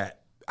thing that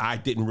I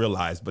didn't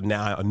realize, but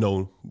now I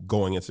know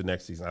going into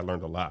next season, I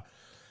learned a lot.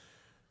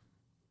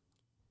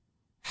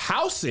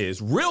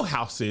 Real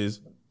houses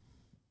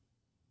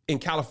in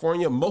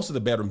California, most of the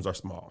bedrooms are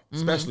small,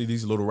 especially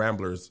these little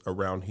ramblers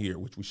around here,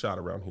 which we shot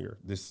around here.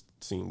 This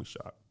scene we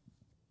shot.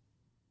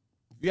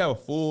 If you have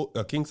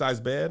a king size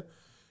bed,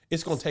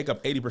 it's going to take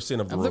up 80%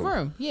 of the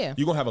room. Yeah.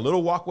 You're going to have a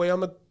little walkway on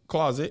the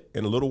closet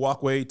and a little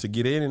walkway to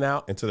get in and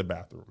out into the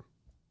bathroom.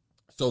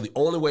 So the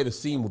only way the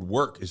scene would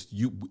work is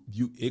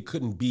it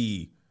couldn't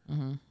be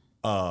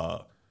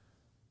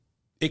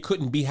it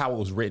couldn't be how it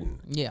was written.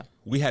 Yeah.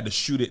 We had to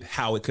shoot it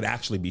how it could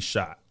actually be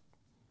shot.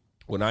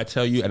 When I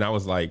tell you, and I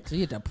was like, So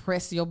you had to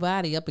press your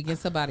body up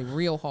against somebody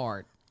real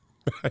hard.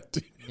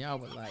 Y'all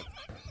were like,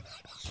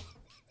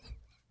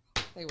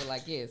 they were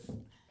like, yes.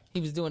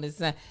 He was doing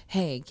this.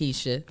 Hey,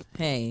 Keisha.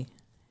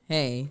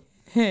 Hey.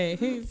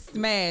 He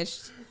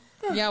smashed.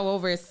 Y'all were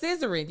over at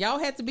scissoring. Y'all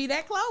had to be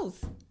that close.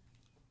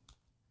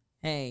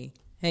 Hey,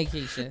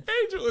 Keisha.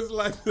 Angel is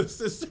like the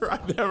sister I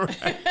never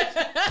had.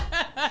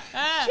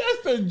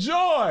 Just a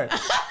joy.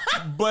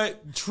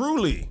 But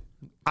truly,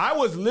 I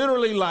was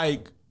literally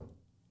like,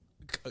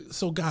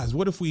 so guys,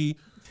 what if we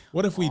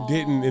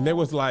didn't? And they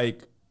was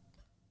like,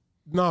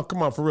 no,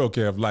 come on, for real,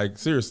 Kev. Like,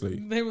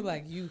 seriously. They were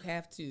like, you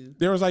have to.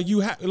 There was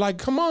like,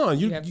 come on,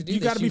 you have to do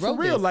got to this. be You for wrote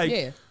real. this. Like,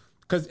 Yeah.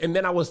 and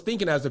then I was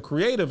thinking as a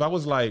creative, I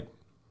was like,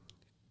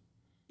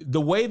 the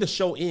way the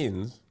show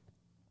ends,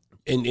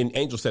 and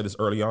Angel said this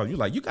early on, you're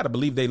like, you got to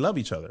believe they love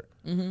each other,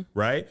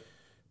 right?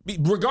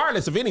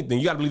 Regardless of anything,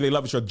 you got to believe they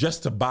love each other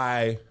just to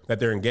buy that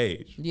they're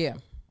engaged. Yeah.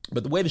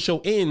 But the way the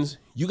show ends,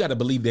 you got to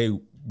believe they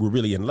were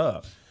really in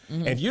love.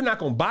 And if you're not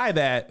going to buy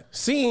that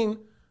scene,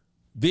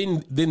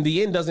 then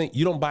the end doesn't,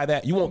 you don't buy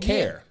that, you won't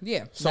care.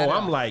 Yeah. So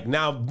I'm like,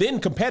 now then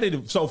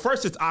competitive. So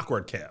first it's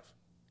awkward, Kev,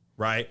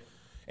 right?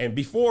 And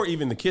before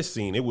even the kiss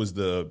scene, it was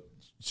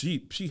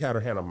she had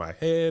her hand on my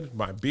head,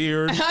 my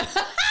beard.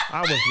 I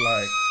was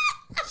like,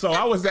 so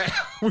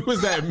we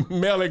was at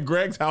Mel and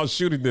Greg's house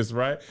shooting this,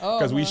 right?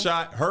 Because we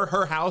shot,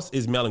 her house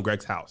is Mel and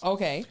Greg's house.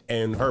 Okay.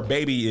 And her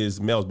baby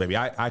is Mel's baby.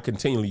 I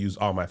continually use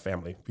all my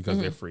family because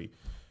they're free.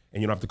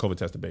 And you don't have to COVID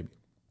test the baby.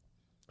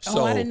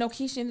 So, I didn't know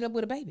Keisha ended up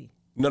with a baby.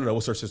 No, it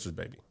was her sister's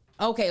baby.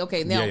 Okay.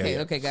 Now, Yeah.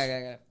 okay. Got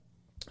it.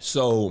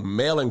 So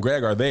Mel and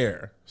Greg are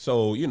there.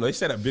 So, they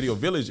set up Video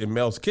Village in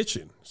Mel's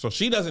kitchen. So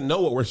she doesn't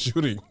know what we're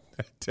shooting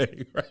that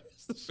day, right?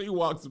 So she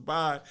walks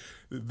by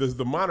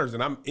the monitors,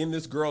 and I'm in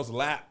this girl's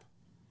lap.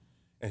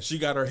 And she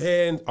got her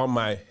hand on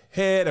my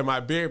head and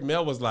my beard.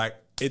 Mel was like,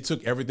 it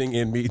took everything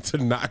in me to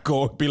not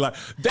go and be like,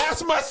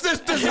 that's my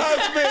sister's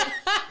husband.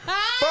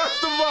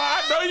 First of all,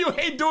 I know you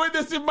ain't doing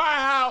this in my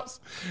house.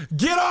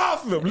 Get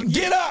off him.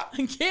 Get up.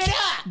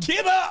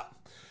 Get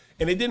up.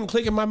 And it didn't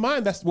click in my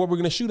mind. That's what we're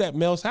going to shoot at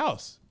Mel's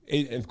house.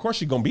 And of course,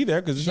 she's going to be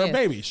there because it's her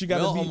baby. She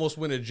got Mel almost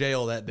went to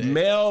jail that day.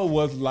 Mel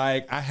was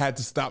like, I had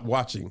to stop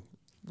watching,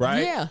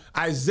 right? Yeah.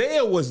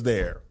 Isaiah was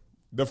there.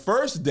 The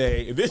first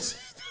day, this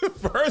is the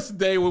first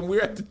day when we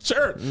were at the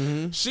church.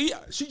 She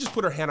just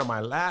put her hand on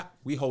my lap.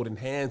 We holding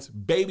hands,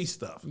 baby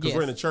stuff, because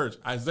we're in the church.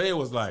 Isaiah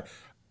was like,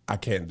 I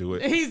can't do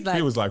it.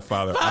 He was like,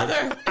 Father.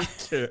 I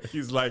can't.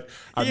 He's like,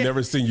 I've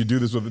never seen you do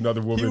this with another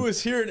woman. He was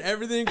hearing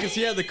everything because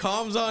he had the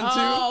comms on too.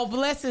 Oh,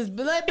 bless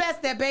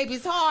that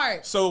baby's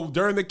heart. So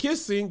during the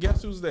kiss scene,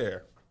 guess who's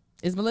there?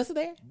 Is Melissa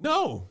there?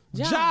 No,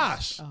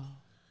 Josh. Oh.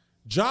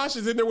 Josh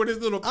is in there with his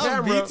little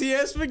I'm camera.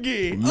 BTS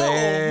McGee.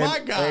 Man, oh my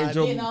God.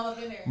 Angel, Getting all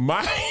up in there.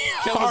 my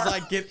Kel heart, was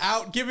like, get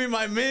out, give me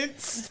my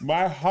mints.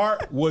 my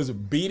heart was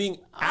beating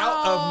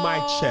out of my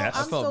chest.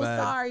 I'm felt so bad.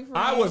 sorry for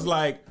I him. was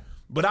like,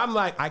 but I'm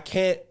like, I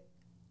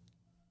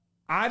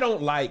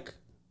don't like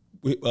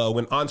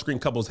when on-screen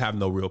couples have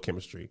no real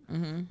chemistry,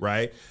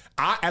 right?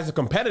 I, as a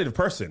competitive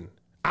person,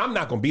 I'm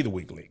not going to be the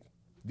weak link.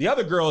 The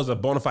other girl is a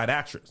bona fide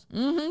actress.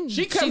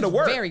 She came She's to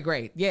work. very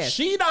great. Yes.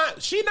 She's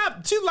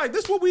like,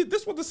 this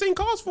what the scene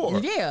calls for.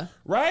 Yeah.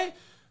 Right?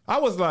 I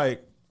was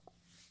like,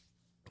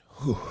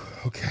 whew,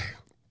 okay.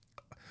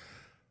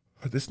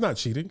 It's not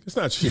cheating. It's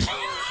not cheating.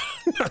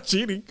 Not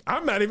cheating.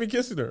 I'm not even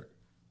kissing her.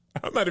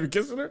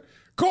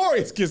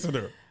 Corey's kissing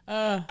her.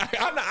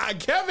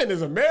 Kevin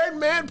is a married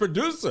man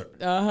producer.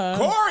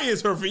 Corey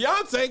is her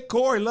fiance.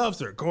 Corey loves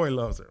her. Corey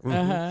loves her.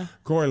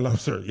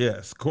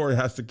 Yes. Corey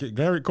has to kiss.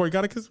 Corey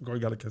got to kiss her. Corey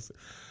got to kiss her.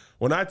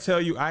 When I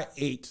tell you I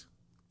ate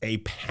a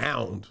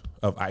pound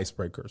of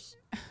icebreakers.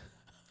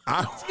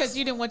 Because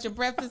you didn't want your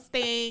breath to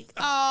stink.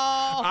 Oh.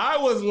 I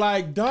was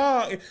like,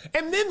 dog.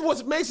 And then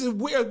what makes it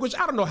weird, which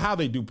I don't know how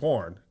they do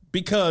porn,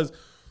 because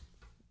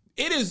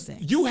it is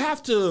you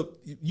have to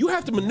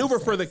maneuver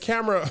for the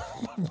camera.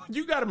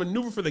 You got to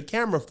maneuver for the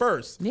camera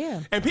first. Yeah.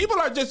 And people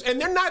are and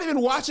they're not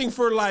even watching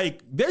for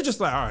they're just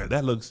like, all right,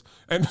 that looks.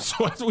 And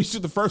so after we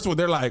shoot the first one,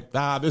 they're like,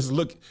 isn't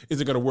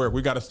going to work.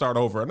 We got to start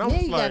over. And I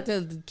was you like, got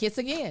to kiss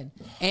again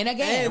and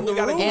again. And the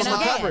room is again.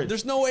 hot.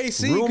 There's no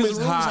AC room because is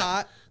the room's hot.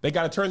 hot. They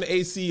got to turn the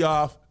AC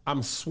off.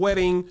 I'm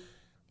sweating.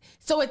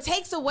 So it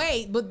takes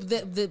away, but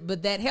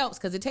that helps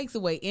because it takes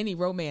away any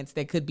romance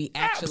that could be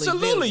actually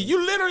Absolutely. built.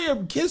 You literally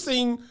are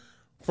kissing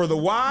for the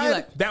wide.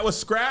 Like, that was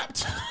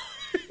scrapped.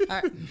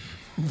 Right.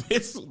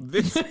 This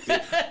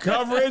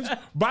coverage.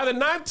 By the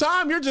ninth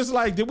time, you're just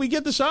like, did we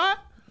get the shot?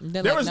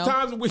 There was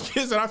times when we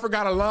kissed and I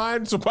forgot a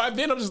line. So by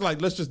then I'm just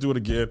like, let's just do it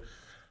again.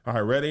 All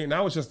right, ready? And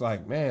I was just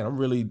like, man, I'm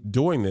really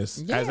doing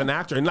this as an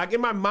actor. And like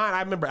in my mind,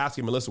 I remember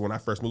asking Melissa when I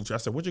first moved here, I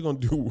said, what you going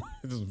to do?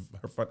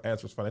 Her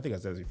answer was funny. I think I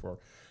said this before.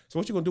 So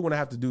what you going to do when I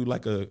have to do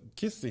like a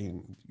kiss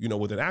scene,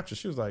 with an actress?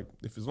 She was like,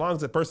 as long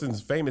as the person's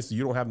famous,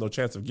 you don't have no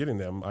chance of getting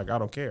them. Like, I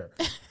don't care.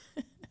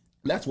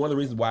 That's one of the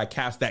reasons why I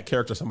cast that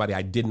character somebody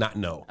I did not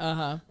know.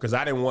 Because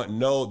I didn't want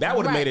that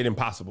would have made it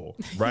impossible,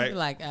 right?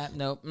 Like,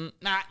 nope.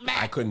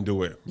 I couldn't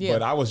do it. Yeah.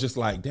 But I was just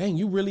like, dang,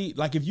 you really,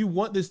 like, if you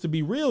want this to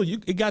be real,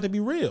 it got to be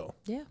real.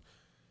 Yeah.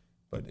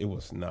 But it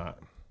was not.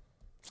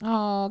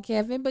 Oh,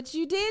 Kevin, but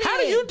you did How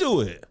it. do you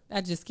do it? I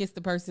just kissed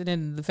the person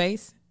in the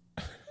face.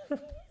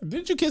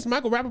 Didn't you kiss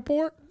Michael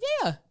Rappaport?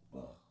 Yeah.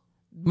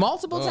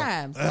 Multiple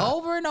times.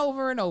 Over and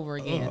over and over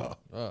again.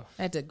 I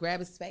had to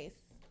grab his face.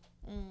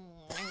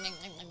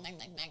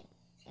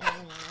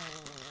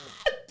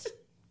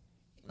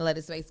 Let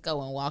his face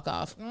go and walk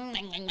off.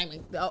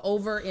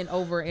 Over and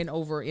over and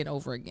over and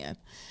over again.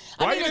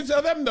 Why you didn't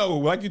tell them though,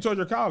 like you told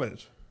your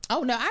college?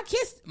 Oh no, I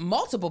kissed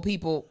multiple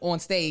people on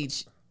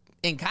stage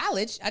in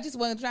college. I just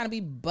wasn't trying to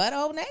be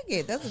butthole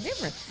naked. That's the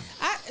difference.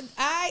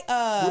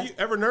 Were you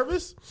ever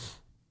nervous?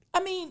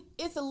 I mean,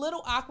 it's a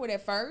little awkward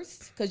at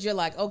first because you're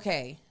like,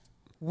 okay,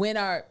 when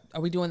are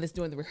we doing this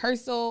during the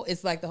rehearsal?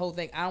 It's like the whole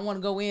thing. I don't want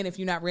to go in if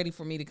you're not ready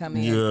for me to come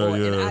in,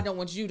 and I don't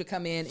want you to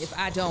come in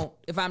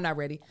if I'm not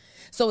ready.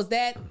 So is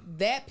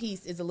that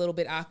piece is a little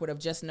bit awkward of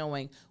just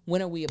knowing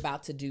when are we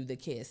about to do the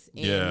kiss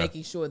and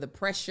making sure the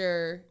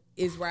pressure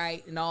is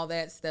right and all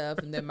that stuff,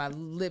 and then my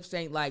lips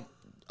ain't like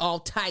all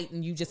tight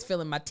and you just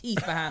feeling my teeth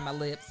behind my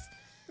lips.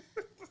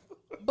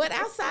 But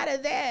outside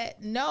of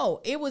that, no,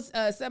 it was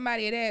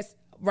somebody had asked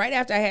right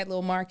after I had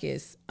little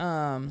Marcus.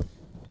 I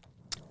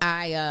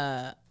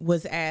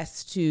was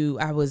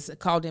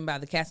called in by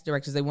the casting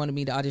directors. They wanted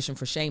me to audition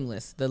for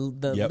Shameless, the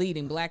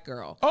leading black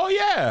girl. Oh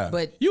yeah,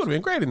 but you would have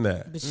been great in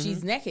that. But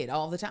she's naked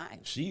all the time.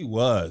 She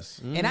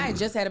was, and I had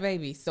just had a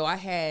baby, so I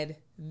had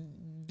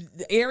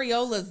the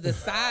areolas the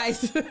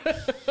size.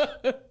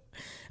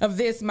 of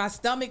this. My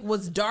stomach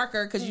was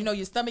darker because you know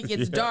your stomach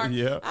gets dark.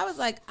 Yeah. I was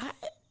like, I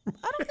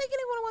don't think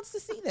anyone wants to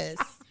see this.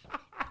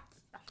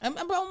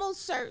 I'm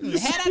almost certain.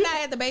 Had I not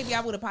had the baby,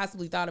 I would have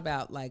possibly thought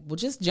about like, well,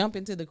 just jump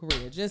into the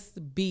career, just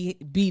be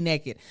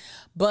naked.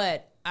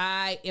 But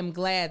I am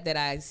glad that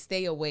I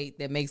stay a weight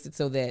that makes it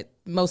so that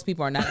most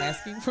people are not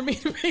asking for me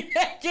to be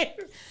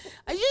naked.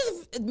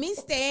 Me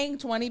staying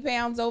 20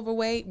 pounds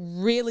overweight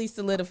really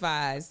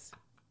solidifies.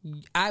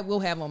 I will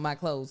have on my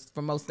clothes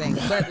for most things,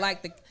 but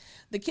like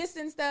the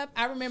kissing stuff,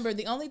 I remember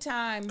the only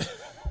time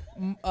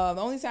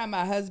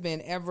my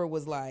husband ever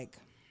was like,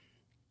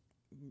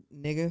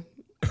 nigga,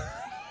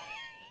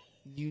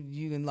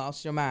 you done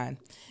lost your mind.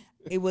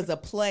 It was a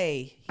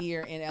play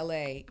here in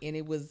LA and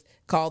it was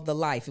called The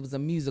Life. It was a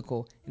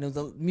musical and it was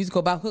a musical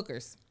about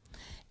hookers.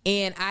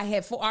 And I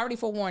had already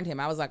forewarned him.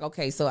 I was like,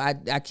 okay, so I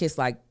kissed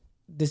like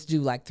this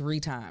dude like 3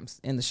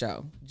 times in the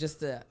show.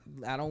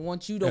 I don't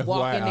want you to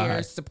walk in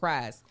there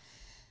surprised.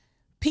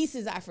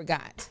 Pieces I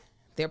forgot.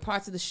 There are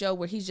parts of the show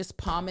where he's just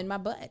palming my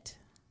butt.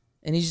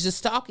 And he's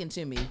just talking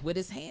to me with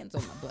his hands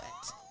on my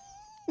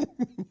butt.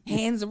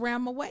 Hands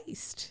around my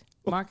waist.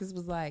 Marcus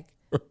was like,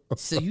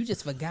 so you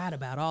just forgot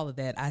about all of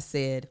that. I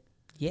said,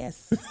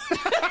 yes.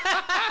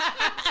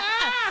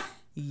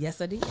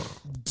 Yes, I did.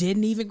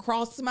 Didn't even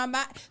cross my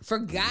mind.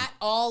 Forgot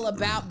all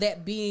about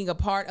that being a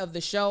part of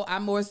the show.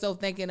 I'm more so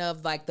thinking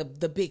of like the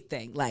big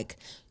thing, like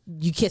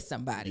you kiss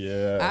somebody.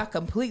 Yeah. I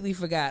completely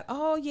forgot.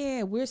 Oh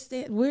yeah,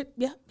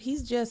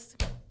 he's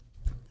just,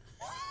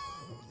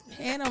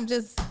 and I'm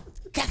just,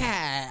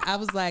 I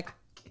was like,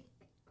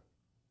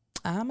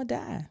 I'ma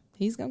die.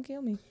 He's gonna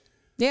kill me.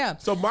 Yeah.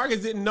 So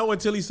Marcus didn't know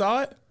until he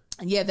saw it?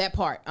 Yeah, that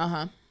part.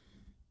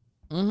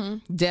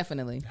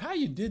 Definitely. How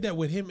you did that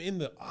with him in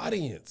the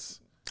audience?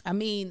 I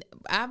mean,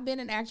 I've been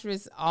an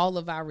actress all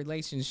of our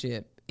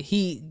relationship.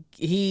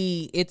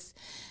 It's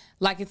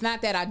like, it's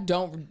not that I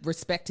don't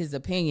respect his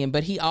opinion,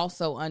 but he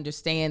also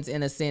understands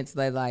in a sense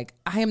that like,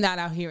 I am not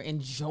out here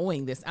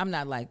enjoying this. I'm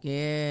not like,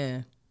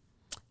 yeah,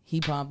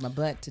 he pumped my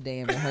butt today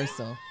in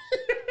rehearsal.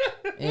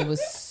 It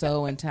was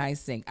so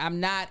enticing. I'm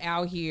not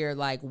out here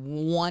like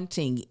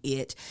wanting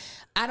it.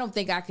 I don't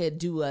think I could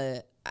do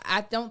a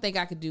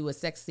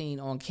sex scene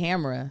on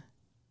camera.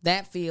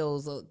 That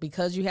feels,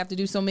 because you have to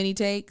do so many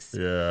takes.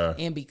 Yeah.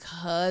 And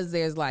because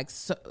there's like,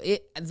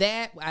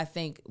 that I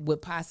think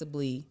would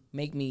possibly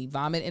make me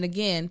vomit. And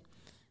again,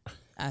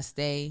 I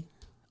stay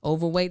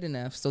overweight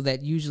enough so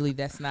that usually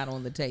that's not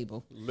on the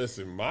table.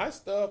 Listen, my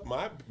stuff,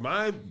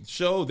 my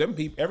show, them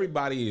people,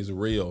 everybody is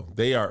real.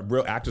 They are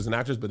real actors and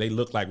actresses, but they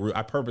look like real.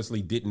 I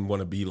purposely didn't want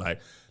to be like,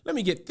 let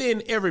me get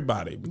thin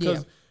everybody,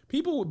 because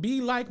people would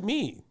be like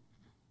me.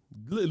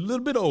 A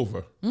little bit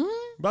over.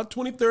 About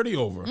 20, 30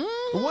 over.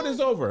 But what is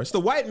over? It's the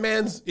white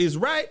man's is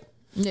right.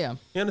 Yeah.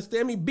 You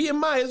understand me?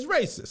 BMI is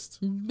racist.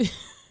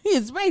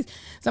 It's racist.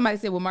 Somebody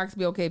said, would Marcus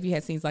be okay if he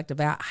had scenes like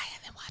DeVal? I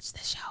haven't watched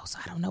the show, so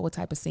I don't know what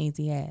type of scenes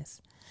he has.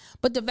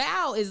 But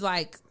DeVal is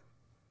like,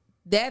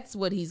 that's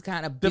what he's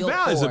kind of built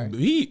DeVal for.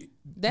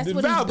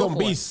 DeVal gonna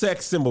be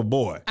sex symbol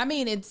boy. I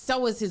mean, and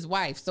so is his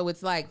wife. So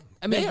it's like,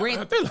 I mean,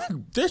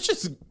 they're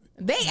just...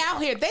 They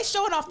out here, they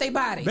showing off their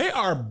bodies. They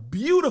are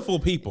beautiful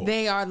people.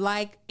 They are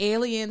like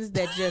aliens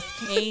that just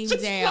came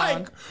just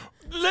down. Like,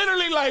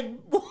 literally, like,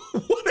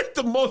 what are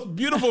the most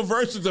beautiful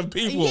versions of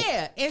people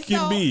and can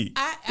so be?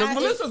 Because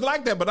Melissa's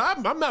like that, but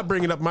I'm not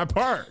bringing up my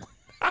part.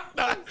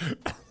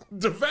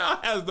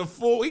 DeVal has the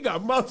full, he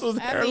got muscles.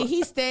 I mean,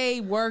 he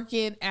stayed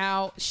working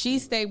out. She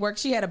stayed working.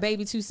 She had a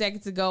baby 2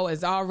 seconds ago,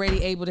 is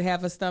already able to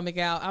have her stomach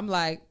out. I'm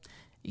like,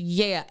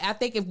 yeah, I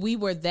think if we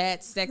were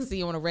that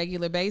sexy on a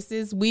regular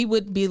basis, we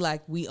would be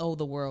like, we owe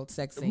the world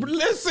sexy.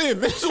 Listen,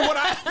 this is what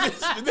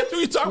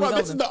you talk about.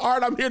 This is the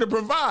art I'm here to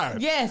provide.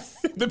 Yes.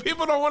 The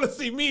people don't want to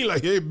see me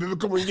like, hey, baby,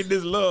 come and get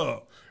this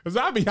love. Because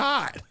I'll be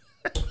hot.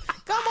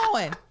 Come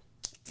on.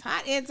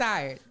 Hot and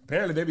tired.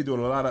 Apparently, they be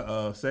doing a lot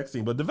of sex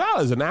scene. But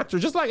DeVal is an actor,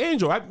 just like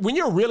Angel. When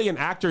you're really an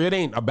actor, it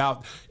ain't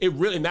about it.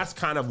 Really, and that's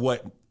kind of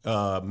what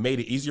made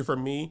it easier for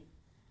me.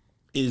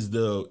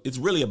 It's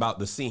really about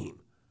the scene.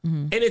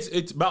 Mm-hmm. And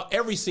it's about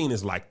every scene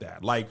is like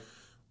that. Like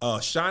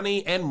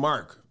Shani and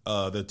Mark,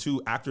 the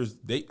 2 actors,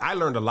 I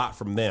learned a lot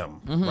from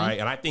them, right?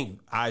 And I think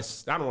I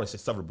don't want to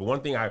say suffered, but one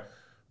thing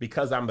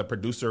because I'm the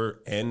producer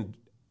and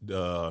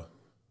the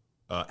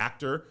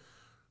actor,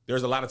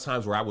 there's a lot of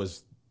times where I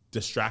was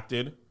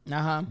distracted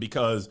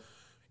because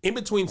in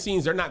between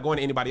scenes, they're not going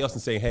to anybody else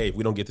and saying, hey, if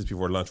we don't get this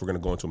before lunch, we're going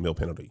to go into a meal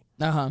penalty.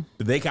 But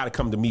they got to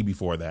come to me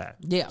before that.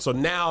 Yeah. So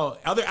now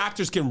other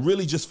actors can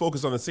really just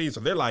focus on the scene. So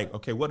they're like,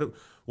 okay,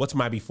 what's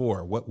my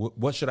before?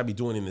 What should I be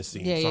doing in this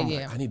scene? So I'm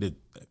like,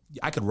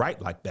 I could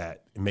write like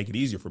that and make it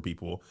easier for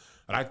people.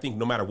 But I think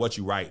no matter what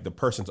you write, the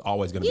person's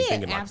always going to be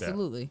thinking like that.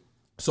 Absolutely.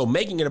 So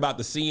making it about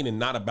the scene and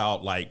not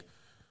about like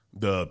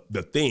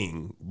the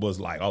thing was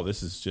like, oh,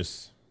 this is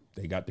just,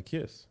 they got the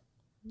kiss.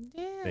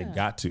 Yeah. They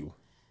got to.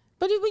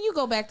 But when you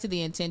go back to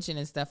the intention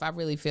and stuff, I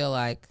really feel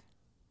like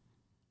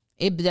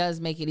it does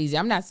make it easy.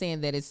 I'm not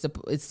saying that it's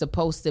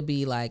supposed to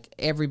be like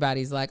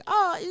everybody's like,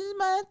 oh,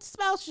 my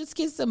spouse just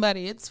kissed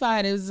somebody. It's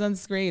fine. It was on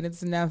screen.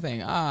 It's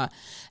nothing.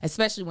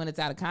 Especially when it's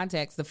out of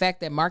context. The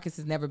fact that Marcus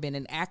has never been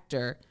an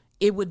actor,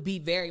 it would be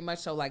very much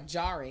so like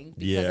jarring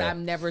because I've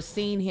never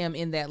seen him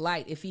in that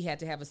light. If he had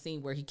to have a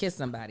scene where he kissed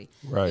somebody,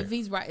 right?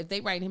 If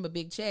they write him a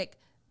big check,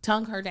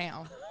 tongue her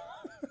down,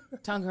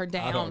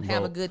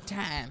 have a good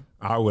time.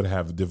 I would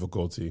have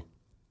difficulty.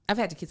 I've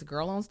had to kiss a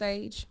girl on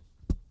stage.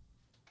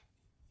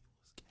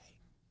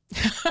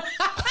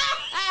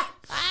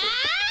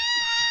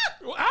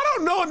 I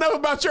don't know enough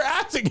about your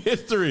acting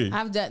history.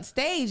 I've done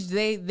stage.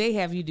 They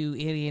have you do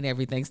any and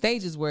everything.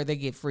 Stage is where they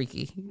get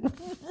freaky.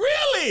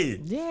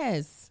 Really?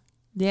 Yes.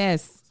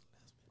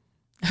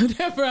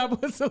 Whenever I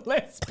was a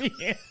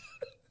lesbian.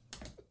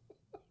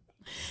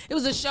 It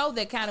was a show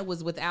that kind of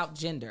was without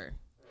gender.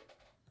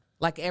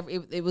 Like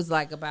it was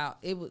like about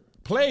it.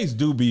 Plays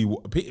do be.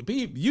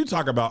 You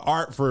talk about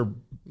art for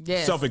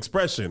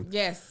self-expression.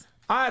 Yes.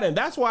 And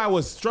that's why I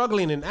was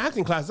struggling in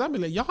acting classes. I'd be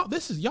like,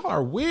 y'all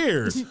are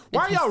weird.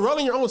 Why are y'all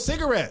rolling your own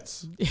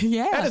cigarettes?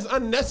 Yeah. That is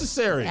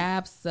unnecessary.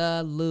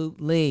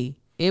 Absolutely.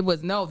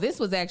 This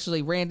was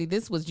actually, Randy,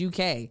 this was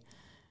UK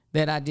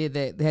that I did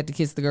that had to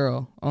kiss the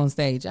girl on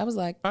stage. I was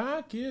like,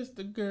 I kissed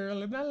the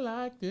girl and I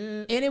liked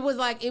it. And it was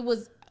like, it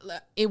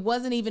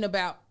wasn't even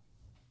about,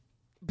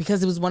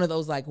 because it was one of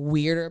those like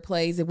weirder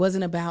plays. It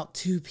wasn't about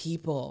two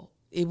people.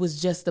 It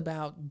was just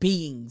about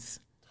beings,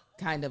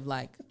 kind of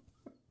like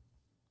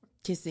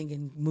kissing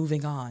and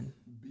moving on.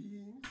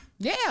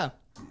 Yeah.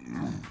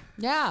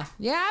 I've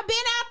been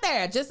out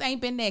there. Just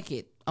ain't been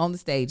naked on the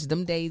stage.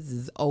 Them days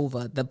is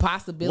over. The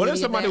possibility. What if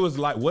somebody was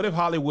like? What if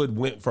Hollywood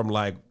went from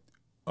like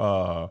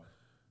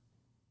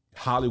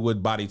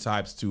Hollywood body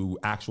types to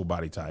actual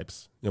body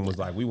types and was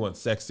like, we want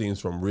sex scenes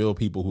from real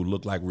people who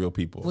look like real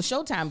people? Well,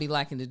 Showtime be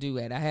liking to do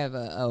it. I have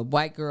a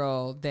white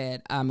girl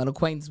that I'm an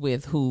acquaintance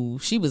with who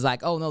she was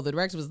like, oh no, the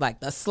director was like,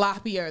 the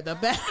sloppier the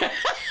better.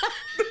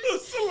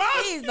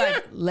 He's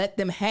like, let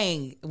them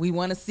hang. We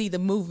want to see the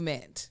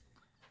movement.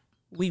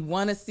 We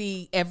want to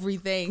see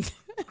everything.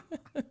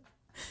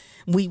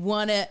 we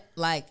want it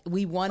to look.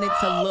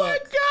 Oh my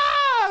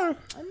God.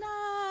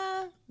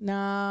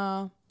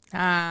 Nah.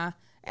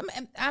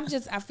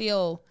 I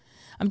feel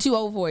I'm too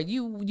old for it.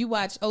 You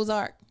watch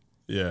Ozark?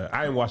 Yeah,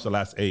 I didn't watch the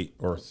last 8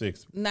 or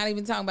 6. Not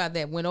even talking about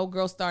that. When old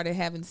girl started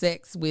having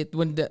sex with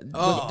was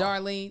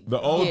Darlene. The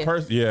old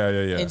person? Yeah.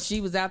 And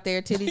she was out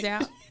there, titties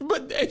out.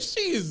 But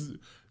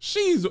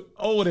she's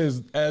old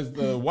as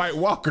the White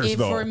Walkers, and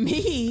though. For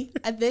me,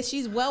 that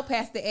she's well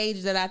past the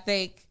age that I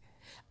think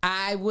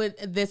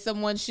that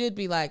someone should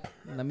be like,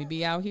 let me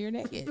be out here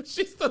naked.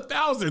 She's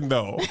 1,000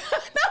 though.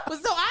 No,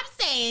 so I'm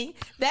saying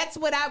that's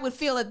what I would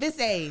feel at this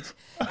age,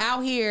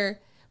 out here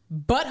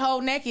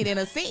butthole naked in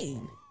a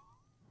scene.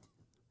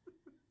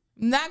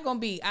 Not gonna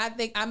be. I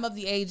think I'm of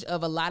the age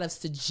of a lot of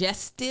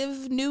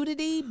suggestive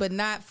nudity, but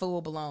not full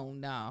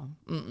blown. No.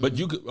 Mm-mm. But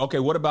you could. Okay,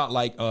 what about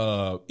like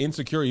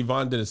Insecure?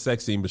 Yvonne did a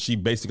sex scene, but she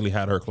basically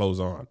had her clothes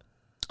on.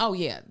 Oh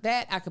yeah,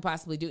 that I could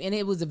possibly do, and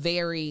it was a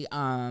very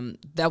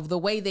the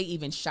way they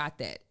even shot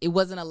that. It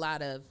wasn't a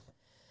lot of.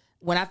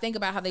 When I think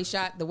about how they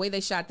shot, the way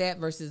they shot that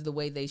versus the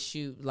way they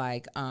shoot,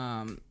 like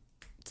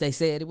they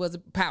said, it was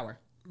Power.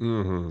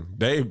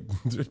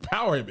 Mm-hmm.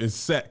 Power is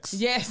sex.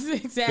 Yes,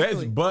 exactly.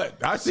 That's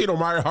butt. I seen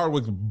Omari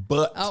Hardwick's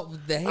butt. Oh,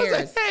 the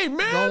hair is hey,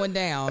 man, going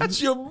down.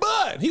 That's your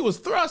butt. He was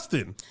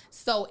thrusting.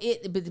 So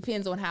it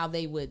depends on how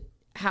they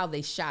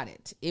shot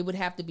it. It would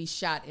have to be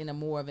shot in a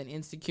more of an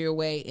Insecure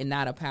way and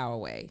not a Power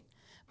way.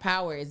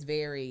 Power is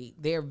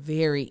they're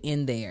very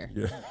in there.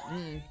 Yeah.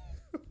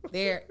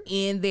 They're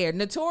in there.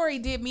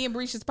 Notori did me and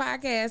Brisha's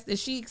podcast, and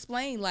she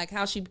explained like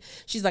how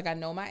she's like, I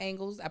know my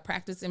angles. I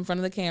practice in front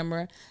of the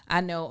camera.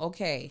 I know,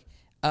 okay,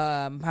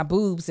 my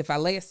boobs, if I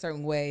lay a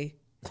certain way,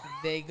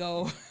 they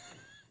gonna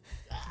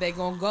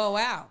go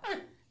out.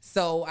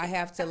 So I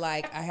have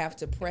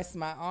to press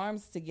my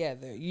arms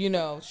together. You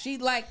know, she's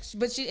like,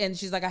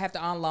 I have to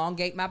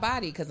elongate my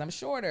body because I'm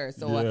shorter.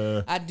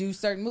 So I do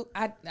certain moves.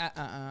 I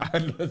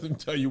let them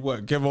tell you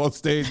what, Kevin on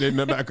stage, there's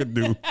nothing I could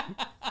do.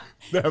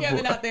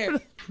 Kevin out there.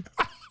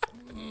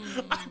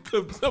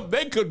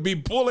 They could be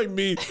pulling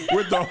me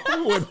with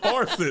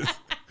horses.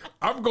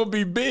 I'm gonna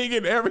be big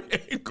in every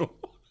angle.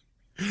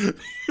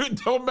 It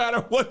don't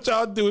matter what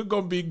y'all do, it's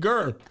gonna be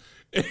girth.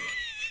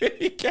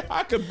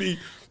 I could be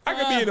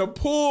in a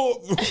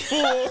pool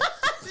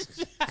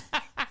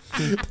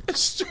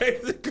straight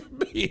as it could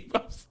be.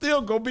 I'm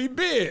still gonna be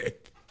big.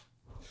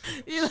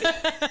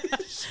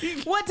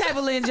 What type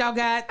of lens y'all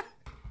got?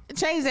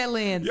 Change that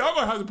lens. Y'all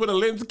gonna have to put a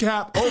lens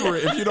cap over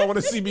it if you don't want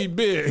to see me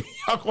big.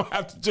 Y'all gonna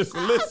have to just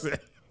listen.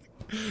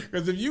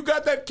 Because if you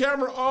got that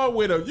camera on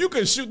with you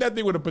can shoot that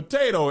thing with a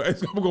potato.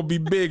 It's gonna be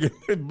big.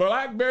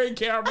 BlackBerry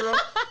camera,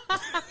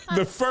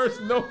 the first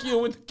Nokia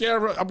with the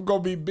camera, I'm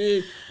gonna be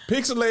big.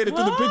 Pixelated to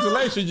the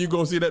pixelation, you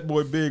gonna see that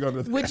boy big on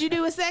the thing. Would you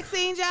do a sex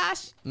scene,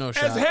 Josh? No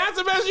shot. As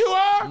handsome as you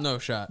are? No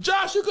shot.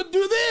 Josh, you could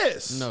do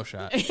this. No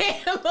shot. Look,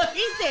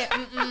 he said,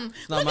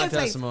 It's not my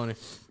testimony.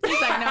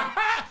 He's like, no.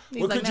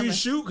 Well, could you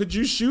shoot? Could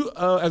you shoot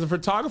as a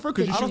photographer?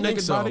 Could you shoot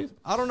naked bodies?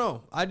 I don't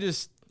know. I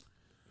just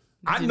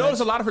I notice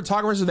a lot of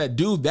photographers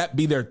that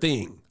be their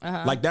thing.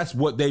 Like that's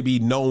what they be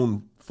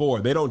known for.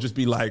 They don't just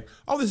be like,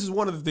 oh, this is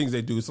one of the things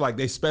they do. It's like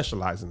they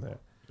specialize in that.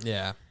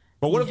 Yeah.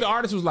 But what if the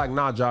artist was like,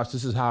 nah, Josh,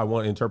 this is how I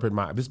want to interpret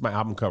this is my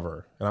album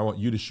cover, and I want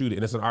you to shoot it,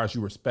 and it's an artist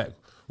you respect.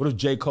 What if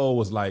J. Cole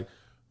was like,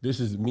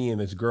 this is me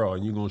and this girl,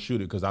 and you're going to shoot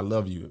it because I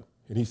love you.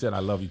 And he said, I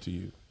love you to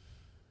you.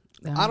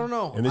 I don't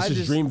know. And this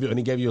is Dreamville, and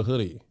he gave you a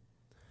hoodie.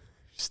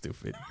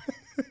 Stupid.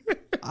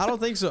 I don't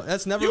think so.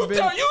 That's never You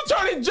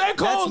turning J.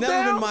 Cole down? That's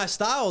never been my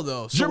style,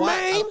 though. So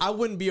Jermaine? I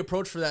wouldn't be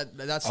approached for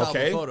that style of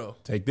a photo.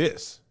 Take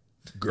this.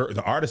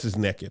 The artist is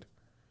naked,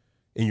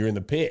 and you're in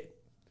the pit.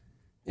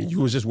 And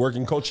you was just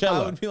working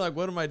Coachella. I would be like,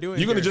 what am I doing?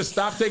 You're going to just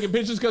stop taking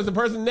pictures because the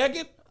person's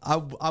naked?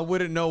 I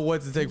wouldn't know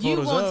what to take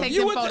photos of.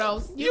 You would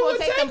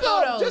take them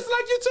photos. Just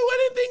like you do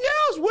anything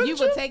else, wouldn't you?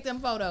 You would take them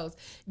photos.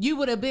 You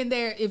would have been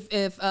there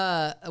if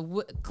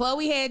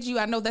Chloe had you.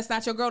 I know that's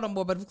not your girl no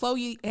more, but if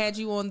Chloe had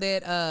you on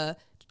that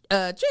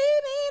dreaming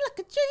like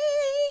a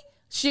dream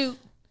shoot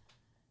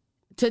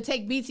to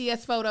take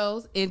BTS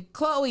photos, and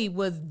Chloe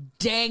was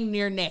dang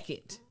near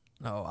naked.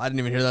 No, I didn't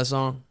even hear that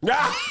song.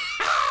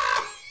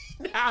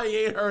 Now you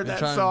ain't heard that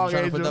song,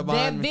 Angel.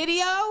 That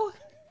video,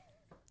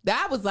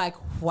 I was like,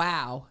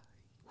 wow.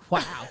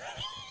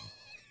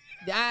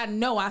 I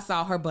know I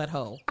saw her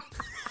butthole.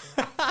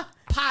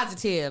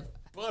 Positive.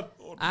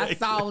 I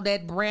saw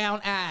that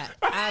brown eye.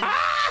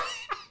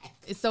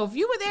 So if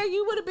you were there,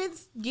 you would have been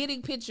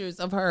getting pictures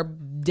of her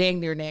dang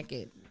near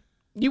naked.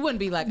 You wouldn't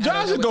be like,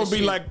 Josh is going to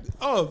be like,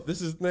 oh,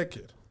 this is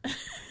naked.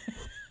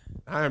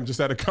 I am just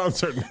at a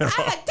concert now.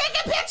 I'm like,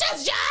 taking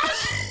pictures,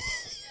 Josh.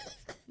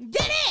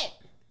 Get it.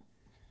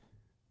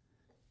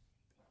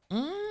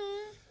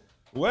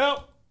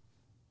 Well,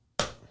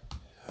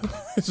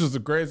 this was a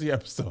crazy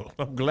episode.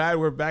 I'm glad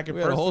we're back in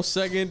We had a whole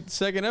second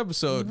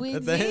episode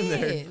at the end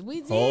there.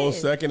 We did. Whole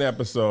second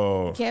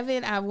episode.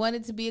 Kevin, I want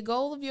it to be a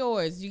goal of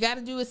yours. You got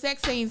to do a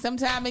sex scene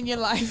sometime in your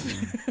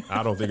life.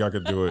 I don't think I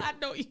could do it. I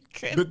know you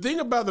could. The thing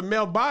about the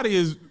male body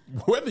is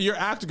whether you're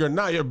acting or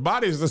not, your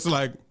body is just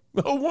like,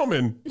 oh,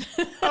 woman.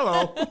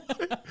 Hello.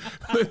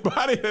 The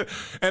body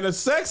and a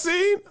sex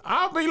scene,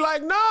 I'll be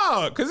like,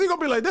 nah. Because he's going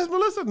to be like, that's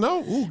Melissa.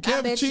 No. Ooh,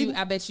 Kevin cheating.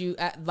 I bet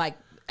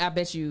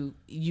you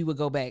would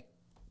go back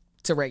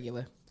to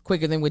regular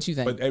quicker than what you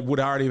think. But it would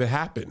already have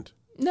happened.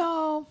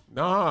 No.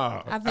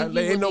 Nah. I think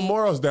there ain't no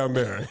morals down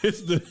there.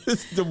 It's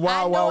the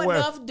wild, wild west.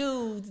 I know enough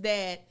dudes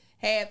that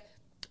have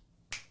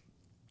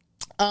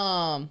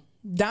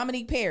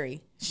Dominique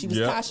Perry. She was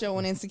Tasha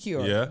on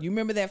Insecure. Yeah. You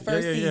remember that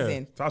first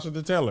season? Tasha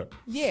the Teller.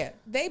 Yeah.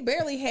 They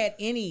barely had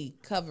any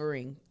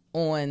covering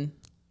on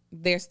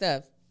their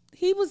stuff.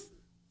 He was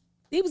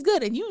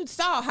good. And you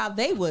saw how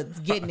they was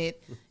getting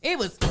it. It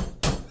was...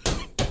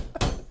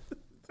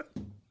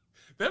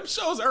 Them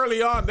shows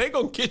early on, they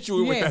gonna get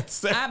you with that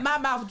sex. My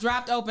mouth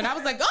dropped open. I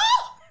was like,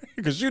 oh!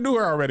 Because you knew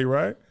her already,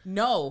 right?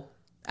 No.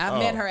 I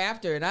met her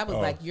after, and I was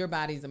like, your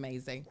body's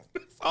amazing.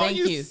 Thank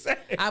you.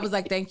 I was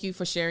like, thank you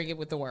for sharing it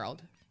with the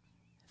world.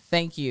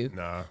 Thank you.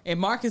 Nah. And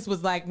Marcus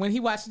was like, when he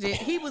watched it,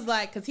 he was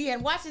like, because he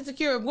hadn't watched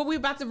Insecure, what we were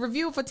about to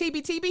review for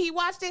TBTB, he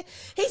watched it.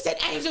 He said,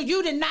 Angel,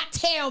 you did not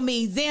tell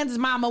me Zen's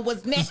mama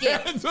was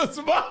naked. Zen's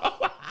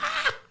mama.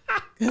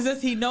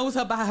 Because he knows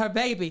her by her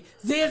baby.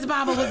 Zen's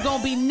mama was going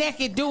to be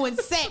naked doing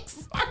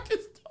sex.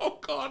 Marcus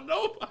don't call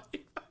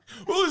nobody.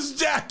 Who's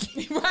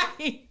Jackie?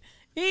 Right.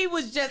 He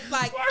was just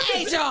like,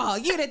 Angel,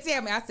 you didn't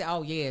tell me. I said,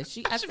 oh, yeah.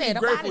 I said,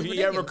 I'm grateful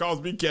he ever calls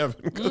me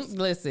Kevin.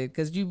 Listen,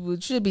 because you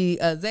should be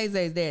Zay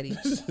Zay's daddy.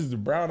 This is the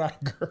brown-eyed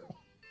girl.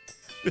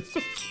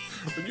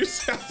 When you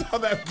saw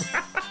that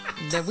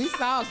that we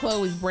saw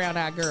Chloe's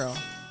brown-eyed girl.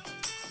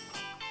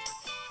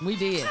 We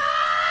did.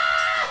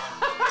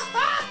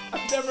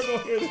 I'm never going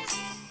to hear this.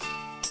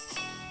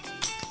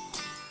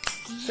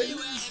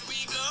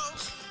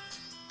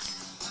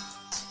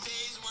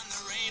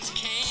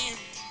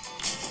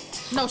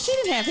 No, she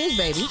didn't have his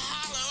baby.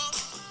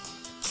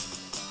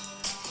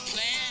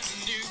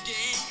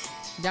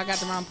 Y'all got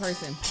the wrong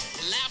person.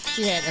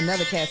 She had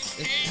another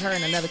cast. Her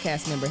and another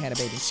cast member had a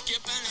baby.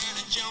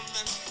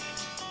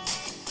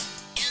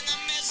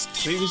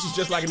 See, this is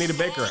just like Anita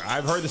Baker.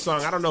 I've heard the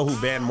song. I don't know who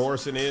Van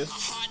Morrison is.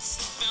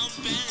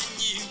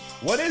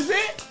 What is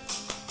it?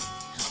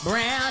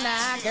 Brown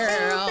Eyed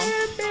Girl.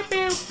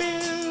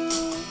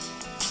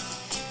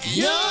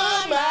 You're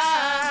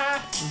my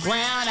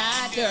brown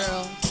eyed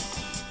girl.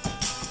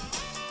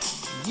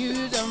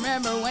 You don't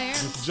remember when?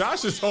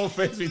 Josh's whole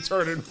face be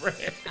turning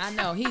red. I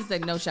know. He's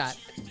like, no shot.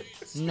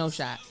 No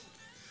shot.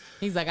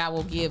 He's like, I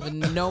will give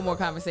no more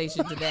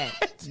conversation to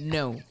that.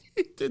 No.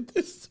 He did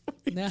this.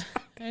 No.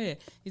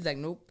 He's like,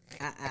 nope.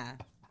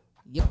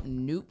 Yep,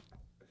 nope.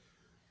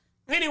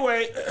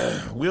 Anyway,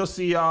 we'll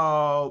see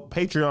y'all.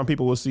 Patreon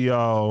people will see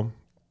y'all.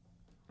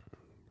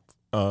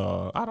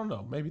 I don't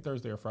know. Maybe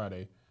Thursday or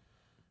Friday.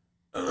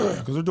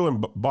 Because we're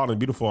doing Bald and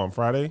Beautiful on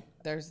Friday.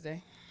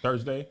 Thursday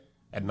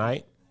at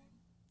night.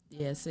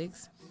 Yeah,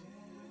 6.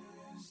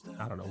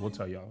 I don't know. We'll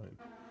tell y'all.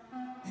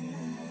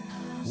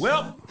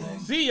 Well,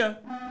 see ya.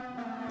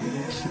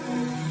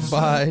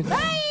 Bye.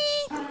 Bye.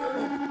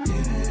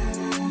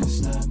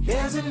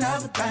 Here's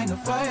another banger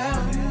for you.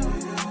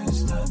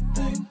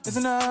 Here's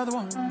another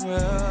one.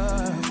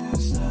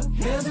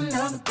 Here's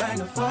another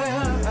banger for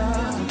you.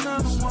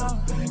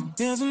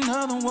 Here's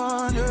another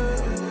one.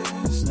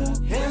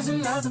 Here's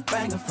another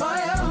banger for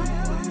you.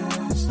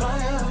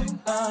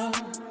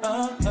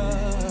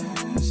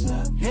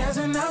 Here's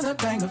another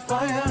banger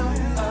for you.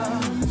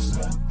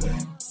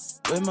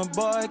 With my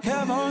boy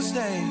Kev on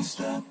stage.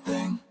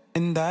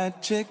 And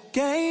that chick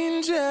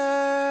Angel.